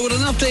Michael here with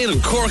an update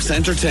on Cork's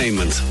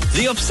entertainment.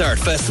 The Upstart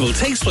Festival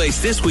takes place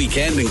this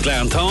weekend in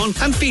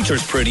Glounthaune and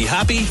features Pretty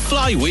Happy,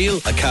 Flywheel,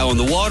 A Cow in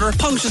the Water,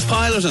 Punctious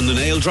Pilot and the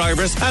Nail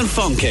Drivers, and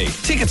Funky.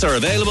 Tickets are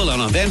available on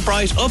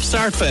Eventbrite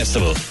Upstart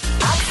Festival.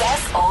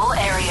 Access all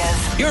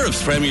areas.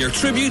 Europe's premier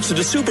tribute to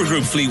the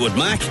supergroup Fleetwood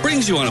Mac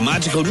brings you on a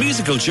magical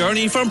musical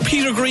journey from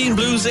Peter Green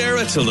blues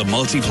era till the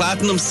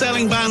multi-platinum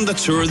selling band that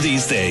tour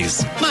these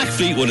days. Mac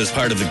Fleetwood is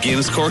part of the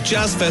Guinness Cork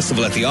Jazz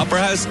Festival at the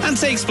Opera House and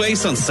takes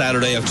place on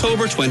Saturday,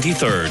 October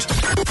 23rd.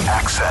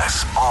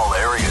 Access all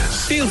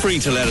areas. Feel free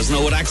to let us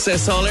know at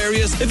Access All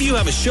Areas if you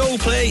have a show,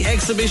 play,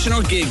 exhibition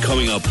or gig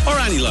coming up, or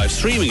any live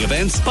streaming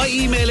events by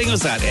emailing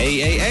us at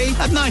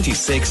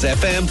aaa@96fm.ie.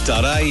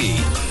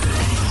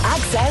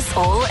 Access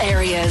all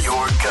areas.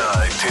 Your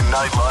guide to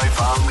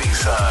nightlife on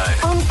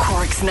Leeside. On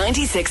Cork's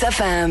 96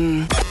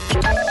 FM.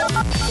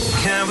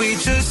 Can we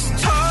just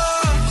talk?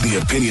 The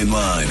Opinion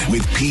Line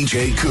with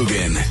PJ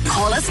Coogan.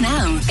 Call us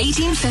now,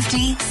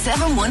 1850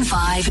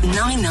 715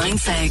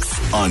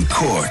 996. On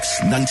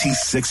Cork's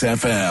 96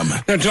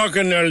 FM. Now,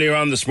 talking earlier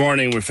on this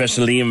morning with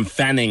Professor Liam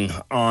Fanning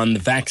on the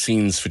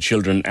vaccines for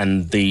children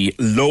and the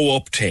low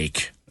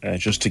uptake.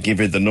 Just to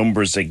give you the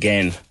numbers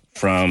again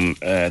from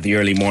the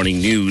early morning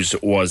news,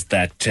 was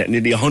that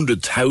nearly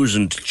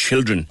 100,000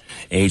 children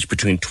aged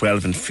between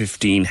 12 and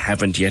 15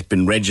 haven't yet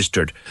been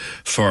registered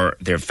for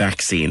their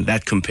vaccine.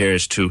 That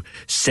compares to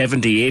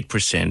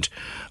 78%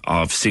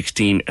 of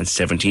 16 and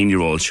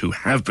 17-year-olds who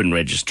have been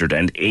registered,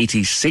 and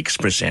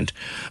 86%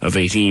 of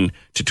 18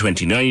 to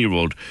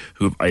 29-year-old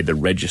who have either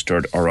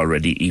registered or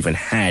already even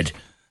had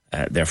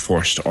their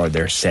first or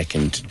their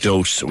second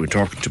dose. So we're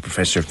talking to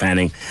Professor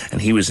Fanning,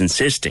 and he was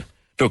insisting,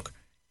 look,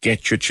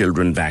 get your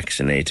children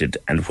vaccinated,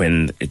 and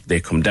when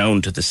they come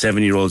down to the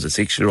 7-year-olds, the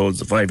 6-year-olds,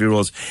 the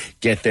 5-year-olds,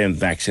 get them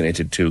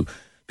vaccinated too,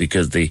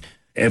 because the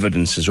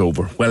evidence is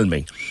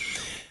overwhelming.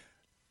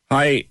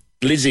 Hi,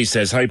 Lizzie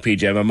says, hi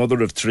PJ, I'm a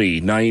mother of 3,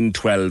 9,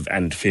 12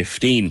 and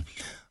 15.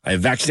 I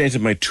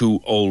vaccinated my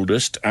 2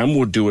 oldest and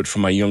would do it for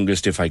my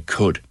youngest if I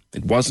could.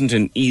 It wasn't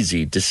an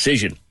easy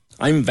decision.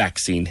 I'm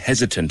vaccine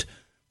hesitant,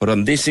 but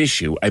on this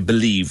issue I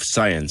believe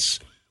science.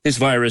 This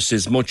virus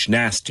is much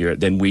nastier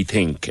than we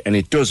think, and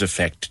it does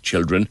affect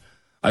children.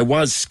 I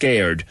was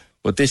scared,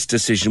 but this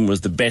decision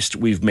was the best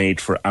we've made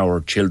for our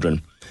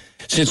children.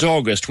 Since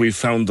August, we've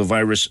found the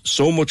virus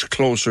so much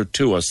closer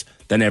to us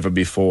than ever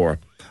before.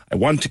 I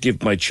want to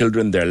give my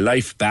children their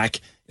life back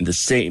in the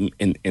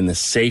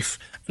safe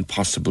and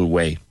possible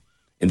way.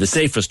 In the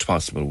safest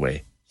possible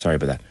way. Sorry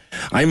about that.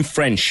 I'm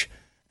French,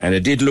 and I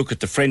did look at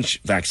the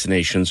French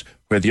vaccinations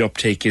where the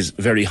uptake is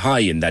very high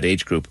in that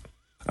age group.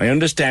 I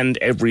understand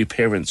every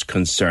parent's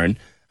concern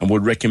and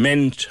would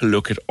recommend to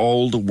look at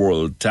all the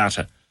world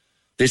data.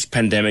 This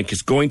pandemic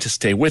is going to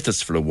stay with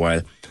us for a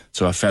while,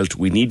 so I felt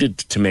we needed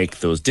to make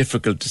those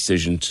difficult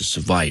decisions to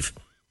survive.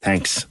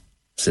 Thanks,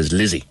 says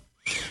Lizzie.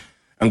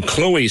 And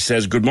Chloe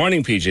says, good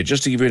morning, PJ.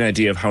 Just to give you an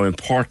idea of how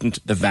important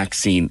the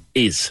vaccine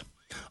is.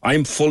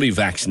 I'm fully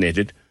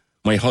vaccinated.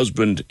 My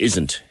husband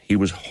isn't. He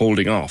was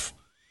holding off.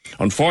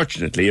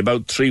 Unfortunately,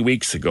 about 3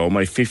 weeks ago,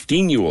 my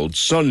 15-year-old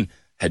son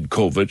had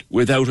COVID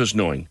without us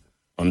knowing,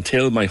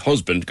 until my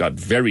husband got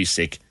very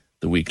sick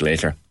the week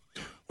later.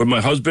 When my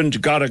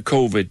husband got a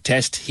COVID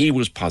test, he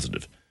was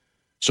positive.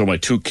 So my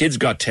 2 kids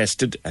got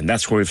tested, and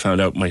that's where we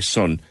found out my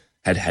son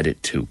had had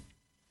it too.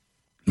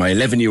 My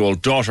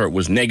 11-year-old daughter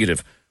was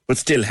negative, but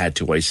still had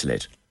to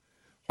isolate.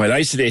 While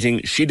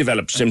isolating, she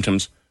developed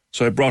symptoms,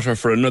 so I brought her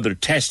for another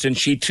test, and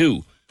she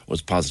too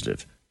was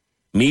positive.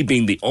 Me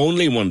being the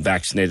only one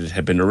vaccinated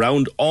had been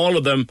around all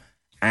of them,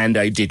 and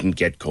I didn't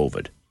get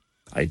COVID.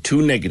 I had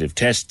 2 negative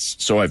tests,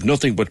 so I've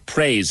nothing but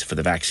praise for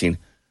the vaccine,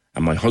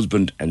 and my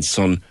husband and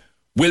son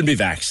will be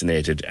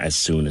vaccinated as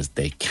soon as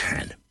they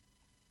can.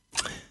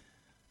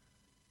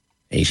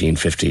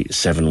 1850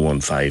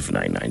 715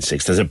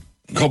 996. There's a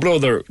couple of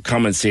other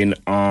comments in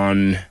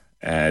on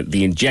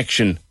the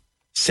injection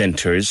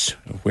centres.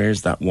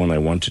 Where's that one I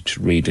wanted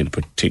to read in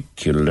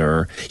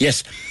particular?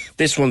 Yes,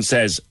 this one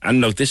says,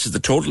 and look, this is the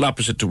total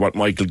opposite to what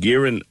Michael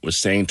Gearan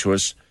was saying to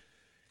us.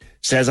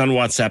 Says on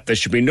WhatsApp, there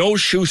should be no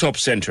shoot-up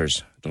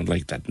centres. Don't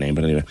like that name,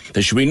 but anyway.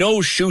 There should be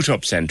no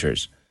shoot-up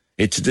centres.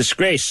 It's a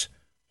disgrace.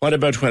 What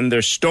about when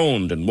they're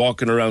stoned and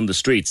walking around the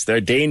streets?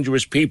 They're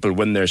dangerous people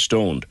when they're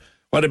stoned.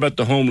 What about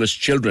the homeless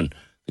children?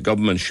 The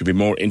government should be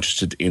more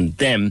interested in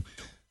them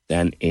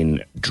than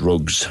in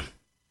drugs.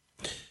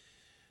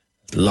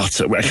 We must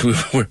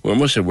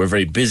say we're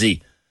very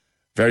busy.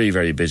 Very,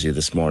 very busy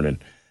this morning.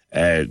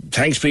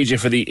 Thanks, PJ,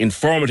 for the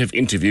informative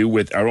interview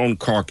with our own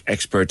Cork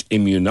expert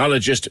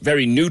immunologist.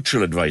 Very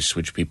neutral advice,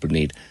 which people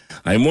need.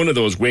 I'm one of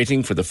those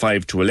waiting for the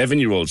 5 to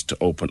 11-year-olds to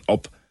open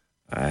up.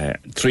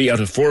 3 out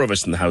of 4 of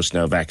us in the house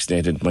now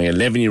vaccinated. My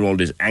 11-year-old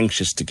is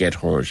anxious to get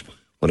hers.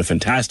 What a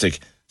fantastic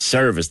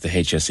service the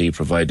HSE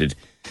provided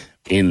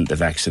in the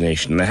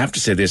vaccination. And I have to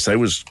say this, I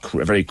was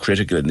very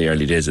critical in the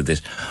early days of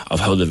this, of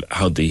how the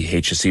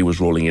HSE was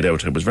rolling it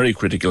out. I was very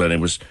critical, and I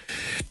was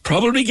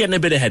probably getting a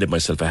bit ahead of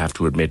myself, I have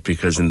to admit,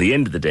 because in the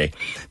end of the day,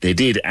 they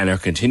did and are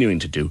continuing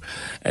to do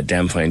a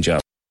damn fine job.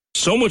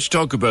 So much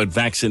talk about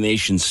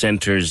vaccination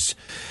centres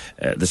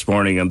this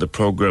morning on the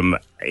programme.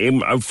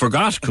 I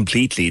forgot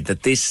completely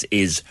that this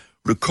is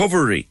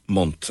Recovery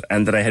Month,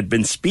 and that I had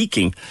been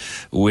speaking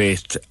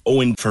with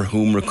Owen, for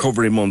whom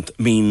Recovery Month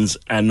means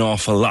an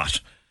awful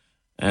lot.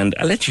 And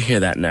I'll let you hear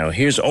that now.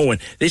 Here's Owen.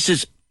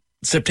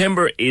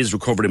 September is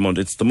Recovery Month.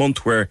 It's the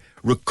month where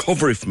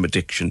recovery from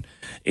addiction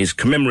is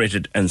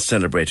commemorated and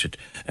celebrated.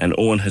 And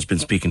Owen has been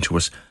speaking to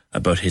us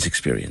about his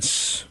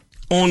experience.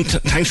 Owen,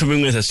 thanks for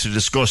being with us to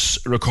discuss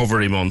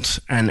Recovery Month.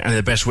 And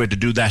the best way to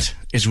do that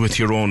is with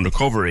your own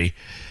recovery.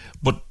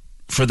 But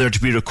for there to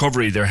be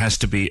recovery, there has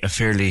to be a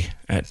fairly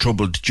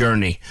troubled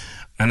journey.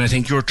 And I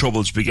think your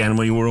troubles began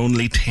when you were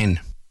only 10.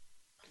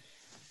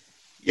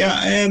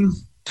 Yeah,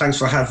 thanks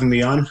for having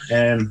me on.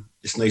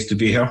 It's nice to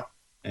be here.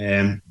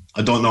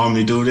 I don't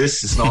normally do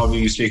this. It's normally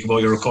you speak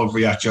about your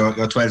recovery at your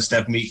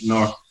 12-step meeting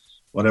or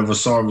whatever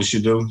service you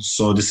do.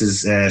 So this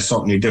is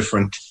certainly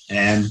different.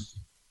 I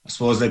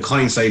suppose like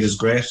hindsight is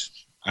great.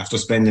 After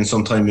spending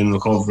some time in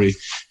recovery,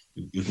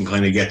 you can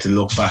kind of get to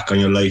look back on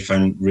your life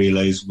and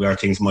realise where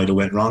things might have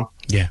went wrong.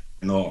 Yeah.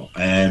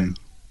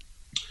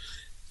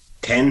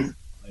 10,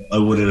 I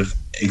would have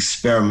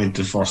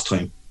experimented first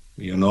time,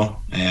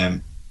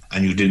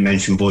 and you did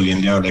mention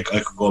bullying there. Like, I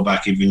could go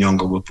back even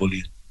younger with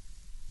bullying,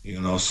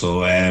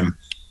 so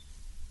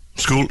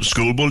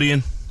school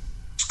bullying,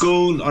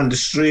 school, on the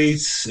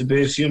streets a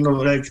bit,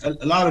 like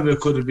a lot of it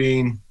could have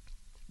been,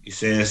 you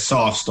say,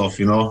 soft stuff,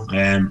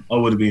 I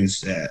would have been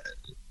I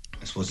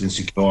suppose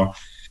insecure,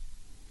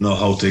 know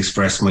how to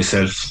express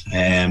myself,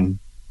 so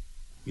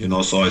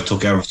I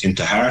took everything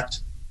to heart.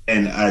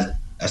 And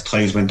as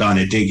times went on,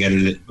 it did get a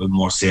little bit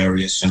more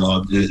serious, a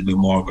little bit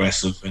more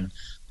aggressive.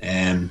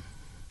 And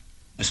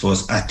I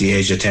suppose at the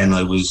age of 10,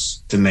 I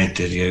was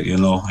demented,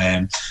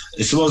 I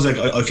suppose like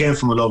I came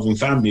from a loving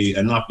family,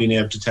 and not being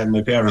able to tell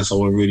my parents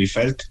how I really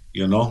felt,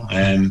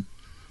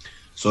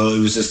 so it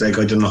was just like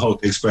I didn't know how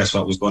to express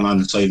what was going on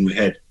inside my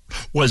head.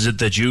 Was it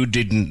that you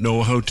didn't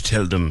know how to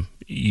tell them?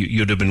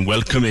 You'd have been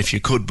welcome if you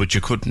could, but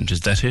you couldn't.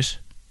 Is that it?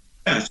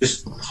 Yeah,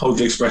 just how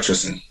to express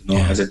yourself,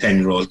 as a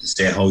 10-year-old, to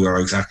say how you're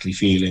exactly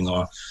feeling,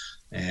 or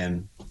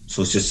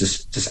so it's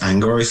just this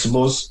anger, I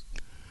suppose.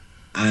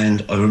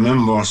 And I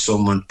remember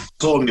someone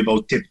told me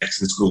about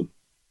Tipp-Ex in school.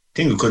 I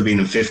think it could have been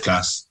in 5th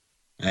class.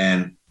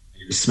 The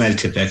smell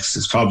Tipp-Ex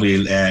is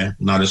probably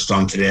not as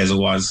strong today as it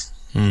was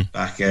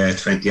back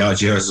 20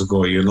 odd years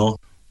ago, you know.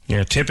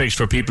 Yeah, Tipp-Ex,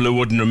 for people who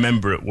wouldn't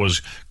remember it,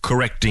 was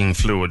correcting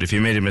fluid. If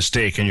you made a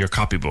mistake in your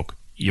copybook,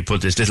 you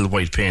put this little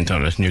white paint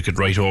on it and you could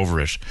write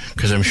over it.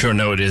 Because I'm sure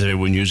nowadays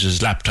everyone uses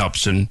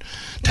laptops and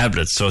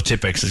tablets, so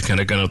Tipp-Ex has kind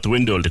of gone out the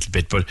window a little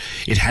bit, but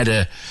it had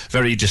a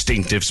very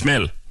distinctive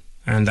smell,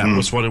 and that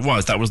was what it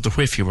was. That was the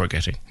whiff you were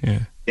getting.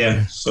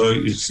 Yeah, so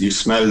you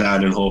smell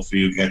that and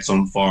hopefully you get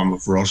some form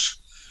of rush.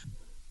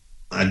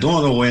 I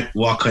don't know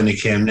what kind of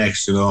came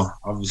next, you know.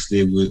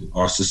 Obviously, with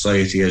our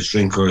society as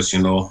drinkers,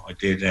 you know, I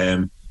did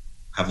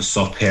have a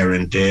sup here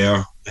and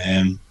there,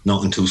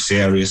 nothing too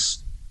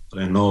serious.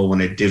 But I know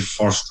when I did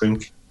first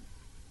drink,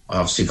 I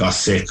obviously got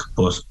sick,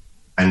 but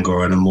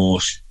anger and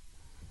emotion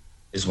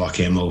is what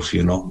came out,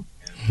 you know.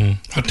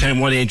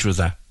 What age was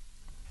that?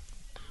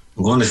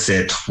 I'm going to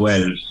say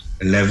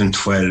 11,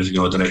 12, you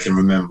know, that I can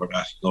remember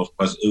that, you know,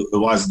 because it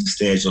was the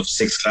stage of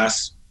 6th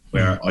class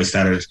where I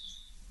started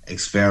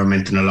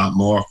experimenting a lot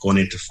more going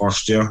into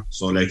first year.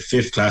 So like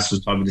 5th class was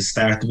probably the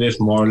start of it,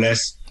 more or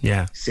less.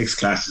 Yeah. 6th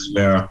class is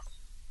where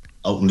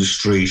out in the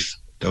street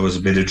there was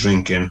a bit of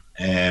drinking.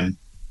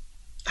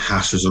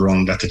 Hash was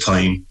around at the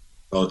time.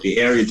 So the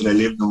area that I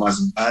lived in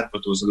wasn't bad,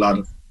 but there was a lot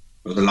of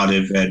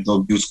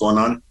drug use going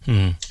on.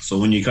 So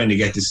when you kind of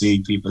get to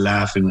see people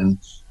laughing and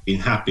being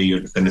happy,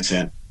 you're kind of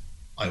saying,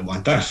 I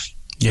want that.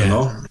 You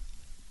know.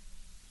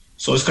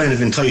 So it's kind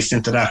of enticed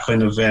into that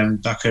kind of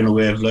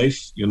way of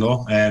life, you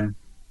know.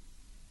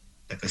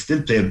 Like I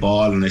still played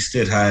ball and I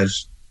still had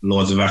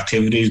loads of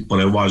activities, but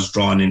I was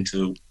drawn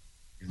into,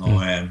 you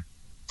know,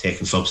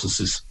 taking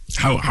substances.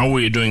 How were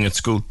you doing at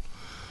school?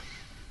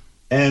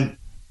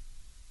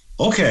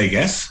 Okay, I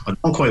guess. I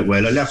done quite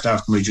well. I left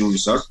after my junior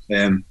cert.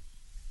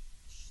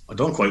 I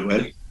done quite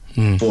well.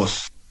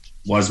 But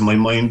was my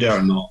mind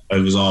there? No, I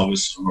was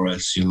always somewhere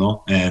else, you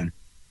know.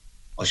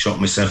 I shut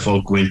myself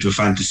out going into a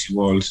fantasy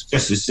world.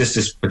 It's just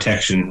this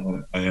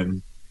protection.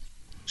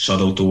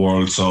 Shut out the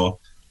world. So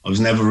I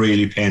was never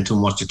really paying too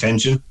much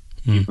attention,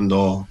 even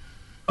though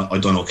I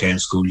done okay in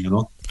school, you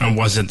know. And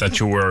was it that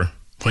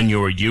when you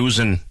were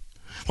using,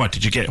 what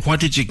did you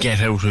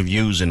get out of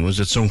using? Was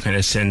it some kind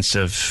of sense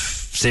of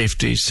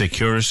safety,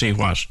 security,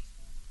 what?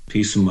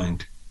 Peace of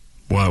mind.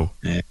 Wow.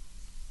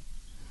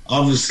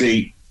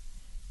 Obviously,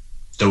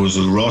 there was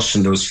a rush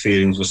and there was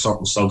feelings with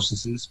certain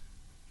substances,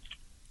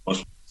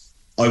 but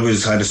I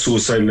had a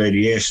suicidal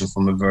ideation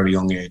from a very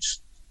young age.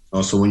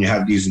 So when you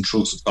have these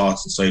intrusive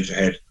thoughts inside your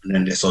head and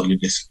then they suddenly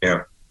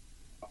disappear,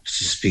 it's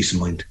just peace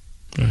of mind.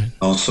 Right.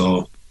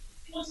 Also,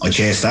 I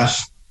chased that,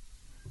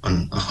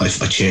 and I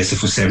chased it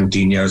for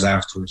 17 years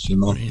afterwards, you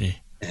know. Really?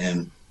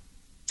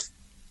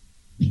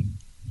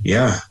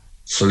 Yeah.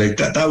 So like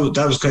that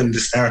was kind of the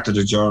start of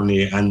the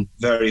journey, and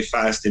very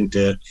fast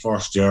into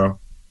first year,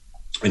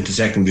 into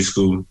secondary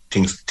school,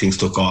 things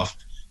took off,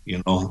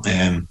 you know.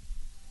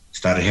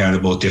 Started hearing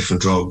about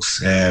different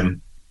drugs,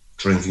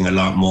 drinking a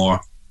lot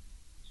more.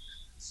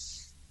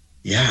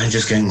 Yeah, and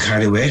just getting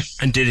carried away.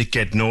 And did it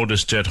get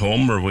noticed at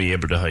home, or were you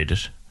able to hide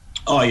it?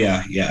 Oh,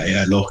 yeah.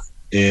 Look,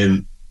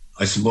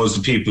 I suppose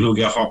the people who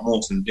get hurt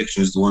most in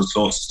addiction is the ones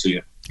closest to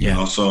you. Yeah. You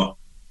know, so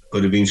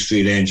could have been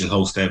street angel,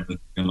 house devil,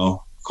 you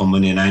know,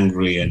 coming in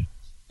angry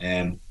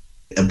and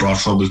it brought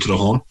trouble to the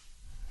home.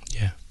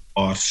 Yeah.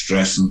 Or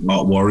stress and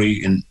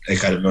worry, and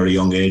like at a very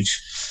young age.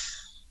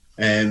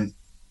 And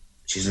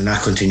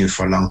that continued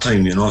for a long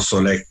time, you know. So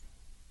like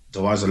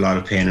there was a lot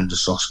of pain and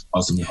destruction,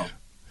 wasn't there?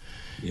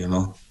 You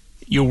know.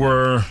 You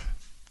were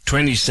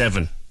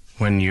 27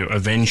 when you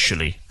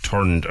eventually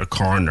turned a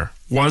corner.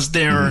 Was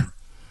there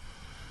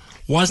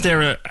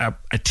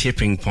a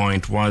tipping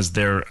point? Was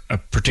there a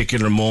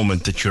particular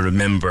moment that you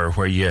remember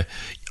where you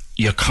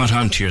caught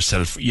onto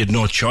yourself? You had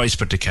no choice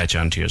but to catch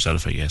onto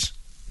yourself, I guess.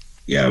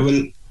 Yeah,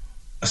 well,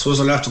 I suppose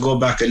I'll have to go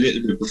back a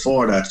little bit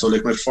before that. So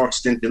like my first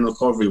stint in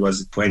recovery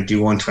was at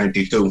 21,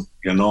 22.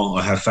 You know,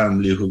 I have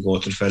family who go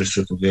to the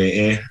fellowship of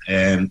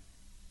AA.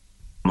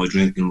 My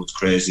drinking was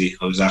crazy.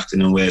 I was acting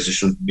in ways I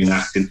shouldn't have been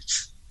acting.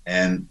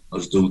 I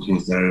was doing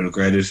things that I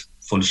regretted,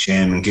 full of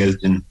shame and guilt,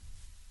 and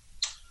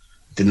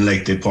didn't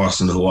like the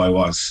person who I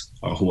was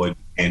or who I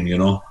became, you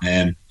know.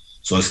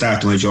 So I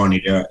started my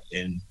journey there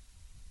in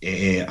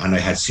AA, and I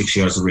had 6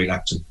 years of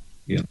relapsing.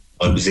 You know,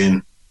 I was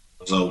in,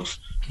 I was out.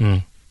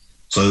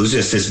 So it was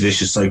just this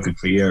vicious cycle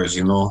for years,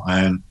 you know.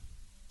 And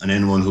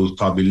anyone who's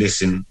probably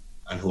listening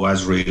and who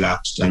has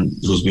relapsed and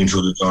who's been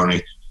through the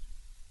journey,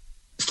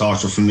 it's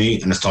torture for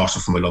me and it's torture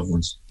for my loved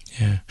ones.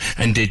 Yeah.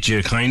 And did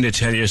you kind of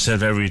tell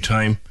yourself every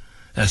time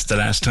that's the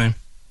last time?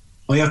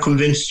 Oh yeah,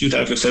 convinced. You'd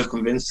have yourself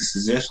convinced this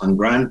is it. I'm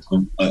grand.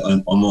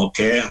 I'm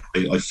okay.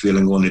 I feel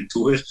I'm going to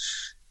do it.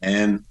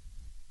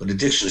 But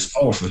addiction is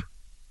powerful.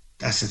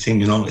 That's the thing,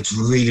 you know. It's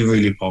really,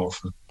 really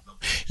powerful.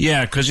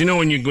 Yeah, because you know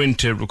when you go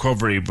into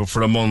recovery, but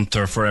for a month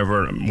or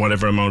forever,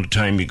 whatever amount of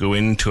time you go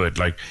into it,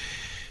 like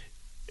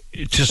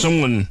to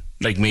someone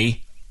like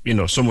me, you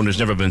know, someone who's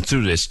never been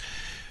through this,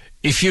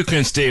 if you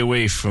can stay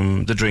away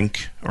from the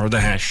drink or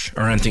the hash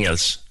or anything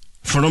else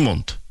for a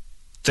month,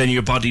 then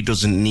your body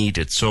doesn't need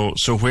it. So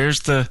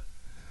where's the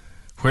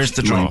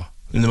draw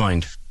in the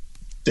mind?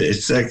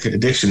 it's like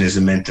addiction is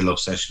a mental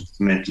obsession,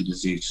 a mental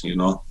disease, you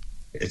know.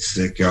 It's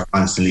like you're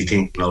constantly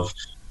thinking of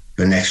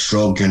your next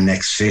drug, your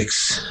next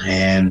fix.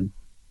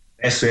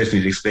 Best way for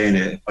me to explain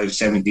it, I have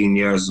 17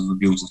 years of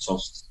abusing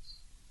substance.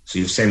 So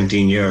you have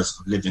 17 years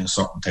of living a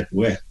certain type of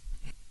way.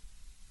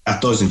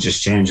 That doesn't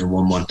just change in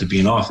 1 month to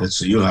being off it.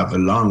 So you have a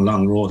long,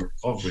 long road of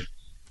recovery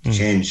to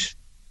change.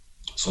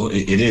 So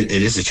it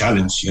is a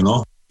challenge, you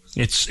know.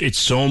 It's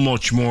so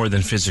much more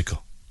than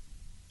physical.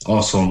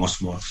 Oh, so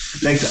much more.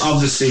 Like,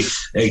 obviously,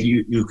 like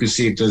you can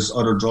see there's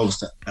other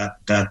drugs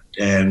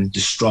that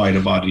destroy the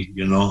body,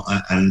 you know,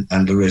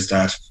 and there is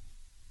that.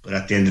 But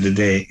at the end of the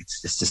day,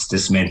 it's just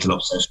this mental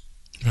obsession.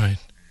 Right.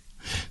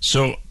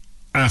 So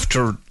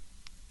after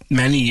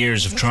many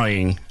years of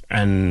trying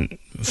and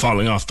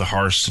falling off the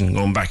horse and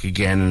going back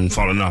again and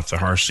falling off the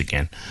horse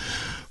again,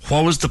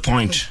 what was the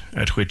point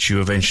at which you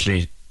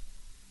eventually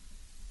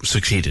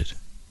succeeded?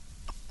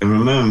 I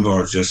remember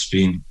I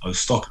was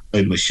stuck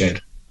inside my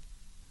shed.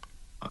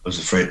 I was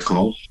afraid to come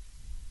out.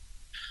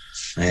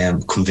 I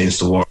am convinced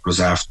the water was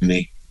after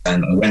me,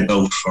 and I went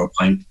out for a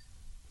pint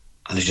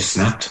and I just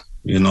snapped,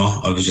 you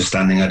know. I was just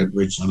standing at a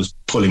bridge and I was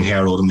pulling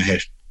hair out of my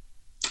head,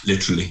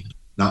 literally,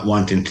 not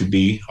wanting to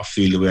be or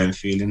feel the way I'm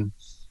feeling,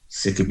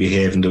 sick of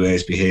behaving the way I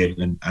was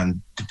behaving,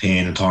 and the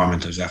pain and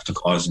torment I was after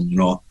causing, you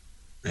know.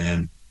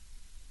 And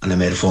I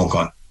made a phone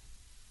call,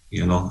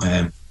 you know.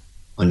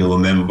 I knew a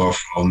member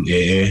from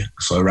AA,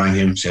 so I rang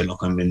him and said,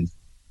 look, I'm in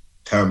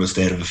terrible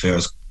state of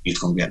affairs, he's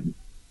come get me,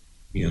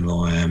 you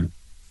know. And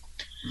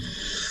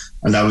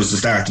that was the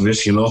start of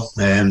it, you know.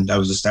 That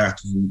was the start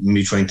of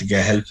me trying to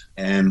get help.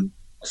 I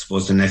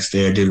suppose the next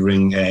day I did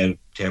ring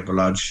Tabor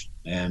Lodge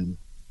and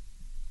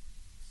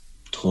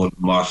told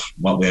them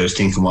what way I was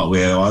thinking, what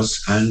way I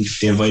was, and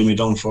they invited me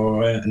down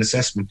for an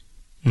assessment.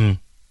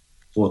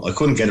 But I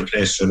couldn't get a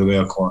place straight away,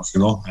 of course,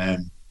 you know.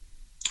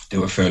 They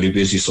were fairly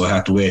busy, so I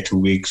had to wait 2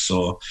 weeks.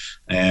 So,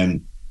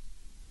 I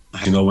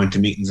went to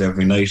meetings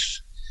every night.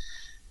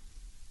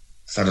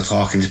 Started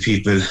talking to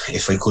people.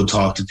 If I could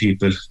talk to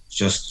people,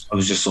 I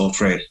was just so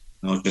afraid.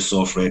 I was just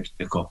so afraid to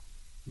pick up.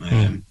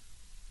 I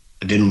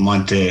didn't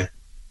want to.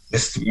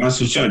 To be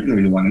honest with you, I didn't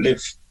really want to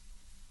live.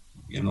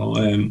 You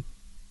know,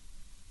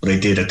 but I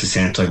did at the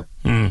same time.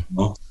 You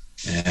know?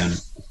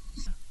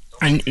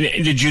 And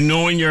did you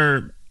know in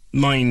your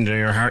mind or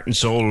your heart and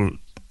soul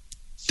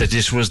that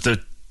this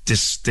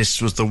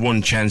was the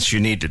one chance you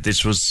needed?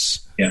 This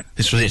was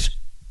it.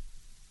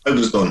 I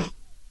was done.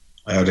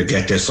 I had to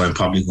get this, so I'm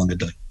probably going to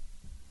die.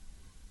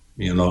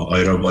 You know,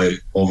 either by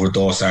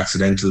overdose,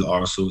 accidental,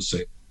 or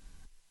suicide.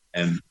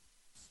 And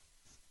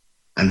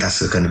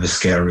that's a kind of a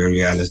scary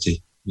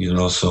reality, you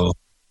know. So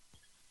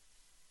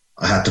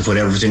I had to put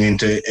everything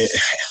into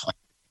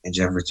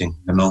everything,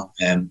 you know.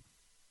 And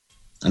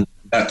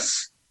that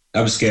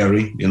was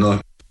scary, you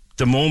know.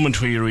 The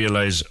moment where you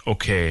realise,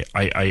 okay,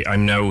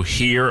 I'm now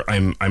here,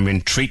 I'm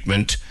in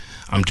treatment,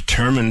 I'm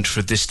determined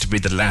for this to be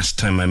the last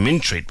time I'm in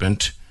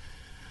treatment,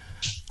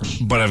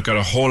 but I've got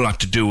a whole lot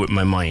to do with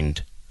my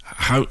mind.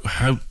 How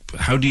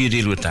do you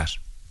deal with that?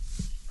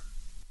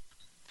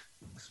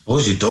 I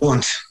suppose you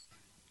don't.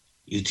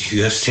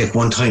 You have to take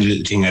one tiny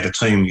little thing at a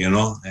time, you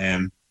know.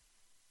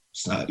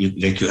 It's not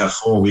you have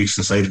 4 weeks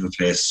inside of a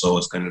place, so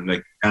it's kind of like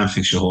you can't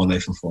fix your whole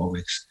life in 4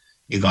 weeks.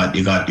 You got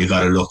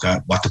to look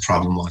at what the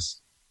problem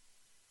was.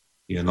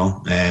 You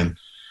know,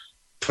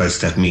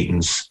 12-step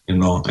meetings, you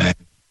know,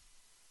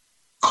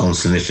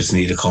 counselling if it's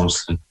needed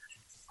counselling.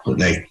 But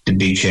like the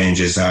big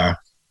changes are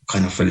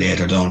kind of for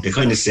later down. They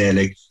kind of say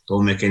like,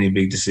 don't make any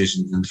big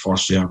decisions in the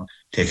first year.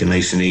 Take it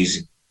nice and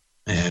easy.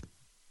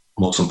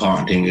 Most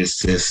important thing is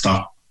to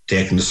stop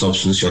taking the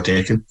substance you're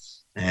taking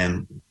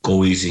and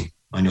go easy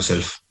on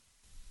yourself.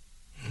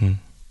 And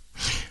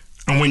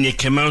when you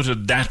came out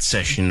of that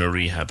session of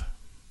rehab,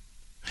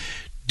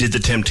 did the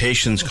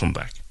temptations come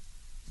back?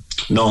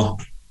 No.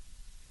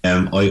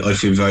 I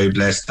feel very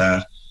blessed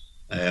that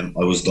I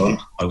was done.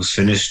 I was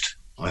finished.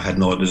 I had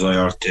no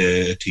desire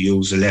to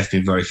use. It left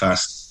me very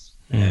fast.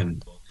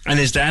 And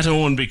is that,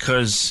 Owen,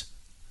 because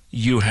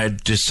you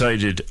had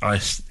decided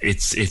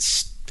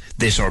it's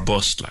this or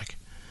bust? Like,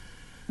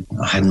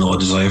 I had no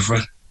desire for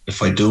it.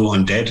 If I do,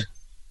 I'm dead.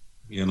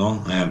 You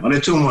know, I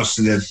had too much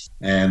to live.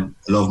 I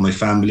love my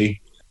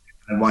family.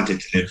 I wanted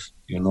to live.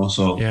 You know,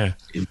 so yeah.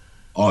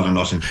 All or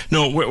nothing.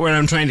 No, where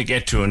I'm trying to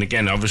get to, and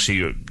again, obviously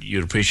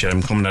you'd appreciate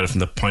I'm coming at it from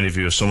the point of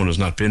view of someone who's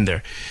not been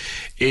there,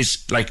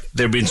 is like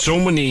there have been so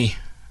many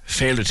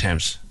failed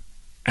attempts,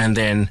 and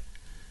then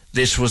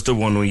this was the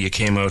one where you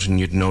came out and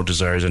you'd no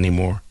desires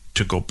anymore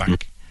to go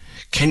back.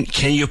 Can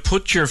you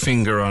put your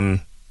finger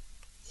on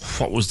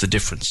what was the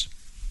difference?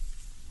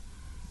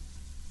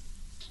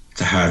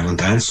 It's a hard one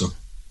to answer.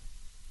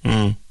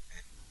 Hard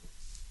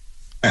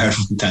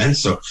one to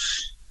answer.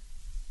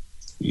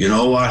 You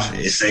know what?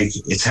 It's like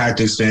it's hard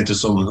to explain to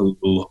someone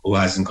who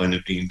hasn't kind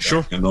of been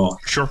there, you know.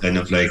 Sure. Kind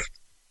of like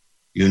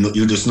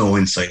you just know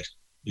inside.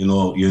 You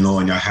know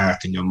in your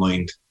heart and your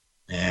mind,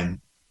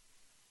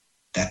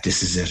 that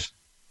this is it.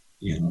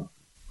 You know.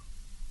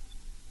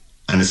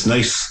 And it's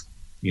nice,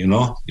 you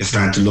know. You're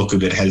starting to look a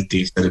bit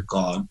healthy instead of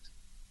God.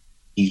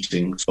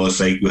 eating. So it's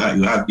like you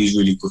have these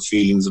really good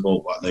feelings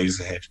about what lies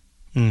ahead.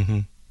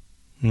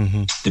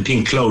 The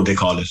pink cloud, they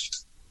call it.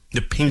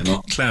 The pink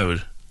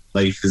cloud.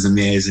 Life is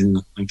amazing.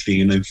 I'm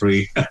clean. I'm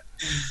free.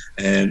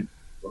 And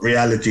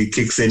reality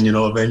kicks in,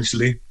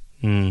 eventually.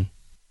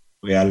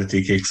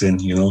 Reality kicks in,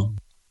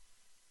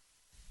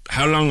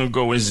 How long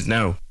ago is it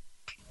now?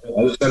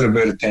 I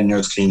celebrated 10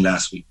 years clean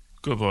last week.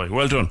 Good boy.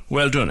 Well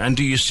done. And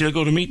do you still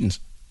go to meetings?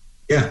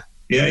 Yeah.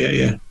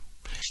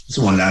 It's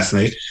one last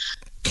night.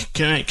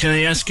 Can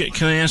I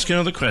ask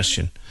another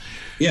question?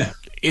 Yeah.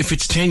 If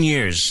it's 10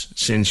 years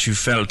since you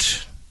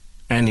felt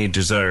any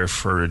desire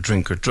for a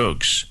drink or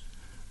drugs,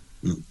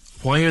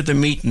 why are the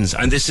meetings?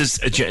 And this is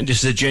a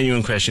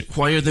genuine question.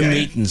 Why are the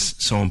meetings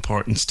so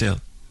important still?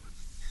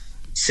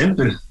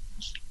 Simple.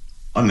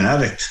 I'm an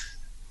addict.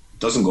 It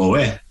doesn't go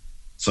away.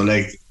 So,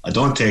 I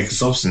don't take a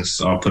substance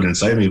or put it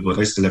inside me, but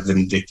I still have an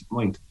addicted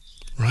mind.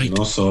 Right.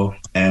 So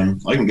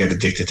I can get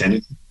addicted to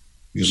anything.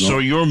 So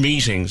your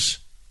meetings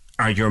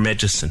are your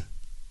medicine?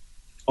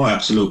 Oh,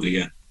 absolutely,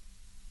 yeah.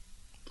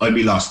 I'd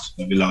be lost.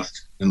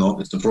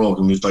 It's the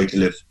program we've tried to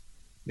live.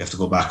 You have to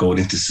go back out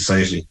into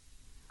society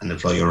and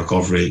apply your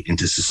recovery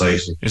into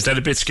society. Is that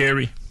a bit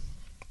scary?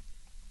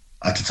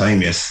 At the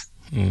time, yes.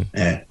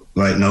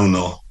 Right now,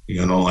 no.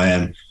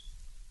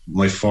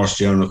 My first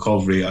year in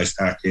recovery, I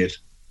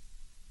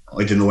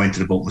didn't know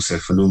anything about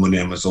myself. I knew my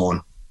name was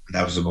Owen, and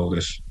that was about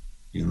it.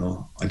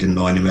 I didn't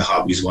know any of my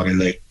hobbies, what I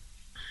like.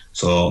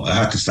 So I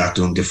had to start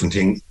doing different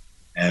things.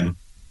 It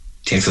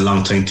takes a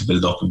long time to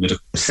build up a bit of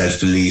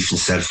self-belief and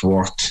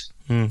self-worth.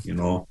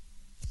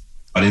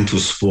 Got into a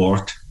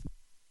sport,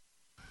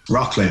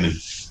 rock climbing.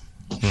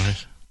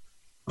 Right.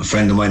 A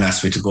friend of mine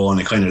asked me to go, and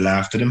I kind of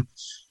laughed at him.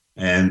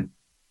 And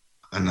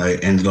I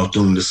ended up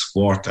doing the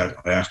sport that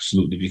I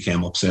absolutely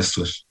became obsessed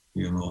with,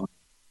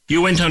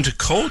 You went on to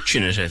coach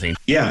in it, I think.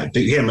 Yeah, I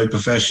became my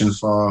profession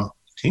for, I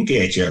think,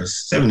 8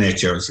 years,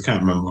 7-8 years, I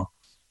can't remember.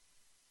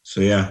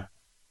 So, yeah.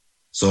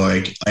 So,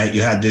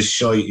 you had this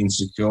shy,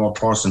 insecure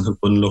person who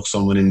couldn't look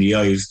someone in the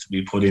eyes to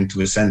be put into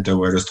a centre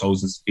where there's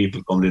thousands of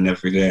people coming in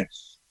every day.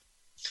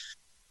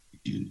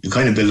 You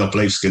kind of build up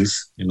life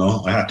skills,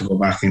 I had to go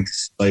back into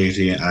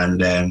society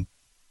and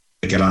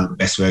get on the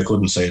best way I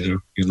could inside there,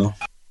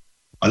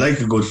 I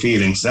like a good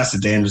feeling, so that's the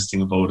dangerous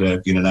thing about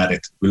being an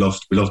addict. We love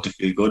to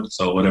feel good,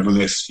 so whatever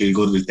makes us feel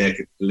good, we'll take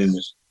it to the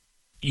limit.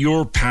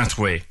 Your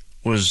pathway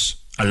was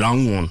a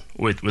long one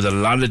with a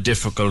lot of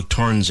difficult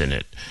turns in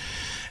it.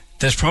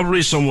 There's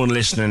probably someone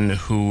listening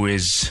who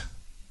is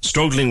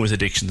struggling with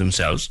addiction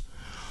themselves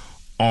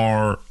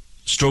or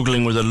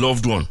struggling with a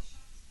loved one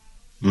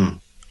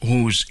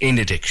who's in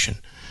addiction,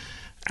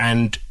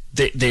 and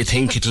they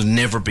think it'll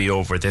never be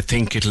over. They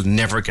think it'll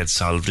never get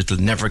solved. It'll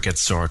never get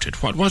sorted.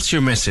 What's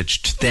your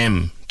message to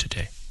them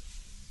today?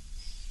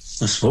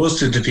 I suppose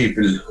to the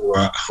people who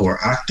are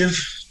active,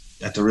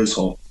 that there is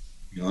hope.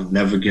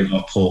 Never give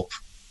up hope.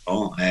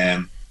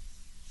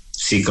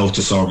 Seek out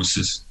the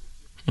services.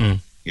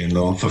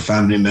 For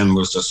family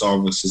members, the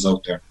services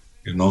out there.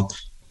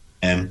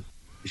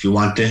 If you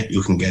want it,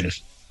 you can get it.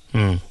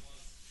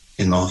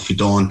 If you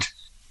don't,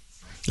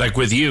 like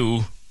with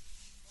you,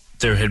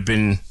 there had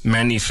been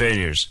many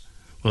failures.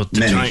 Well,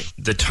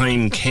 the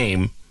time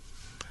came.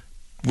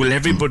 Will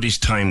everybody's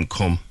time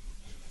come?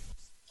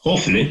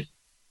 Hopefully.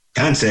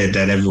 Can't say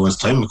that everyone's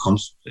time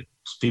comes.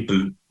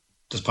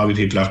 There's probably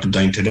people after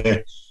dying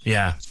today.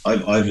 Yeah.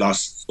 I've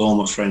lost so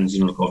much friends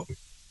in recovery.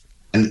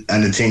 And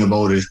the thing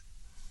about it,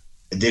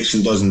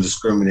 addiction doesn't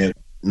discriminate.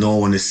 No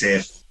one is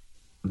safe.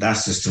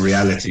 That's just the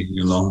reality,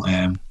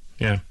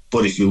 Yeah.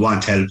 But if you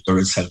want help, there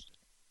is help.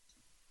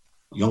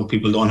 Young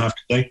people don't have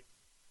to die.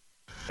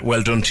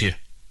 Well done to you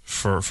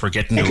for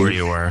getting to where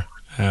you are.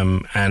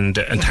 And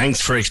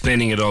thanks for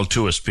explaining it all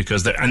to us,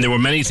 because there were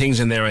many things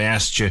in there I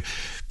asked you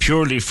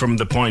purely from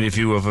the point of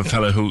view of a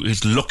fellow who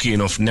is lucky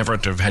enough never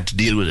to have had to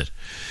deal with it.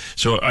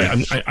 So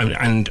I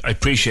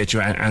appreciate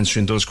you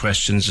answering those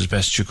questions as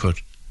best you could.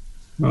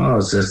 Oh,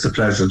 it's a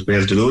pleasure to be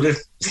able to do it.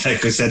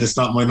 Like I said, it's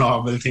not my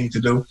normal thing to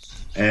do.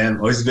 I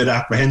was a bit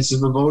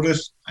apprehensive about it.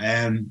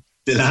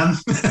 Still am.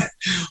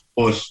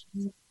 But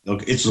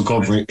look, it's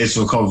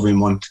recovery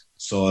month.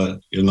 So,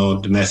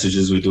 the message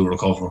is we do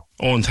recover.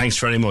 Owen, thanks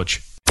very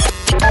much.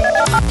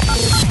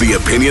 The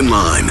Opinion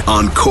Line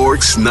on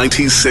Cork's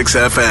 96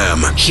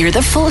 FM. Hear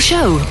the full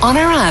show on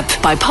our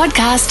app, by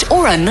podcast,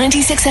 or on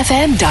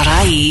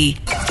 96fm.ie.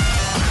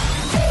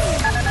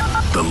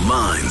 The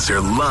lines are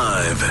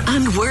live.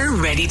 And we're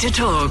ready to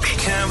talk.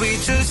 Can we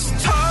just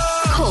talk?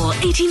 Call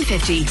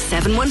 1850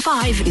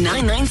 715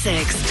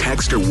 996.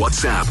 Text or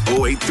WhatsApp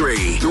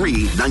 083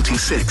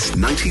 396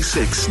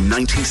 96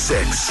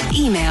 96.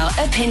 Email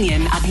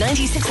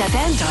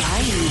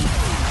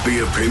opinion@96fm.ie. The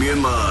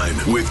Opinion Line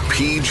with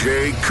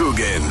PJ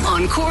Coogan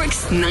on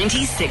Cork's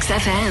 96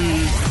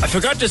 FM. I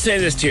forgot to say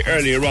this to you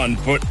earlier on,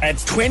 but at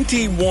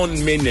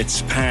 21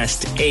 minutes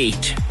past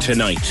 8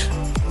 tonight,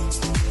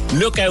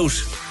 look out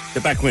the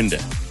back window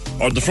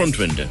or the front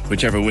window,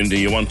 whichever window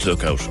you want to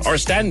look out, or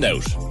stand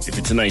out if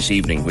it's a nice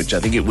evening, which I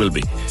think it will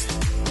be.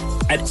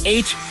 At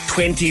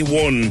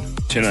 8:21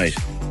 tonight,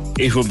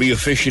 it will be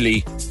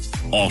officially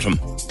autumn.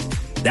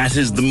 That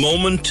is the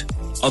moment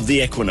of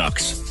the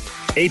equinox.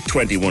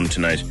 8:21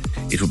 tonight,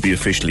 it will be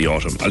officially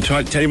autumn. I'll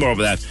tell you more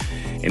about that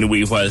in a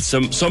wee while.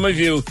 Some of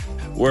you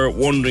were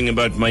wondering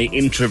about my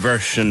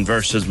introversion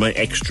versus my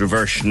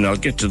extroversion. I'll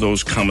get to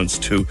those comments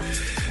too.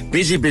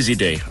 Busy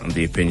day on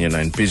the Opinion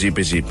Line. Busy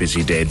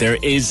day. There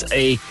is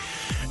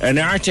an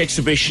art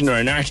exhibition or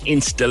an art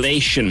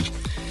installation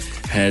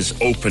has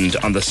opened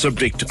on the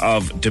subject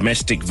of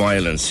domestic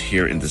violence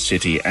here in the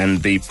city,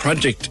 and the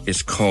project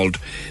is called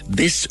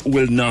This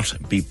Will Not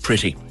Be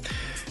Pretty,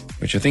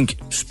 which I think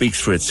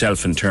speaks for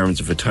itself in terms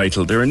of a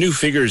title. There are new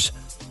figures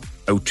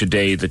out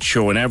today that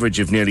show an average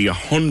of nearly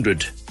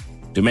 100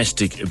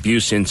 domestic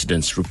abuse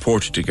incidents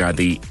reported to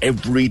Gardaí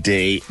every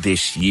day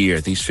this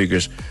year. These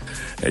figures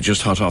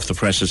just hot off the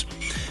presses.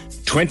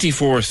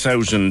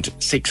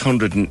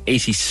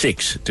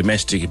 24,686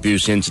 domestic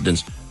abuse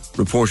incidents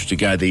reported to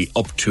Gardaí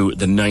up to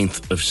the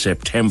 9th of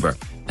September.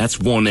 That's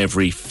one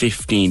every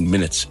 15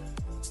 minutes.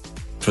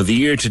 For the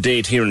year to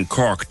date here in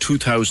Cork,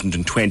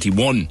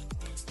 2021,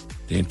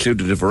 they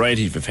included a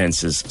variety of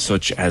offences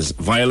such as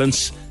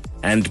violence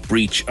and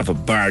breach of a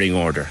barring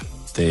order.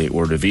 They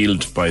were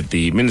revealed by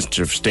the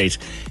Minister of State,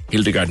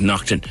 Hildegard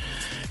Naughton,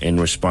 in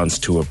response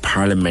to a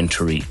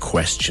parliamentary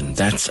question.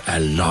 That's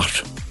a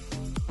lot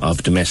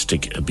of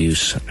domestic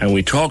abuse. And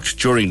we talked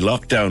during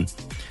lockdown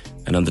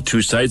and on the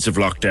two sides of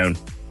lockdown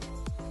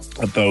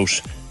about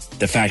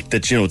the fact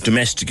that,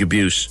 domestic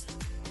abuse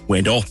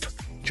went up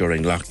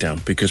during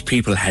lockdown because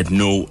people had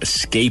no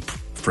escape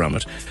from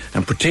it.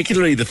 And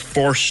particularly the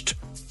first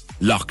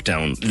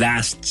lockdown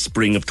last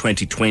spring of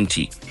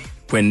 2020,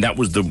 when that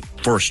was the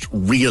first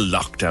real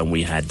lockdown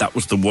we had. That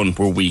was the one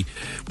where we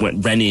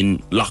ran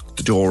in, locked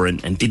the door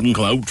and didn't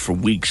go out for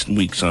weeks and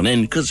weeks on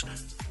end because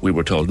we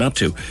were told not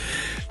to.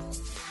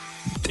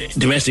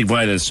 Domestic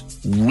violence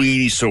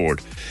really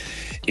soared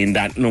in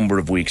that number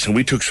of weeks, and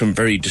we took some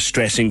very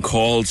distressing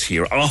calls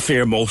here, off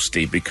air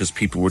mostly, because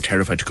people were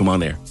terrified to come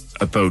on air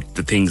about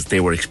the things they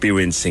were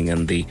experiencing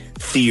and the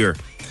fear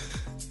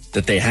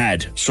that they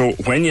had. So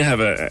when you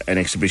have an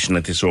exhibition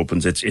like this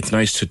opens, it's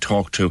nice to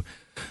talk to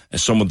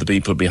some of the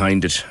people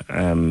behind it,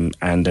 and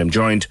I'm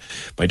joined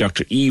by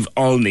Dr. Eve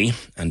Olney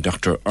and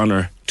Dr.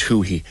 Honor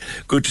Toohey.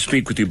 Good to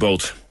speak with you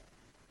both.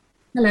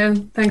 Hello,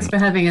 thanks for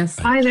having us.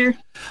 Hi there.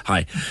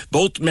 Hi.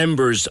 Both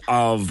members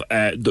of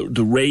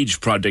the RAGE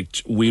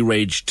project, We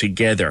Rage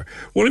Together.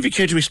 One of you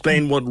care to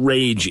explain what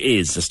RAGE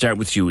is? I'll start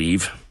with you,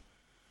 Eve.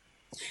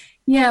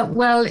 Yeah,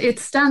 well, it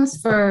stands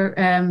for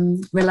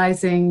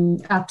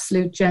Realising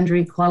Absolute Gender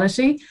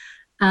Equality.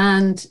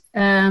 And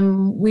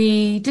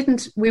we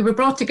were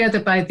brought together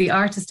by the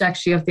artist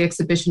actually of the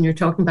exhibition you're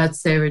talking about,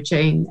 Sarah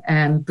Jane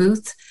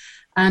Booth.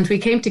 And we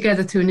came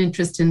together through an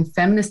interest in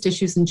feminist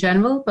issues in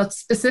general, but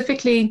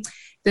specifically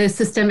the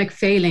systemic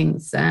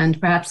failings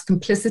and perhaps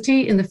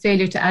complicity in the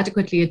failure to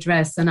adequately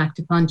address and act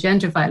upon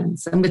gender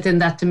violence, and within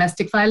that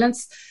domestic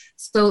violence.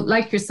 So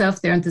like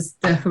yourself there, and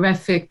the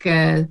horrific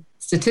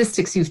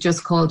statistics you've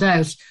just called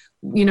out,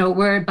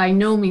 we're by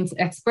no means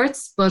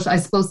experts, but I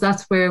suppose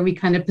that's where we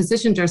kind of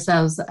positioned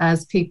ourselves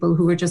as people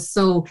who were just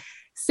so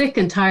sick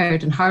and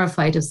tired and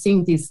horrified of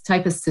seeing these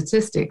type of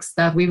statistics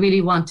that we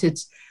really wanted.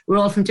 We're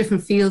all from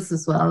different fields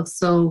as well.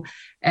 So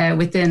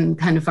within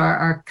kind of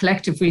our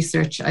collective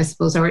research, I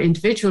suppose, our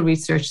individual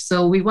research.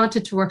 So we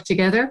wanted to work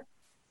together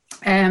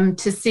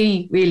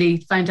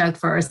to find out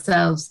for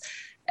ourselves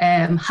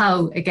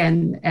how,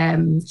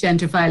 again,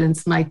 gender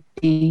violence might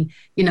be,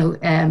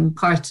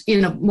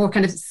 more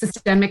kind of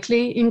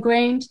systemically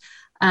ingrained.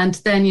 And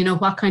then,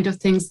 what kind of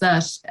things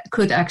that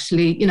could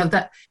actually,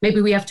 that maybe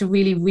we have to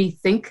really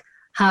rethink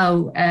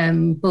how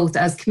both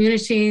as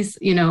communities,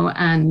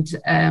 and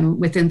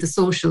within the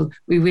social,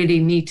 we really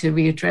need to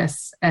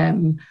readdress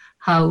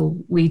how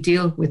we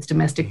deal with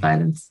domestic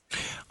violence.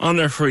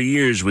 Honor, for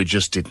years, we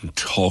just didn't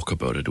talk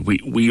about it.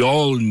 We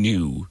all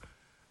knew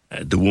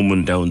the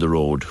woman down the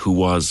road who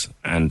was,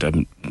 and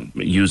I'm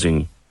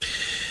using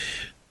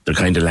the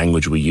kind of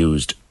language we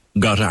used,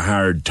 got a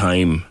hard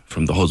time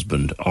from the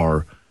husband,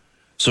 or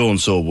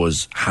so-and-so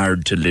was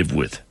hard to live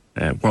with.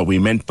 What we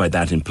meant by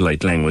that in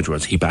polite language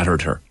was he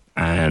battered her.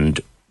 And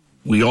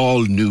we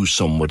all knew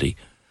somebody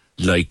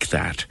like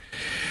that.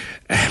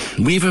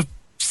 We have a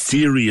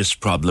serious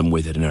problem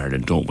with it in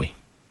Ireland, don't we?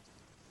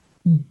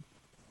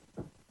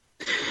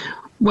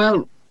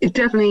 Well, it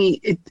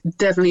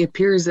definitely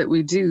appears that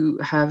we do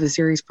have a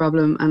serious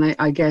problem, and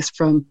I guess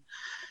from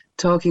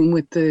talking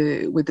with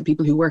the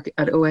people who work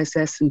at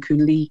OSS and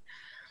Coonley,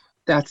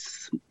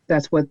 that's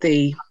what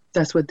they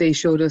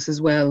showed us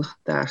as well,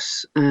 that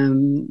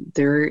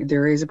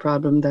there is a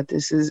problem, that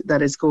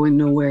is going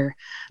nowhere,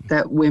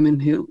 that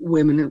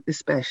women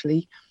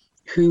especially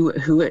who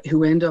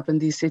end up in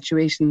these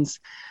situations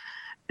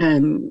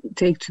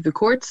take to the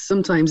courts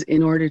sometimes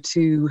in order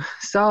to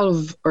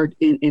solve or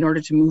in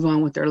order to move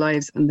on with their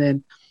lives, and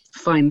then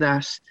find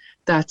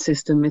that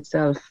system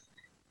itself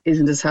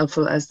isn't as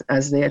helpful as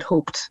they had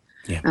hoped.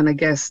 Yeah. And I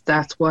guess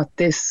that's what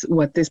this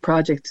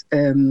project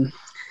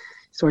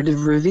sort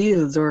of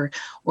reveals or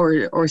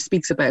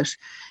speaks about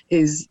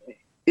is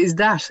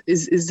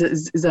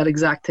that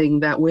exact thing,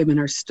 that women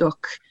are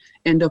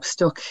end up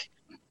stuck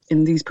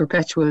in these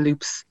perpetual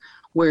loops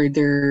where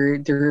they're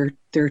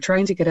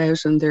trying to get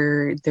out, and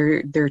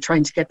they're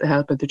trying to get the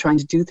help, but they're trying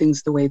to do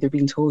things the way they're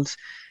being told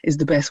is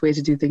the best way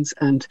to do things,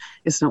 and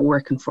it's not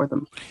working for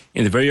them.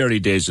 In the very early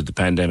days of the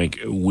pandemic,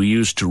 we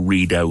used to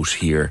read out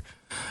here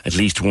at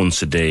least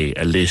once a day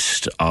a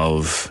list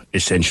of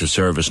essential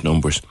service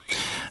numbers,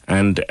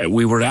 and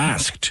we were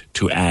asked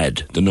to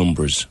add the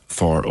numbers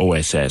for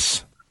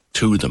OSS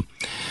to them.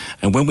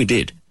 And when we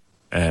did,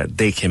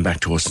 they came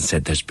back to us and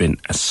said there's been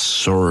a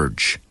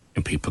surge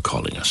in people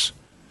calling us.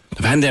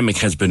 The pandemic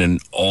has been an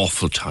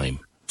awful time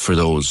for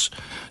those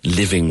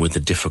living with a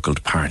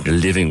difficult partner,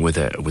 living with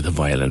a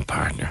violent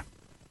partner.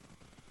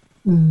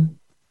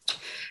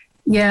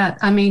 Yeah,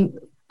 I mean,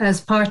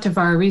 as part of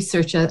our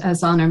research,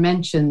 as Honor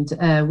mentioned,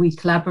 we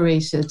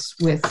collaborated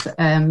with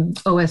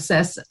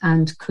OSS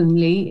and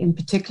Cúnlí in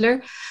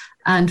particular.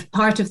 And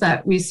part of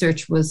that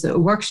research was a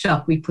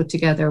workshop we put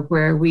together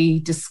where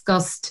we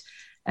discussed,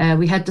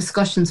 we had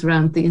discussions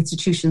around the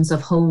institutions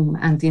of home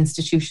and the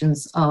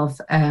institutions of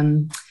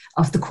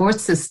the court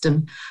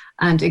system.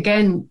 And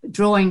again,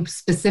 drawing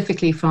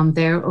specifically from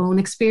their own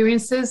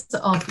experiences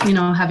of,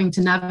 having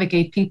to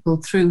navigate people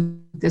through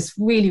this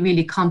really,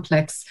 really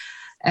complex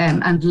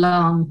and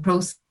long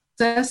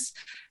process.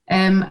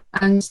 And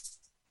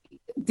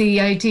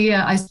the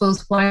idea, I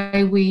suppose,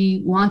 why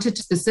we wanted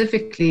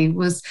specifically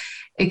was,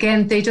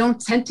 again, they don't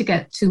tend to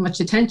get too much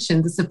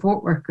attention, the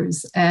support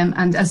workers.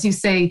 And as you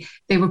say,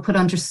 they were put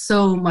under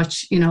so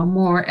much,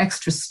 more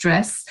extra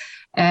stress,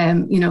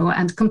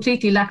 and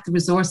completely lack the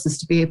resources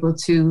to be able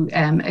to,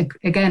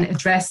 again,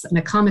 address and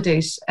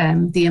accommodate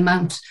the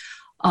amount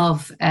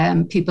of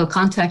people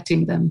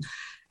contacting them.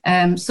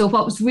 So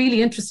what was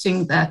really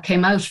interesting that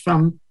came out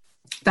from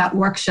that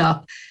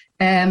workshop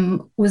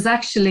was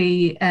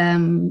actually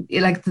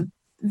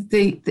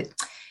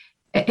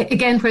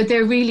again, where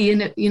they're really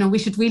in it, we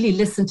should really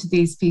listen to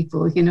these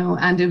people,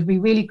 and it would be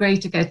really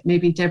great to get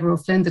maybe Deborah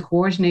O'Flynn, the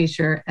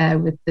coordinator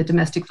with the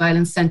Domestic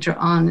Violence Centre,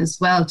 on as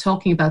well,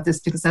 talking about this,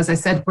 because as I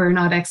said, we're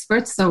not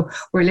experts, so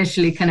we're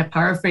literally kind of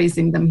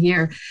paraphrasing them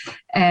here.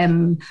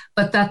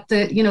 But that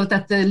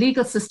the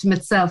legal system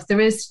itself,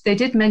 they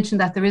did mention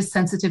that there is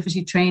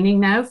sensitivity training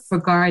now for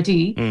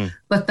Gardaí,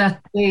 but that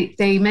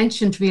they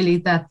mentioned really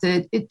that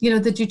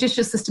the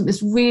judicial system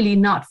is really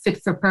not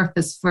fit for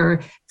purpose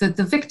for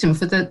the victim,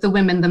 for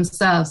the women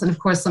themselves. And of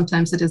course,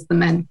 sometimes it is the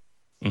men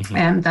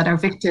that are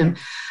victim.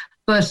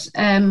 But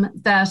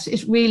that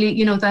it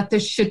really, that there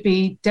should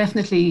be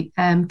definitely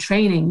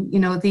training,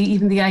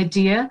 even the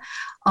idea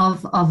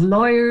of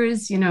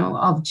lawyers,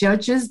 of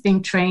judges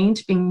being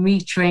trained, being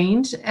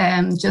retrained,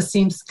 just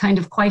seems kind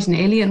of quite an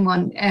alien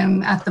one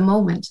at the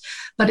moment.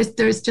 But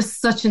there's just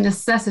such a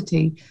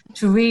necessity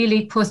to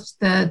really put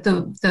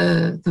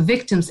the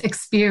victim's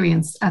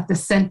experience at the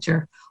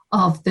centre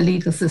of the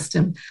legal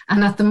system.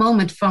 And at the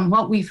moment, from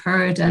what we've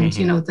heard and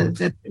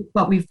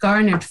what we've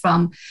garnered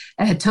from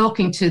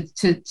talking to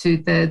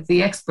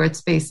the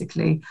experts,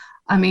 basically,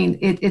 I mean,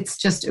 it's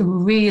just a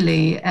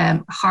really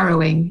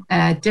harrowing,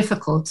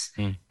 difficult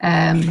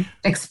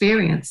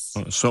experience.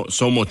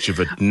 So much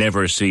of it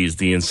never sees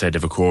the inside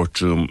of a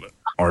courtroom,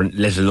 or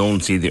let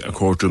alone see a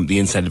courtroom, the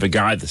inside of a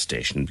Garda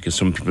station, because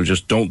some people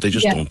just don't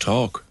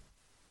talk.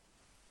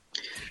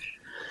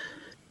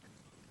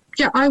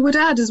 Yeah, I would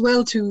add as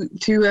well to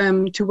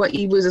what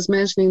Eve was just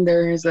mentioning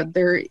there, is that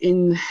they're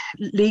in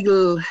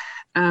legal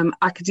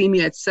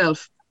academia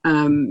itself.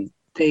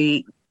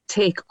 They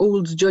take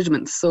old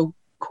judgments, so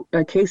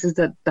cases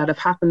that have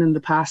happened in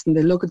the past, and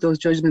they look at those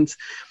judgments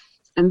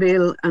and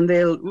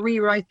they'll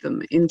rewrite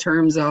them in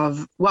terms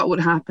of what would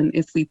happen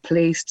if we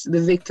placed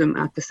the victim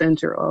at the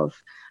centre of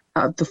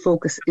the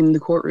focus in the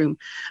courtroom.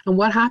 And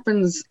what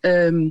happens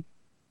in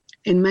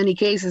many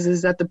cases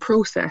is that the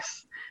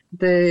process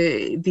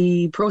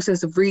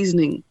of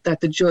reasoning that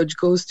the judge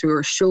goes through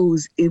or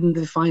shows in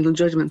the final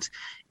judgment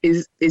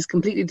is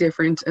completely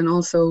different, and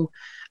also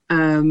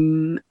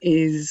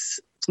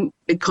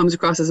it comes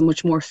across as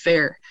much more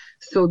fair.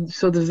 So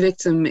the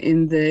victim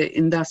in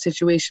that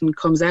situation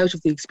comes out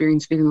of the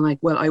experience feeling like,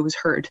 well, I was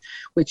heard,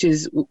 which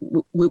is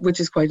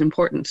quite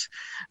important.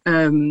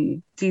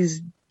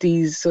 These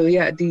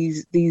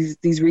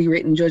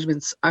rewritten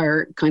judgments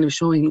are kind of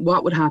showing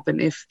what would happen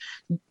if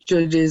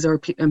judges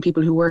and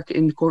people who work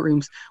in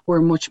courtrooms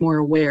were much more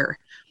aware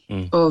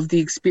of the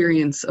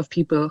experience of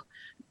people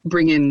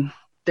bringing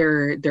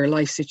their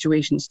life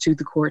situations to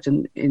the court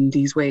in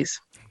these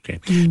ways. Okay.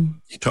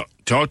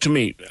 Talk to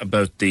me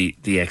about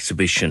the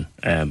exhibition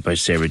by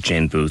Sarah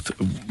Jane Booth.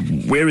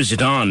 Where is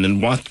it on,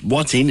 and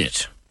what's in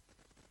it?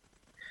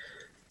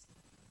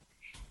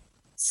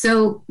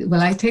 So, will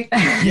I take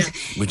that? Yeah.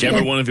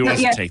 Whichever one of you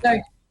wants to take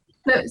that.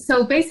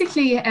 So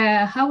basically,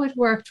 how it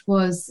worked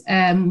was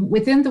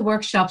within the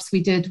workshops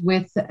we did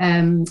with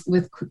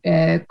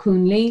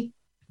Cúnlí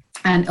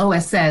and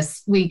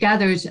OSS, we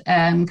gathered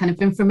kind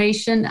of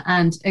information,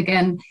 and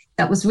again,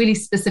 that was really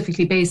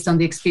specifically based on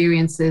the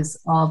experiences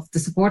of the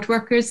support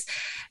workers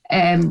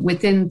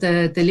within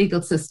the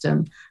legal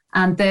system.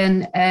 And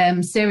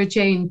then Sarah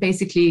Jane,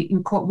 basically,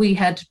 we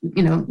had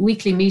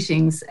weekly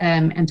meetings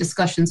and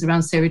discussions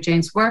around Sarah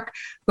Jane's work,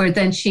 where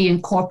then she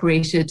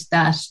incorporated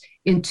that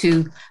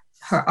into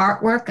her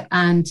artwork,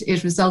 and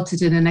it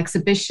resulted in an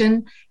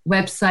exhibition,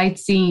 website,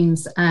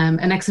 zines,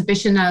 an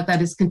exhibition now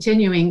that is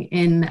continuing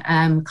in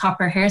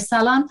Copper Hair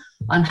Salon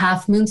on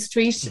Half Moon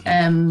Street,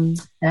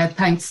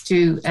 thanks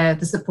to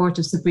the support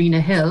of Sabrina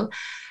Hill.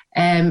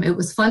 It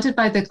was funded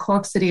by the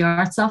Cork City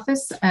Arts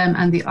Office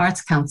and the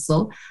Arts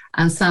Council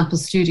and Sample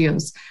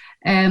Studios.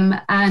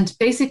 And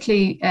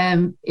basically,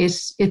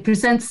 it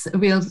presents a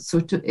real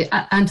sort of,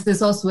 and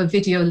there's also a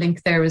video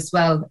link there as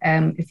well.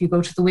 If you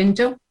go to the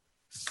window,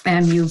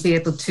 you'll be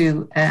able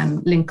to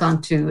link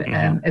onto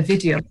a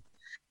video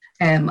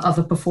of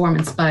a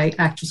performance by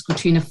actress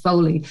Katrina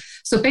Foley.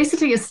 So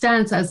basically, it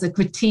stands as a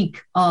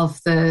critique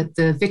of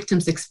the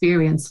victim's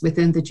experience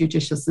within the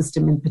judicial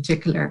system in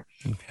particular,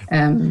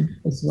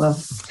 as well.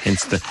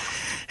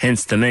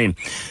 Hence the name.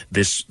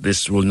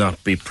 This will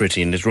not be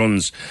pretty, and it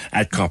runs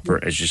at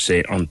Copper, as you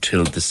say,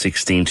 until the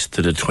 16th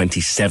to the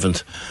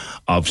 27th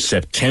of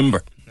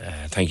September.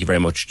 Thank you very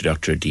much to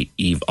Dr.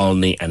 Eve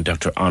Olney and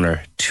Dr.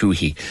 Honor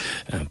Toohey,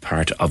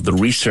 part of the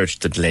research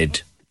that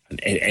led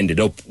and ended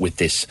up with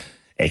this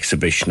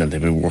exhibition, and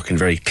they've been working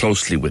very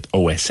closely with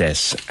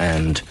OSS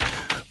and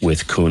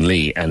with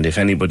Coonley. And if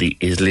anybody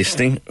is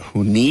listening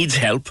who needs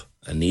help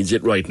and needs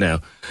it right now,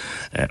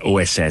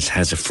 OSS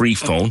has a free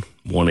phone,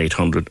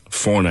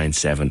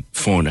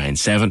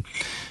 1-800-497-497.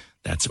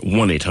 That's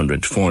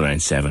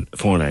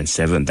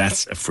 1-800-497-497.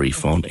 That's a free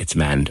phone. It's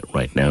manned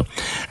right now.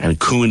 And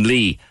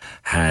Coonley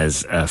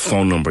has a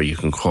phone number you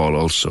can call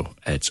also.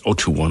 It's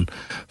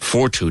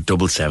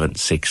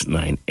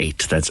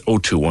 021-4277-698. That's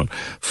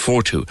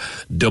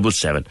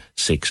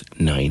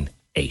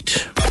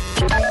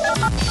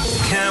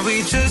 021-4277-698. Can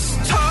we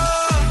just talk?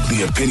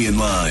 The Opinion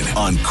Line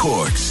on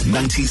Cork's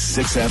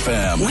 96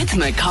 FM. With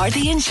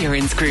McCarthy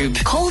Insurance Group.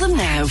 Call them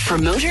now for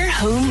motor,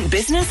 home,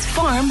 business,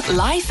 farm,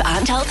 life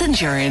and health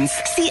insurance.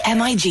 See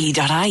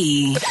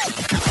MIG.ie.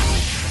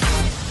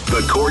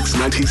 The Cork's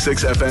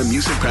 96 FM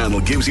music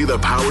panel gives you the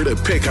power to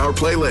pick our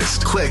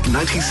playlist. Click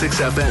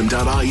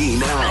 96fm.ie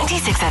now.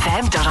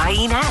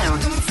 96fm.ie now.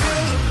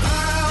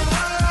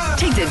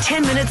 Take the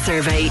 10-minute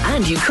survey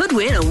and you could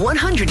win a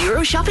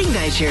 €100 shopping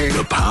voucher.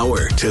 The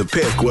power to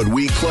pick what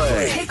we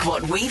play. Pick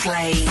what we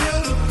play.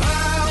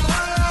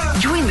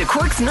 Join the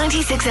Cork's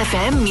 96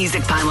 FM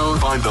music panel.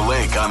 Find the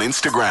link on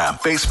Instagram,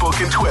 Facebook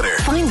and Twitter.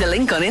 Find the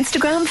link on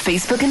Instagram,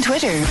 Facebook and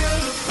Twitter.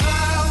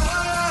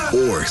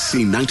 Or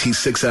see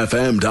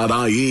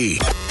 96fm.ie.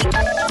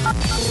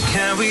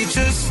 Can we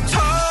just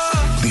talk?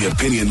 The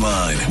Opinion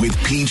Line with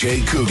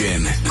PJ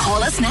Coogan.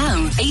 Call us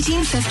now,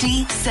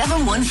 1850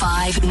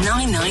 715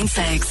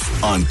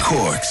 996. On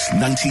Cork's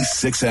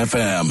 96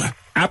 FM.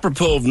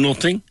 Apropos of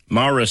nothing,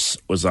 Morris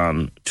was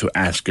on to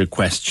ask a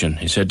question.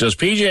 He said, does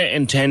PJ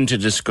intend to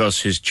discuss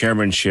his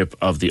chairmanship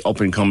of the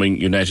up-and-coming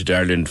United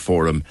Ireland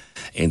Forum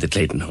in the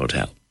Clayton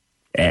Hotel?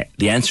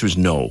 The answer is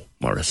no,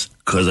 Morris,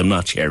 because I'm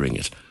not chairing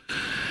it.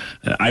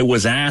 I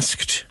was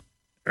asked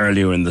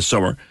earlier in the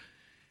summer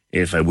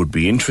if I would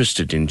be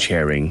interested in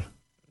chairing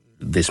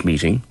this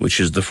meeting, which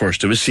is the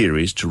first of a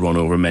series to run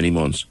over many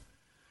months.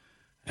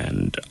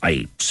 And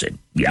I said,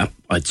 yeah,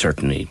 I'd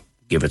certainly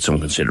give it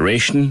some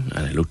consideration.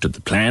 And I looked at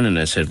the plan and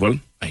I said, well,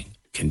 I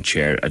can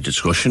chair a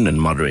discussion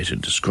and moderate a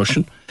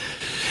discussion.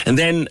 And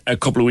then a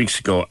couple of weeks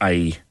ago,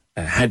 I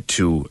had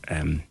to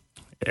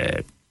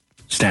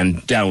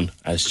stand down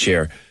as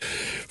chair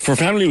for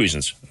family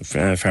reasons.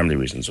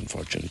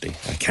 Unfortunately.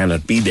 I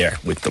cannot be there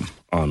with them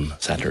on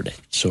Saturday.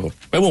 So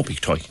I won't be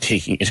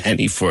taking it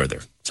any further.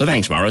 So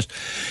thanks, Morris.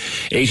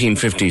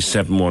 1850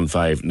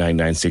 715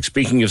 996.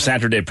 Speaking of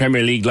Saturday,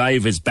 Premier League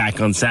Live is back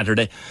on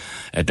Saturday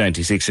at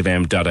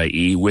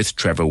 96fm.ie with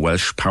Trevor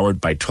Welsh, powered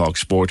by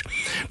TalkSport,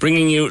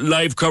 bringing you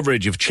live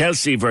coverage of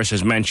Chelsea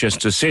versus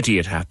Manchester City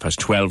at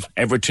 12:30,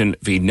 Everton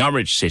v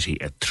Norwich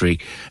City at 3,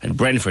 and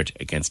Brentford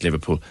against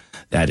Liverpool.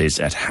 That is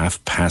at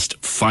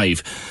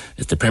 5:30.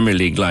 It's the Premier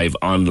League Live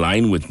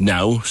online with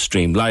Now.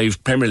 Stream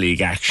live Premier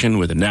League action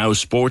with a Now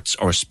Sports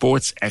or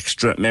Sports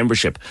Extra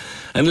membership.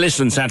 And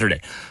listen Saturday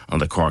on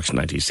the Cork's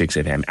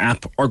 96FM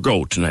app or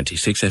go to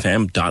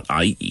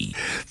 96fm.ie.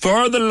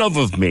 For the love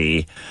of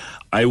me,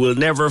 I will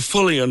never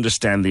fully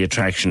understand the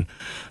attraction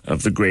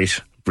of the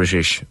Great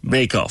British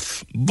Bake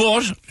Off,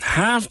 but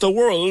half the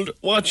world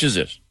watches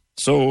it.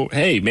 So,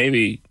 hey,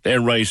 maybe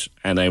they're right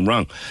and I'm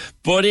wrong.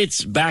 But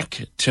it's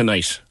back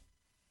tonight,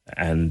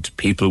 and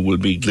people will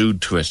be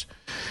glued to it,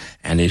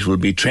 and it will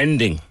be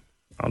trending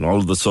on all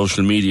of the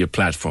social media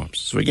platforms.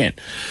 So again,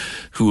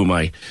 who am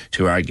I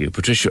to argue?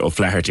 Patricia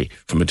O'Flaherty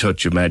from A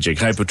Touch of Magic.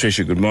 Hi,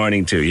 Patricia. Good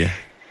morning to you.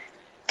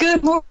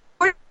 Good morning.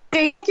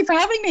 Thank you for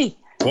having me.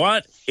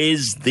 What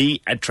is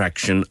the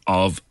attraction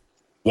of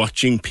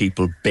watching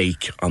people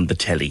bake on the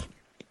telly?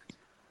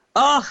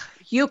 Oh,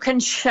 you can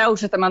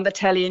shout at them on the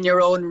telly in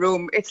your own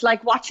room. It's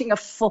like watching a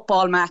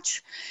football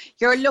match.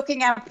 You're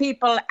looking at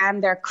people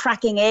and they're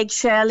cracking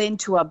eggshell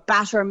into a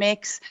batter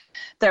mix.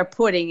 They're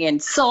putting in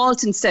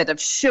salt instead of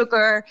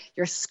sugar.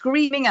 You're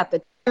screaming at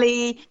the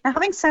telly. Now,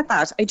 having said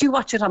that, I do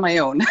watch it on my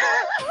own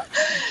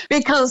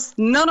because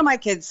none of my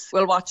kids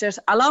will watch it.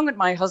 Along with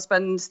my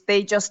husband,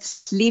 they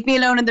just leave me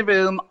alone in the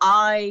room.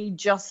 I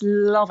just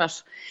love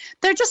it.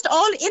 They're just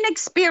all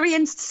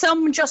inexperienced.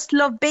 Some just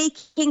love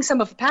baking, some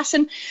have a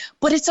passion,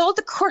 but it's all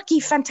the quirky,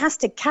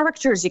 fantastic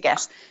characters you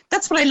get.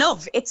 That's what I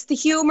love. It's the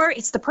humour,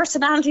 it's the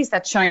personalities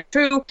that shine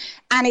through,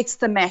 and it's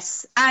the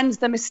mess and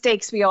the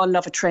mistakes. We all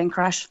love a train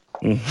crash.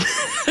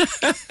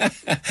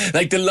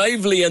 Like the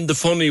lively and the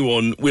funny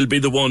one will be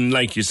the one,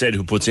 like you said,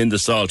 who puts in the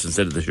salt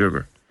instead of the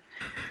sugar.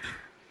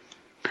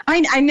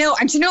 I know.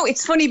 And you know,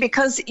 it's funny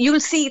because you'll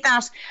see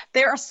that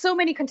there are so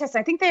many contestants.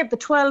 I think they have the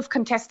 12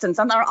 contestants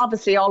and they're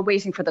obviously all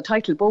waiting for the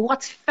title. But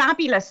what's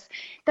fabulous,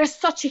 there's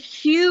such a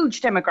huge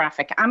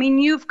demographic. I mean,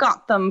 you've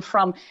got them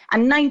from a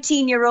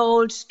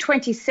 19-year-old,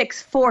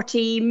 26,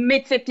 40,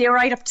 mid-50,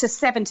 right up to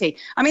 70.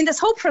 I mean, there's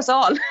hope for us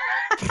all.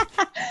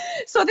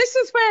 So this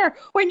is where,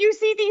 when you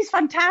see these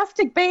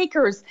fantastic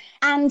bakers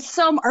and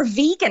some are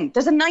vegan,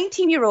 there's a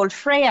 19-year-old,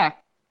 Freya.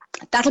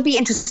 That'll be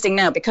interesting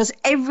now because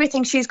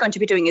everything she's going to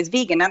be doing is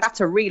vegan, and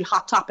that's a real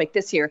hot topic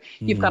this year.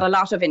 You've got a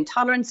lot of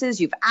intolerances,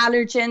 you've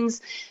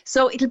allergens.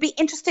 So it'll be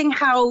interesting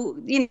how,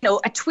 you know,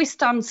 a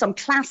twist on some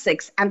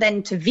classics and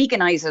then to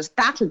veganize it,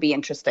 that'll be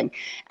interesting.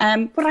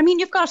 But I mean,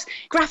 you've got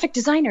graphic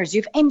designers,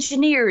 you've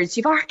engineers,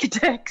 you've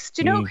architects,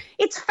 you know,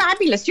 it's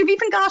fabulous. You've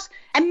even got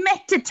a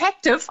Met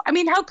detective. I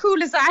mean, how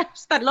cool is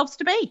that loves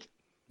to bake?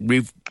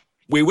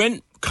 We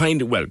went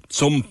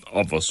some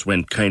of us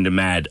went kind of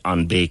mad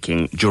on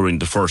baking during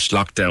the first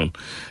lockdown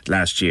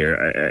last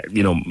year.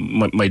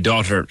 My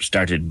daughter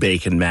started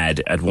baking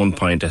mad. At one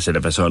point I said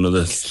if I saw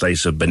another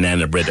slice of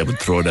banana bread I would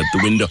throw it out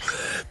the window.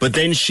 But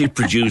then she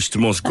produced the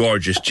most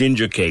gorgeous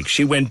ginger cake.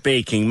 She went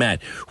baking mad.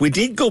 We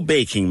did go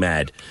baking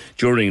mad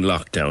during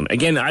lockdown.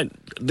 Again,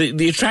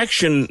 the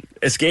attraction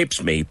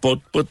escapes me,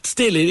 but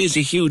still it is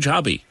a huge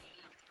hobby.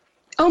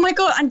 Oh my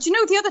God. And you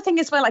know, the other thing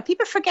as well,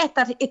 people forget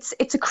that it's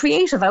a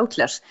creative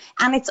outlet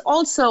and it's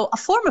also a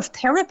form of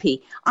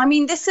therapy. I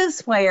mean, this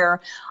is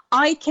where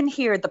I can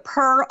hear the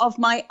purr of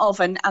my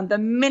oven, and the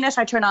minute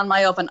I turn on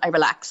my oven, I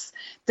relax.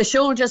 The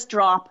shoulders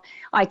drop.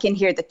 I can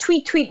hear the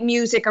tweet tweet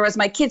music, or as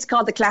my kids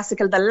call the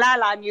classical, the la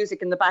la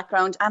music in the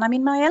background, and I'm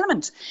in my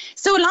element.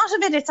 So a lot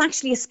of it, it's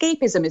actually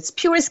escapism. It's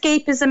pure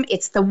escapism.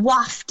 It's the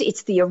waft.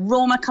 It's the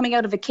aroma coming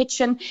out of a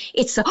kitchen.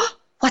 It's the,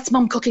 what's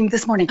Mum cooking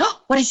this morning?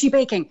 What is she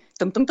baking?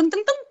 Dum, dum, dum,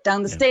 dum, dum,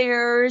 down the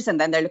stairs,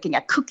 and then they're looking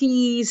at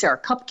cookies or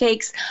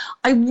cupcakes.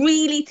 I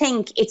really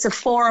think it's a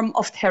form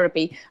of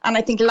therapy, and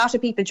I think a lot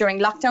of people during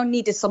lockdown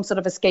needed some sort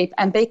of escape,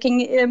 and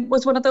baking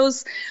was one of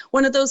those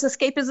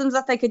escapisms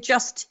that they could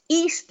just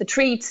eat the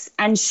treats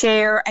and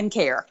share and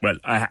care. Well,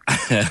 I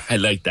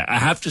like that. I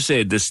have to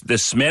say, the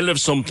smell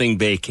of something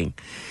baking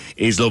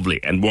is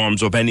lovely and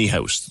warms up any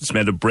house. The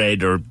smell of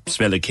bread or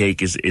smell of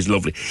cake is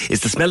lovely.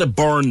 It's the smell of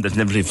burn that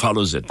never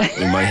follows it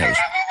in my house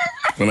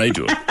when I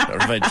do it, or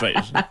if I try it.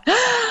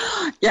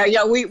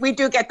 Yeah, we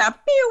do get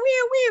that pew,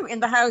 pew, pew in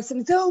the house,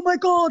 and it's, oh my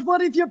God,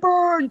 what have you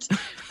burned?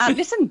 And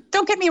listen,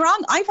 don't get me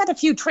wrong, I've had a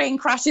few train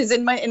crashes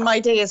in my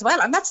day as well,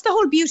 and that's the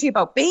whole beauty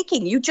about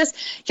baking.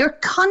 You're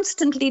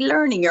constantly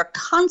learning, you're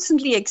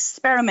constantly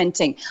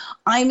experimenting.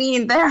 I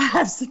mean, there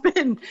has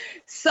been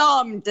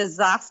some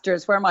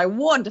disasters where my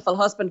wonderful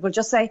husband will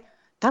just say,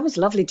 that was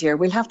lovely, dear,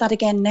 we'll have that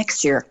again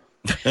next year.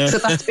 So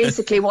that's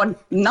basically one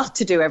not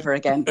to do ever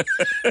again.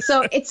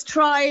 So it's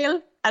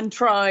trial and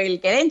trial.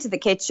 Get into the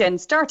kitchen,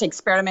 start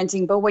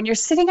experimenting. But when you're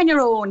sitting on your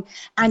own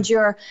and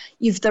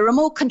you've the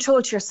remote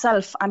control to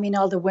yourself, I mean,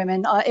 all the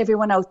women,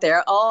 everyone out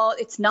there,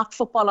 it's not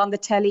football on the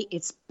telly,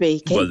 it's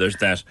baking. Well, there's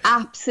that.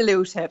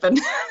 Absolute heaven.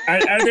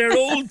 Are there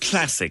old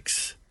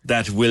classics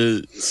that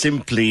will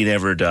simply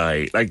never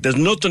die? Like, there's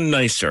nothing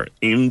nicer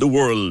in the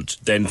world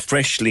than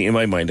freshly, in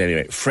my mind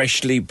anyway,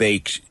 freshly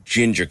baked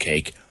ginger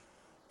cake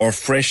or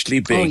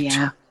freshly baked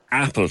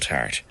apple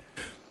tart.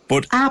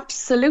 But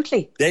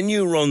absolutely. Then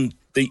you run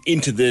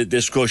into the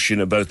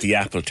discussion about the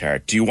apple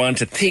tart. Do you want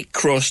a thick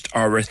crust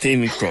or a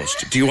thin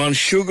crust? Do you want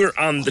sugar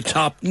on the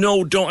top?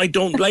 No, I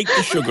don't like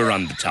the sugar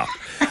on the top.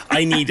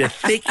 I need a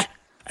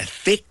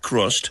thick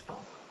crust,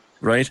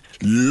 right?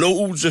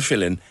 Loads of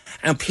filling.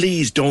 And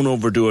please don't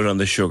overdo it on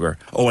the sugar.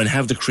 Oh, and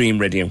have the cream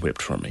ready and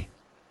whipped for me.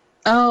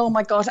 Oh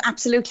my God,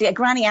 absolutely. A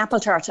granny apple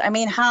tart. I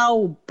mean,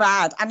 how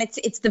bad? And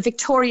it's the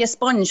Victoria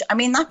sponge. I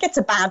mean, that gets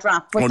a bad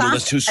rap. But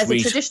that's too sweet. As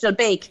a traditional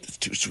bake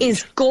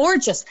is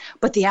gorgeous.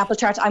 But the apple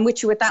tart, I'm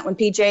with you with that one,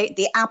 PJ.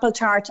 The apple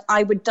tart,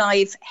 I would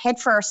dive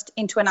headfirst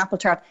into an apple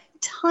tart.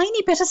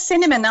 Tiny bit of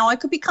cinnamon. Now, I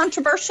could be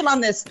controversial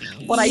on this,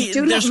 but I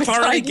do love a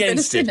tiny bit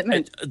of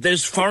cinnamon.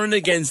 There's for and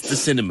against the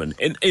cinnamon.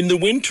 In the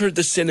winter,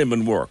 the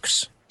cinnamon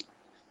works,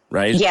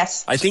 right?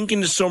 Yes. I think in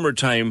the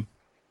summertime,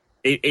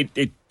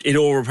 it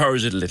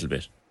overpowers it a little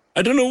bit.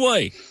 I don't know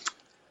why.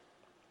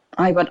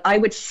 I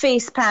would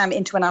face palm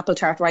into an apple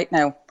tart right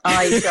now.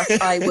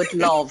 I would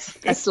love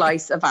a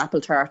slice of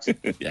apple tart.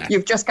 Yeah.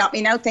 You've just got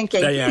me now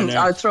thinking,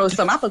 I'll throw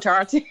some apple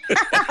tart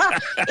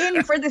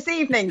in for this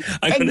evening.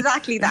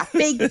 Exactly that.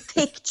 Big,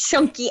 thick,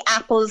 chunky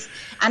apples.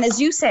 And as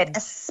you said,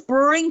 a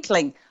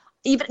sprinkling,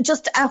 even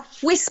just a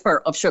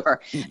whisper of sugar.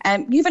 You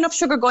have enough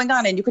sugar going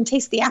on and you can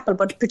taste the apple,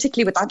 but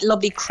particularly with that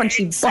lovely,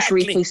 crunchy,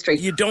 buttery pastry.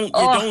 You don't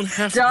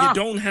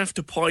have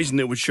to poison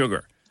it with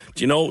sugar.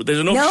 Do you know, there's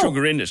enough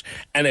sugar in it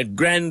and a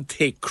grand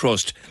thick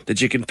crust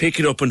that you can pick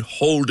it up and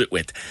hold it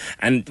with.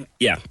 And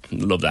yeah,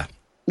 love that.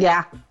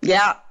 Yeah.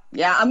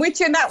 I'm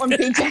with you on that one,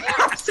 PJ.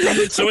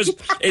 Absolutely. So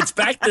it's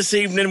back this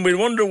evening. We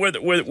wonder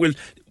whether we'll...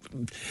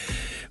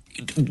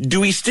 Do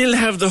we still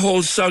have the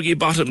whole soggy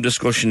bottom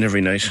discussion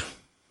every night?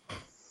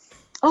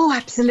 Oh,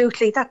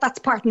 absolutely. That's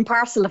part and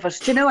parcel of it,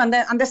 do you know, and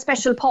the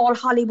special Paul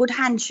Hollywood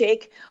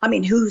handshake. I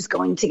mean, who's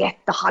going to get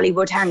the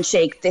Hollywood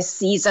handshake this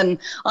season?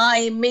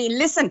 I mean,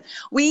 listen,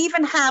 we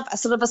even have a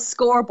sort of a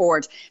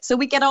scoreboard. So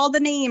we get all the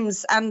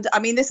names, and I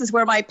mean, this is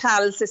where my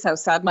pals, this is how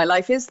sad my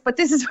life is, but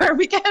this is where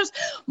we get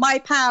my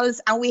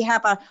pals, and we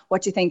have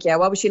what do you think? Yeah,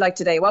 what was she like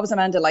today? What was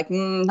Amanda like?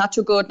 Not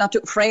too good, not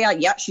too... Freya,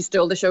 yeah, she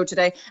stole the show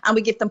today. And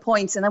we give them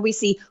points, and then we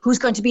see who's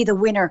going to be the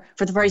winner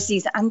for the very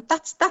season. And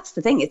that's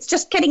the thing. It's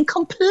just getting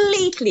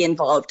completely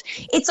involved.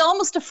 It's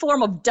almost a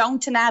form of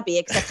Downton Abbey,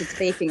 except it's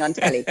baking on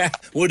telly.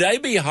 Would I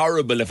be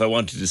horrible if I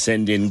wanted to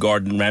send in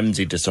Gordon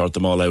Ramsay to sort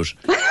them all out?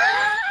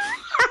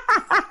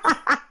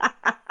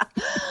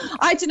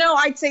 I don't know.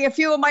 I'd say a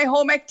few of my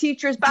home ec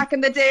teachers back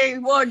in the day,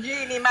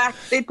 Jeannie Mac,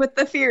 they'd put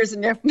the fears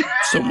in you.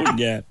 Someone,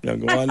 yeah. No,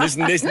 go on.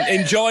 Listen.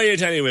 Enjoy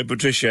it anyway,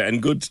 Patricia,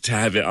 and good to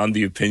have it on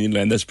the opinion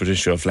line. That's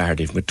Patricia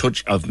O'Flaherty from A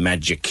Touch of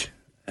Magic.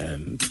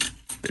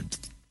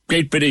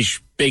 Great British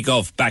Bake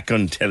Off back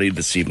on telly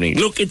this evening.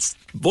 Look, it's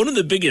one of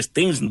the biggest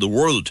things in the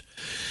world.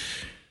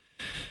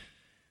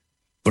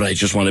 But I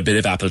just want a bit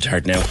of apple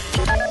tart now.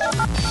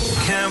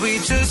 Can we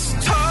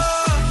just talk?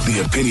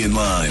 The Opinion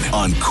Line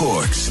on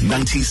Cork's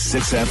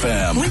 96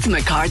 FM. With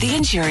McCarthy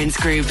Insurance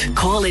Group.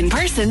 Call in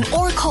person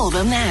or call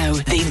them now.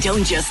 They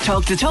don't just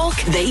talk the talk,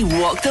 they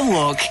walk the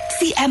walk.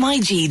 See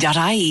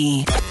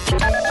MIG.ie.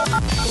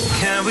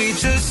 Can we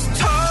just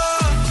talk?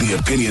 The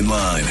Opinion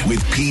Line with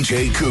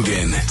PJ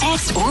Coogan.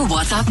 Text or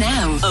WhatsApp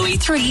now.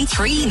 083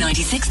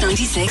 396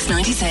 96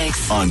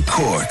 96. On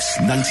Cork's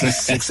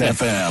 96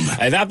 FM.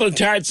 I have apple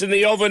tarts in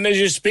the oven as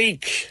you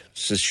speak.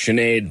 This is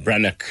Sinead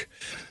Brannock.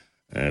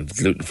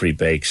 Gluten-free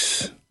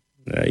bakes.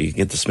 You can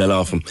get the smell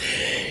off them.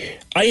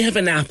 I have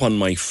an app on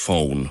my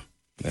phone.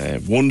 A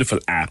wonderful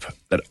app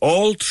that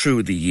all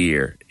through the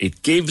year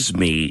it gives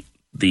me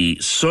the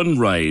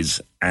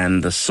sunrise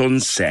and the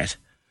sunset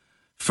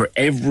for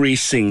every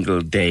single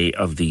day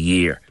of the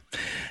year.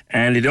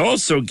 And it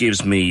also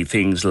gives me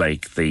things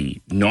like the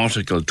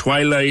nautical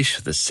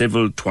twilight, the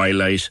civil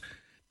twilight,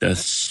 the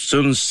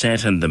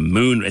sunset and the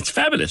moon. It's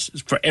fabulous.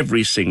 It's for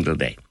every single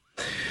day.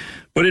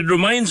 But it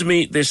reminds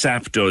me, this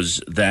app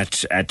does,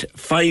 that at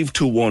 5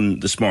 to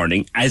 1 this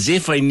morning, as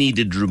if I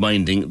needed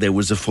reminding, there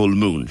was a full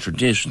moon.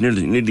 It's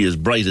nearly as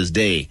bright as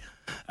day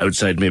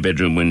outside my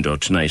bedroom window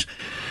tonight,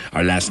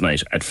 or last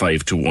night at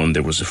 5 to 1,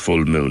 there was a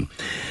full moon.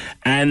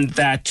 And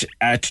that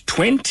at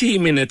 20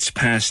 minutes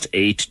past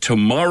 8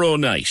 tomorrow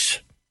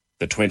night,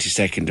 the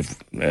 22nd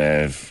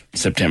of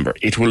September,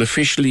 it will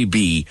officially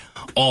be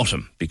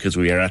autumn, because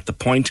we are at the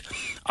point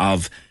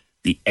of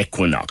the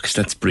equinox.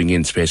 Let's bring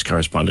in space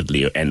correspondent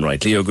Leo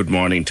Enright. Leo, good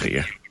morning to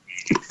you.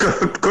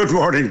 Good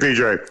morning,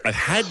 PJ. I've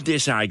had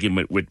this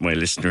argument with my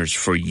listeners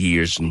for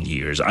years and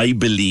years. I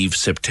believe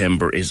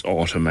September is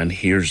autumn, and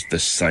here's the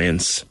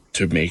science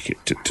to make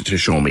it to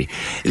show me.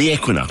 The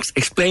equinox.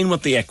 Explain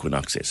what the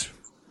equinox is.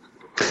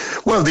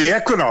 Well, the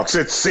equinox,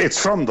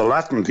 it's from the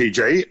Latin,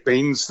 PJ. It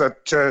means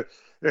that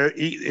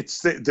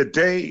it's the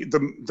day,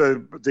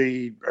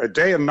 the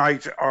day and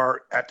night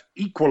are at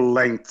equal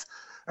length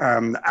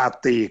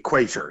at the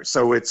equator.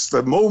 So it's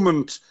the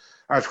moment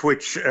at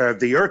which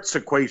the Earth's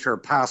equator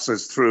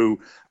passes through,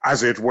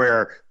 as it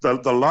were,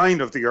 the line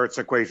of the Earth's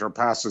equator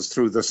passes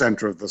through the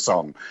center of the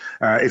sun.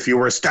 If you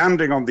were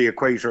standing on the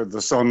equator,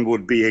 the sun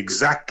would be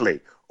exactly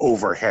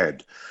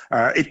overhead.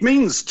 It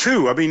means,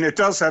 too, I mean, it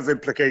does have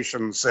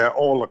implications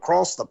all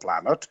across the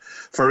planet.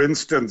 For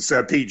instance,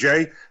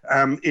 PJ,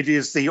 it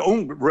is the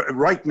only,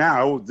 right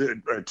now,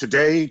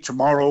 today,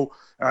 tomorrow,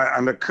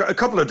 and a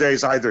couple of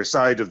days either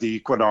side of the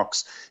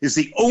equinox is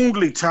the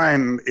only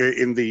time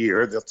in the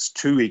year, that's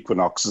two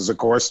equinoxes, of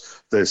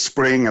course, the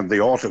spring and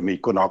the autumn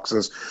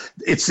equinoxes.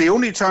 It's the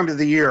only time of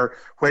the year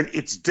when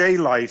it's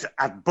daylight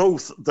at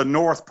both the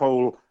North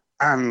Pole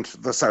and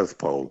the South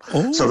Pole.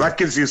 Oh. So that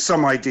gives you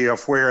some idea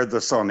of where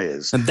the sun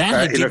is. And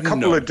that in a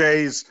couple of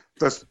days,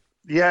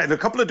 in a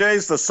couple of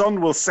days, the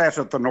sun will set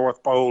at the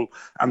North Pole,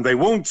 and they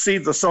won't see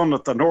the sun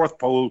at the North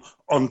Pole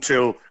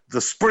until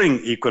the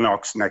spring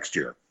equinox next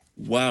year.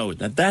 Wow,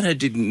 that I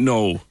didn't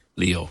know,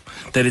 Leo.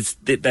 That it's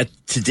that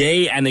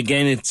today and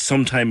again it's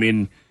sometime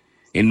in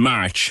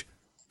March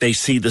they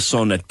see the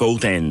sun at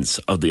both ends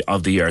of the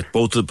earth,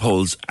 both of the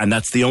poles, and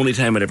that's the only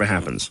time it ever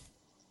happens.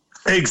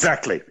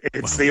 Exactly.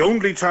 It's the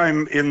only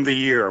time in the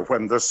year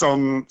when the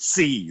sun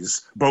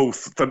sees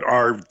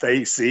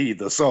they see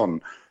the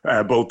sun,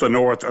 both the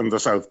North and the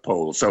South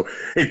Pole. So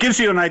it gives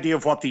you an idea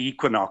of what the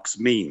equinox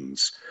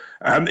means.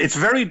 It's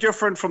very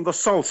different from the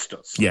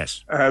solstice.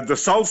 Yes. The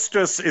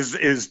solstice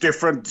is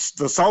different.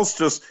 The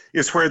solstice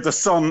is where the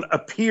sun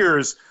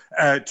appears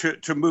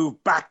to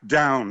move back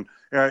down.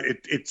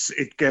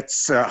 It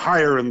gets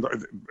higher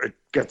it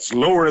gets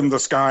lower in the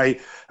sky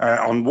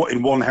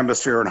in one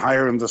hemisphere and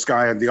higher in the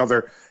sky in the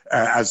other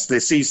as the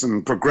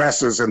season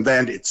progresses, and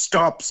then it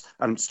stops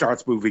and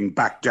starts moving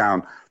back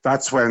down.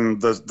 That's when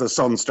the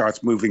sun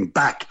starts moving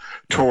back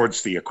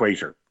towards the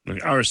equator.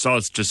 Our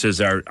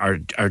solstices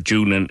are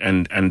June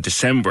and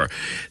December.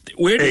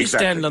 Where do you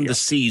stand on the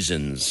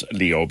seasons,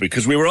 Leo?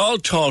 Because we were all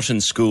taught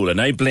in school,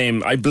 and I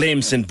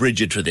blame St.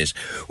 Bridget for this.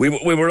 We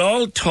were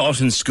all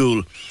taught in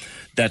school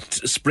that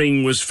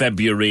spring was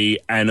February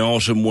and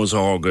autumn was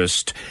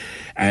August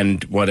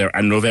and whatever,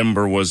 and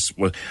November was.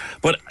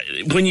 But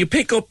when you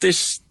pick up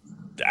this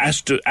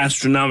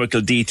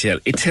astronomical detail,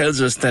 it tells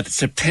us that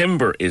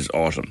September is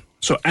autumn.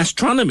 So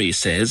astronomy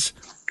says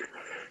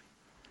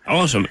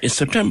autumn is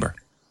September.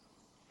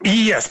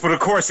 Yes, but of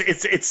course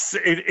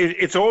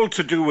it's all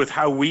to do with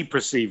how we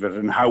perceive it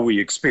and how we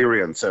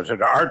experience it.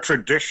 And our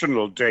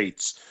traditional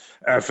dates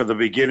for the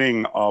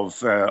beginning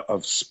of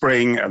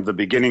spring and the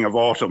beginning of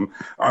autumn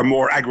are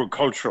more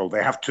agricultural.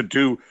 They have to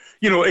do,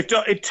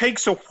 it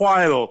takes a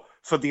while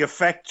for the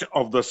effect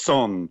of the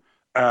sun,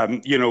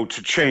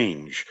 to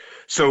change.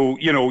 So,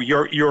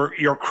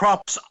 your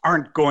crops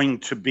aren't going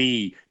to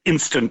be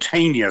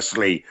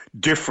instantaneously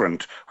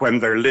different when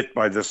they're lit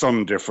by the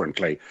sun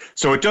differently.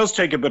 So it does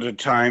take a bit of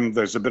time.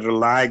 There's a bit of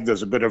lag.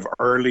 There's a bit of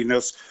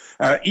earliness.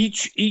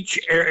 Each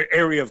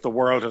area of the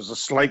world has a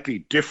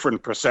slightly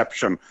different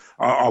perception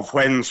of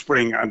when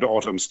spring and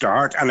autumn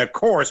start. And of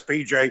course,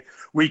 PJ,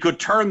 we could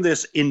turn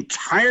this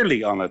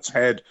entirely on its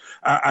head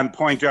and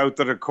point out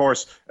that, of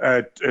course,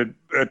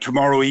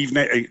 tomorrow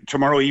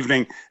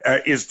evening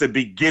is the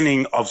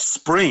beginning of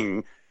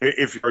spring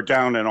if you're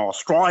down in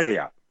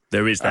Australia.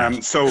 There is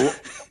that. So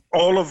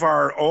all of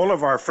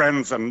our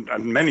friends and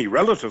many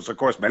relatives, of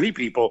course, many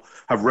people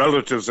have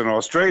relatives in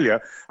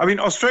Australia. I mean,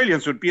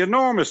 Australians would be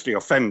enormously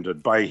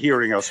offended by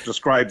hearing us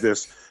describe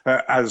this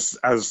as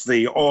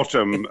the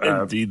autumn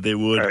Indeed they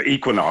would.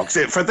 Equinox.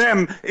 For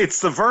them, it's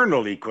the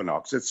vernal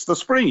equinox. It's the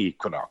spring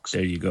equinox.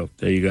 There you go.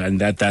 And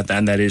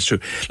that is true.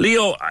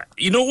 Leo,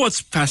 you know what's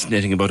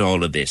fascinating about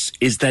all of this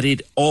is that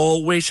it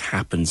always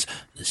happens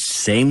the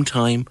same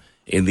time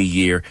in the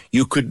year.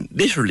 You could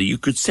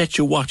set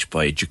your watch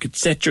by it. You could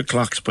set your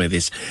clocks by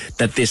this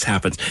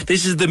happens.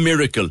 This is the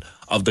miracle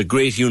of the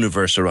great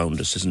universe around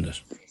us, isn't it?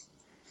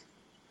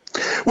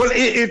 Well,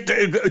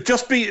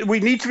 we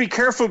need to be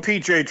careful,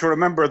 PJ, to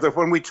remember that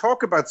when we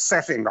talk about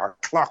setting our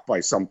clock by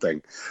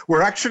something,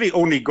 we're actually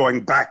only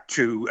going back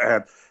to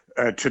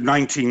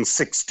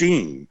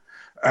 1916.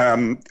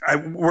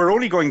 We're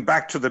only going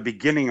back to the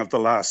beginning of the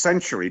last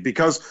century,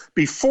 because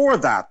before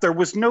that there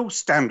was no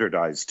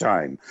standardized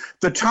time.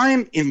 The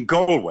time in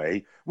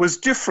Galway was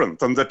different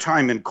than the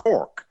time in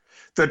Cork.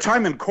 The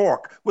time in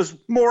Cork was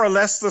more or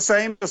less the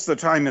same as the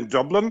time in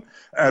Dublin,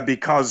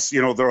 because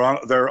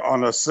they're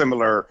on a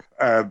similar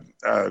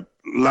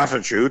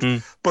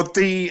latitude. But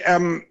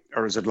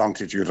or is it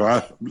longitude?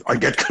 I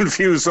get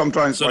confused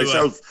sometimes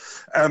myself.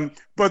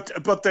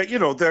 But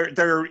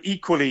they're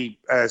equally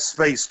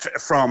spaced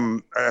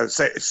from,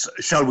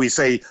 shall we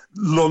say,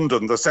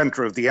 London, the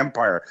centre of the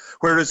empire.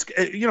 Whereas,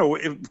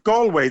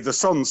 Galway, the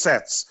sun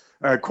sets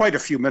quite a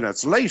few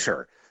minutes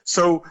later.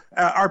 So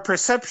our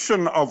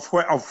perception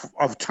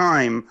of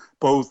time,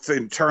 both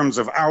in terms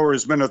of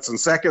hours, minutes and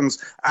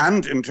seconds,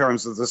 and in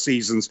terms of the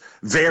seasons,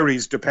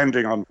 varies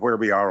depending on where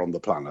we are on the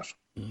planet.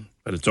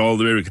 But it's all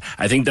the miracle.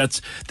 I think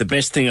that's the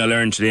best thing I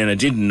learned today, and I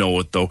didn't know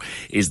it though,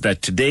 is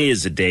that today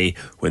is a day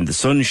when the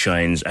sun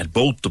shines at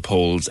both the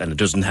poles, and it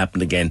doesn't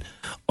happen again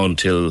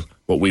until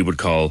what we would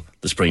call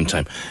the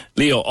springtime.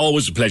 Leo,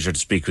 always a pleasure to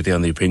speak with you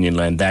on the Opinion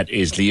Line. That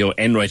is Leo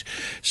Enright,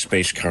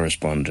 space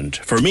correspondent.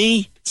 For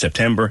me,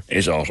 September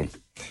is autumn.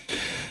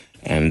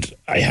 And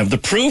I have the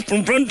proof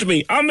in front of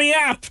me on my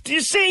app. Do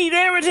you see?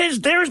 There it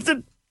is. There's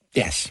the...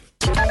 Yes.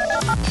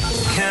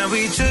 Can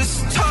we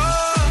just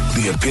talk?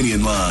 The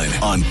Opinion Line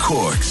on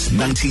Cork's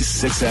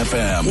 96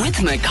 FM.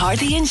 With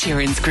McCarthy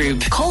Insurance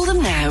Group. Call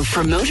them now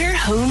for motor,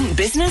 home,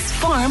 business,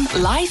 farm,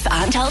 life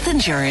and health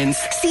insurance.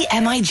 See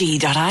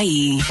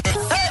MIG.ie.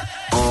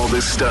 All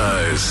the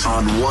stars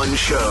on one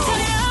show.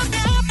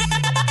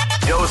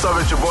 Yo, what's up?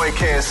 It's your boy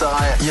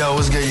KSI. Yo,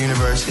 what's good,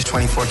 Universe? It's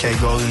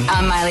 24K Golden.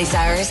 I'm Miley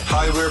Cyrus.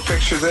 Hi, we're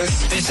Picture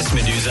This. This is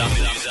Medusa.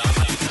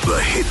 The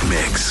Hit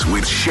Mix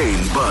with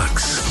Shane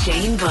Bucks.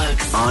 Shane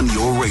Bucks. On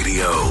your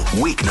radio,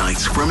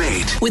 weeknights from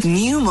 8. With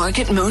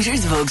Newmarket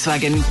Motors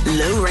Volkswagen.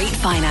 Low rate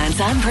finance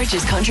and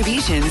purchase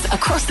contributions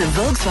across the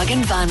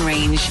Volkswagen van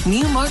range.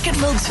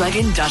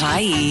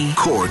 NewmarketVolkswagen.ie.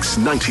 Cork's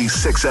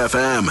 96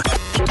 FM.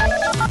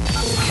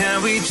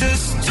 Can we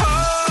just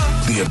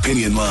talk? The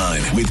Opinion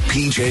Line with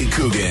PJ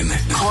Coogan.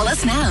 Call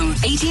us now,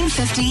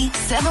 1850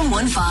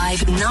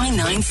 715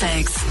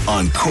 996.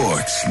 On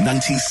Cork's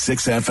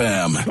 96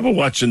 FM. How about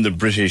watching the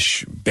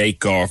British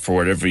Bake Off or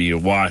whatever you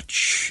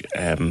watch?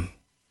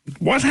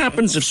 What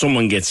happens if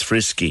someone gets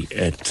frisky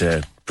at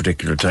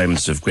particular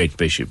times of Great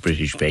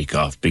British Bake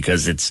Off?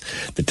 Because it's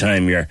the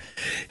time your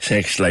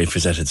sex life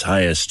is at its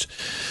highest.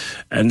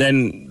 And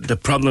then the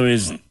problem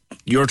is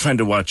you're trying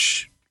to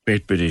watch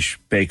Great British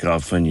Bake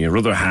Off and your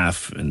other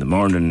half in the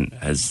morning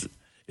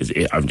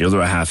the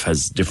other half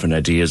has different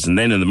ideas. And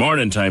then in the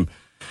morning time,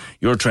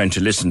 you're trying to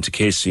listen to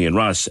Casey and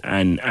Ross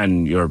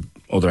and your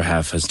other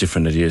half has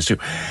different ideas too.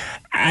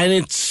 And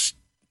it's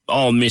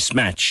all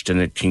mismatched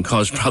and it can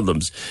cause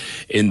problems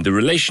in the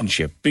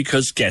relationship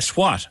because guess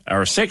what?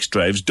 Our sex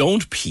drives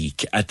don't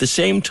peak at the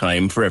same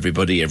time for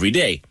everybody every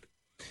day.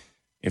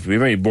 It would be a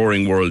very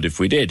boring world if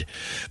we did.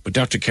 But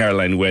Dr.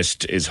 Caroline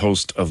West is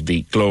host of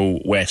the Glow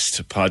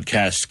West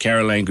podcast.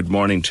 Caroline, good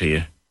morning to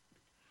you.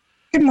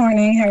 Good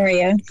morning. How are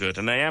you? Good.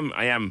 And I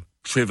am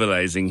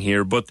trivializing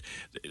here, but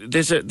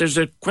there's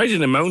a quite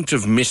an amount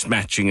of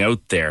mismatching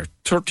out there.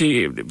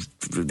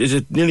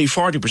 Nearly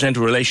 40%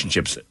 of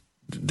relationships,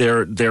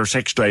 their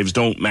sex drives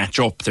don't match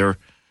up.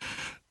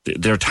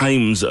 Their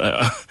times,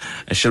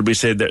 shall we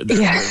say,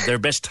 their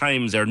best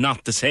times are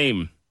not the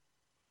same.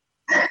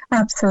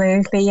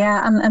 Absolutely,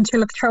 yeah. And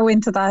to throw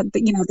into that,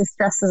 the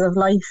stresses of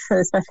life,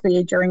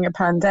 especially during a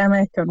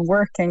pandemic and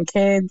work and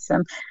kids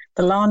and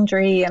the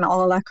laundry and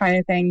all that kind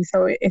of thing.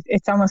 So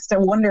it's almost a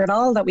wonder at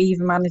all that we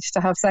even managed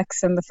to have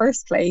sex in the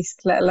first place,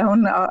 let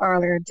alone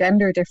our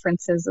gender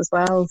differences as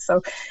well.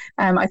 So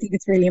I think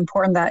it's really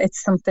important that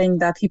it's something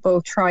that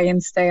people try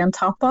and stay on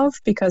top of,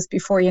 because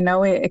before you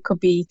know it, it could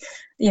be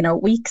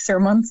weeks or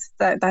months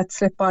that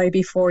slip by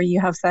before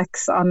you have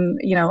sex on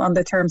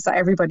the terms that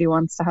everybody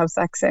wants to have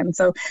sex in.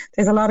 So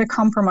there's a lot of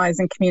compromise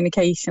and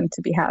communication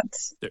to be had.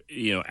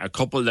 A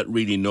couple that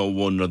really know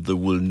one another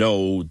will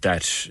know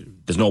that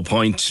there's no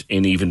point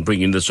in even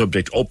bringing the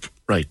subject up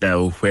right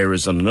now,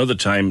 whereas on another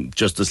time,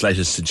 just the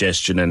slightest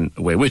suggestion and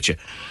away with you.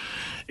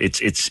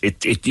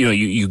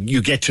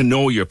 You get to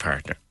know your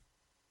partner.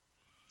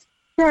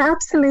 Yeah,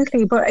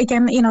 absolutely. But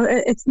again,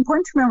 it's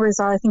important to remember as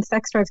well, I think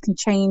sex drives can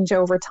change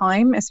over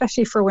time,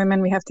 especially for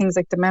women. We have things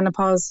like the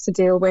menopause to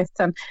deal with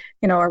and,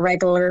 a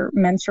regular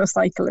menstrual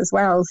cycle as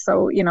well.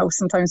 So,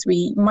 sometimes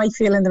we might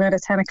feel in the mood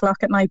at 10 o'clock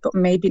at night, but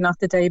maybe not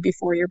the day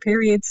before your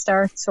period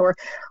starts or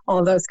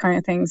all those kind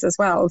of things as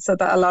well. So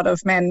that a lot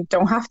of men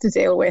don't have to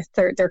deal with.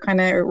 They're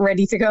kind of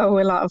ready to go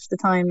a lot of the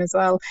time as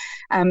well.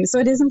 So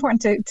it is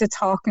important to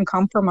talk and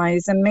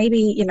compromise. And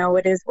maybe,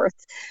 it is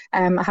worth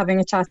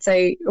having a chat,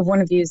 say, if one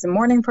of you is a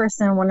morning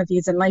person, one of you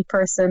is a night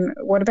person.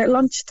 What about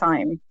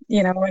lunchtime?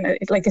 And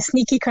like a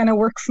sneaky kind of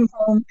work from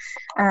home,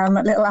 a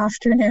little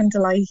afternoon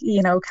delight,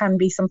 can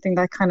be something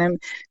that kind of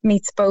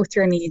meets both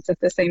your needs at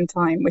the same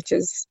time, which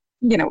is,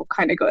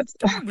 kind of good.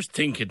 I was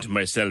thinking to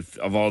myself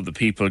of all the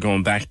people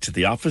going back to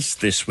the office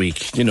this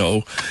week,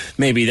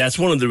 maybe that's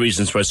one of the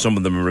reasons why some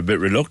of them are a bit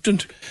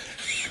reluctant.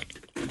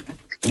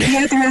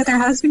 Yeah, there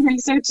has been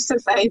research to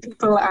say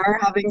people are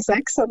having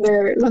sex on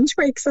their lunch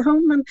breaks at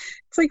home, and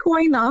it's like,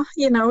 why not?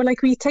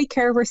 We take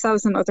care of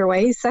ourselves in other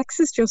ways. Sex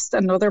is just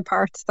another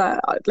part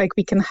that,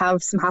 we can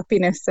have some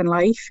happiness in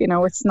life.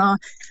 It's not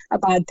a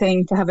bad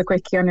thing to have a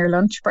quickie on your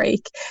lunch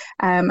break.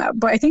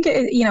 But I think,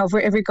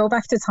 if we go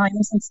back to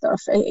times and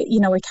stuff,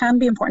 it can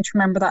be important to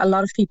remember that a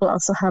lot of people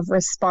also have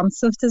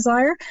responsive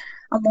desire.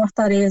 And what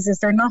that is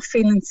they're not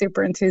feeling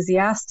super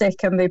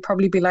enthusiastic, and they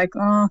probably be like,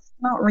 oh,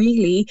 not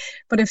really.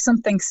 But if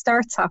something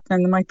starts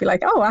happening, they might be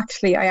like, oh,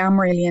 actually, I am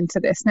really into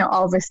this. Now,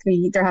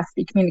 obviously, there has to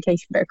be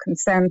communication about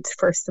consent,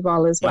 first of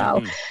all, as well.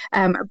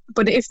 Mm-hmm.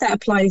 But if that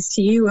applies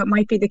to you, it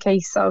might be the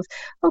case of,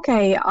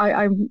 okay,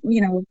 I'm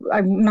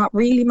not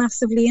really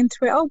massively into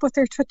it. Oh, but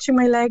they're touching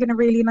my leg in a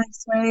really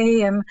nice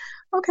way. And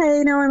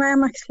okay,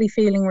 I'm actually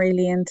feeling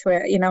really into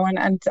it,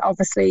 and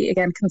obviously,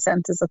 again,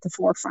 consent is at the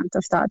forefront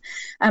of that.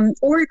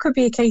 Or it could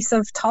be a case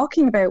of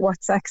talking about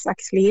what sex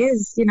actually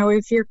is.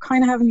 If you're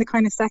kind of having the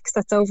kind of sex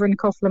that's over in a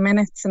couple of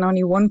minutes and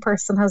only one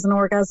person has an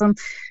orgasm,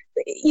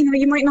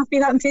 you might not be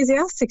that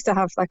enthusiastic to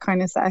have that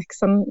kind of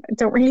sex, and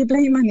don't really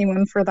blame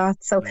anyone for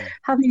that. So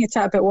having a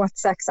chat about what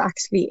sex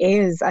actually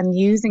is and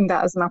using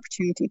that as an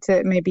opportunity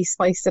to maybe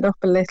spice it up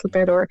a little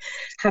bit, or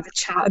have a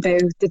chat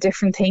about the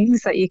different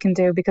things that you can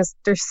do, because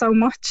there's so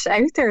much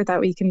out there that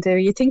we can do.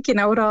 You think you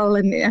know it all,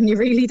 and you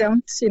really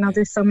don't.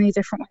 There's so many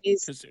different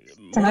ways to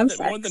have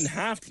sex. More than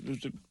half,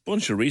 there's a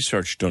bunch of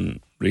research done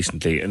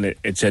recently, and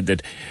it said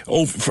that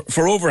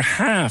for over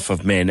half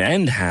of men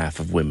and half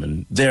of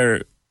women,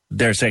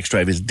 their sex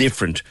drive is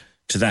different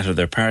to that of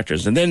their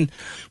partners. And then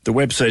the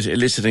website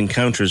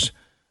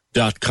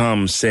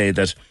illicitencounters.com say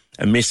that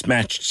a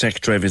mismatched sex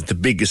drive is the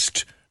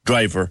biggest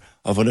driver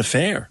of an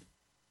affair.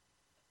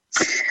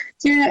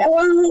 Yeah,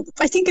 well,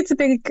 I think it's a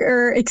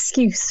bigger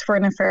excuse for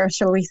an affair,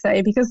 shall we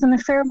say, because an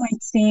affair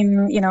might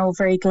seem,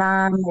 very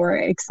glam or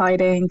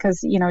exciting because,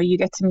 you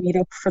get to meet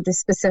up for the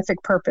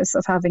specific purpose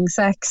of having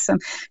sex.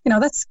 And,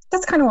 that's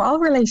kind of what all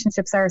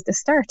relationships are at the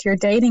start. You're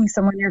dating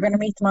someone, you're going to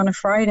meet them on a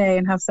Friday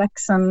and have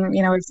sex and,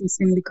 everything's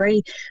going to be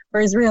great.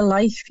 Whereas real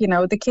life,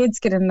 the kids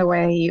get in the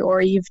way,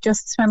 or you've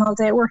just spent all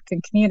day at work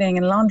and commuting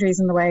and laundry's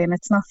in the way and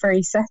it's not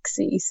very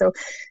sexy. So,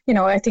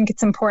 I think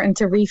it's important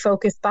to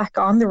refocus back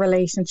on the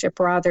relationship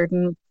rather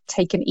than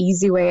take an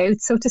easy way out,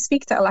 so to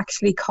speak, that'll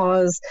actually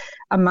cause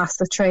a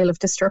massive trail of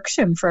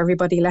destruction for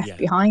everybody left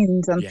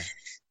behind. And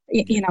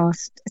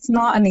it's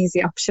not an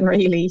easy option,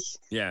 really.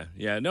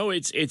 No,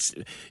 it's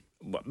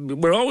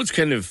we're always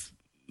kind of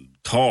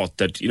taught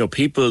that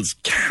people's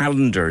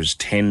calendars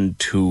tend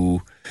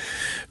to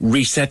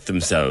reset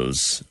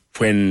themselves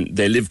when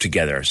they live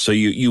together, so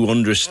you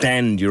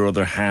understand your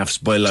other half's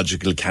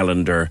biological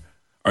calendar,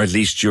 or at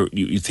least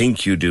you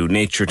think you do.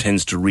 Nature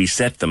tends to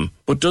reset them,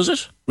 but does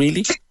it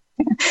really?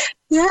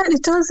 Yeah,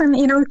 it does. And,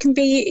 it can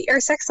be,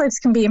 our sex lives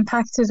can be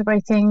impacted by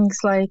things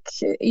like,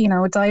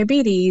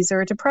 diabetes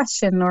or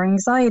depression or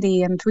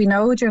anxiety. And we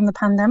know during the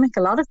pandemic,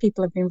 a lot of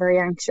people have been very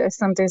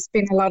anxious and there's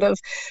been a lot of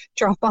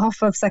drop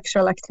off of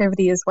sexual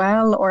activity as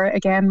well. Or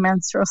again,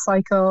 menstrual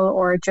cycle,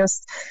 or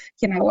just,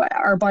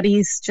 our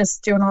bodies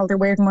just doing all the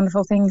weird and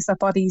wonderful things that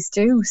bodies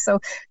do. So,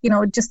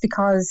 just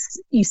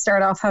because you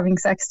start off having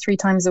sex 3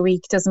 times a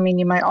week doesn't mean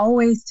you might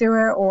always do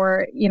it.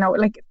 Or,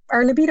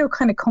 our libido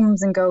kind of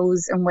comes and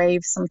goes in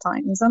waves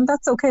sometimes, and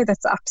that's okay.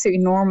 That's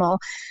absolutely normal.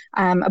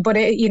 But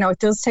it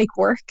does take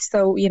work.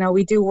 So,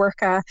 we do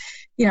work at,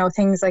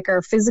 things like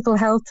our physical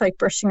health, like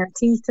brushing our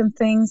teeth and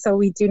things. So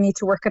we do need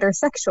to work at our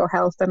sexual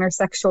health and our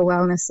sexual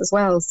wellness as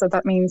well. So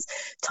that means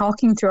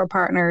talking to our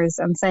partners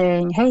and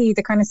saying, hey,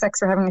 the kind of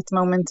sex we're having at the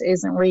moment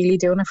isn't really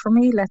doing it for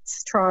me.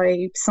 Let's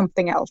try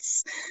something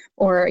else.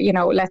 Or,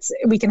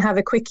 we can have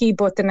a quickie,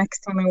 but the next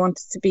time I want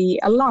it to be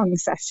a long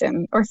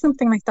session or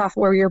something like that,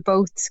 where you're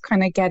both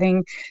kind of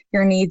getting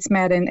your needs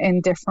met in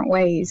different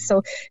ways.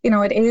 So,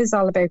 it is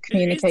all about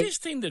communication.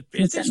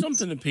 Is this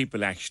something that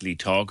people actually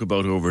talk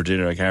about over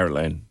dinner,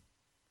 Caroline?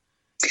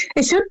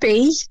 It should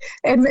be.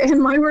 In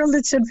my world,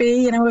 it should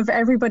be, if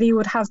everybody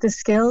would have the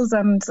skills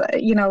and,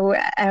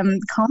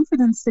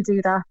 confidence to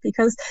do that.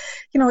 Because,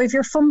 if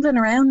you're fumbling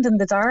around in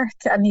the dark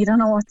and you don't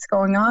know what's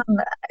going on,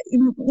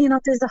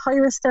 there's a high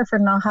risk there for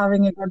not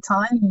having a good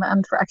time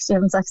and for actually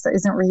having sex that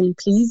isn't really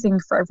pleasing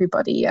for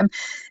everybody. And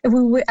if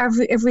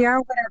we are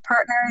with our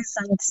partners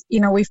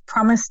and, we've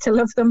promised to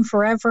love them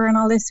forever and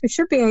all this, we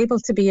should be able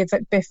to be a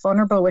bit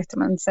vulnerable with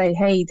them and say,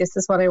 hey, this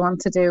is what I want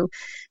to do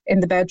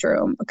in the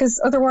bedroom. Because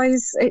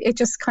otherwise, it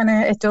just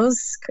it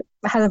does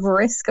have a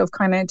risk of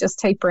kind of just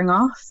tapering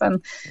off,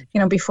 and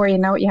before you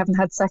know it, you haven't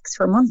had sex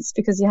for months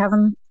because you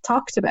haven't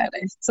talked about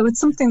it. So it's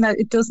something that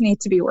it does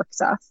need to be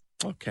worked at.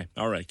 Okay,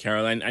 all right,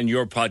 Caroline. And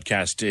your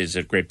podcast is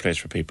a great place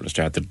for people to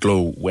start, the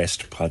Glow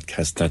West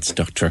podcast. That's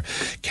Dr.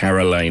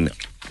 Caroline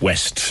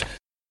West.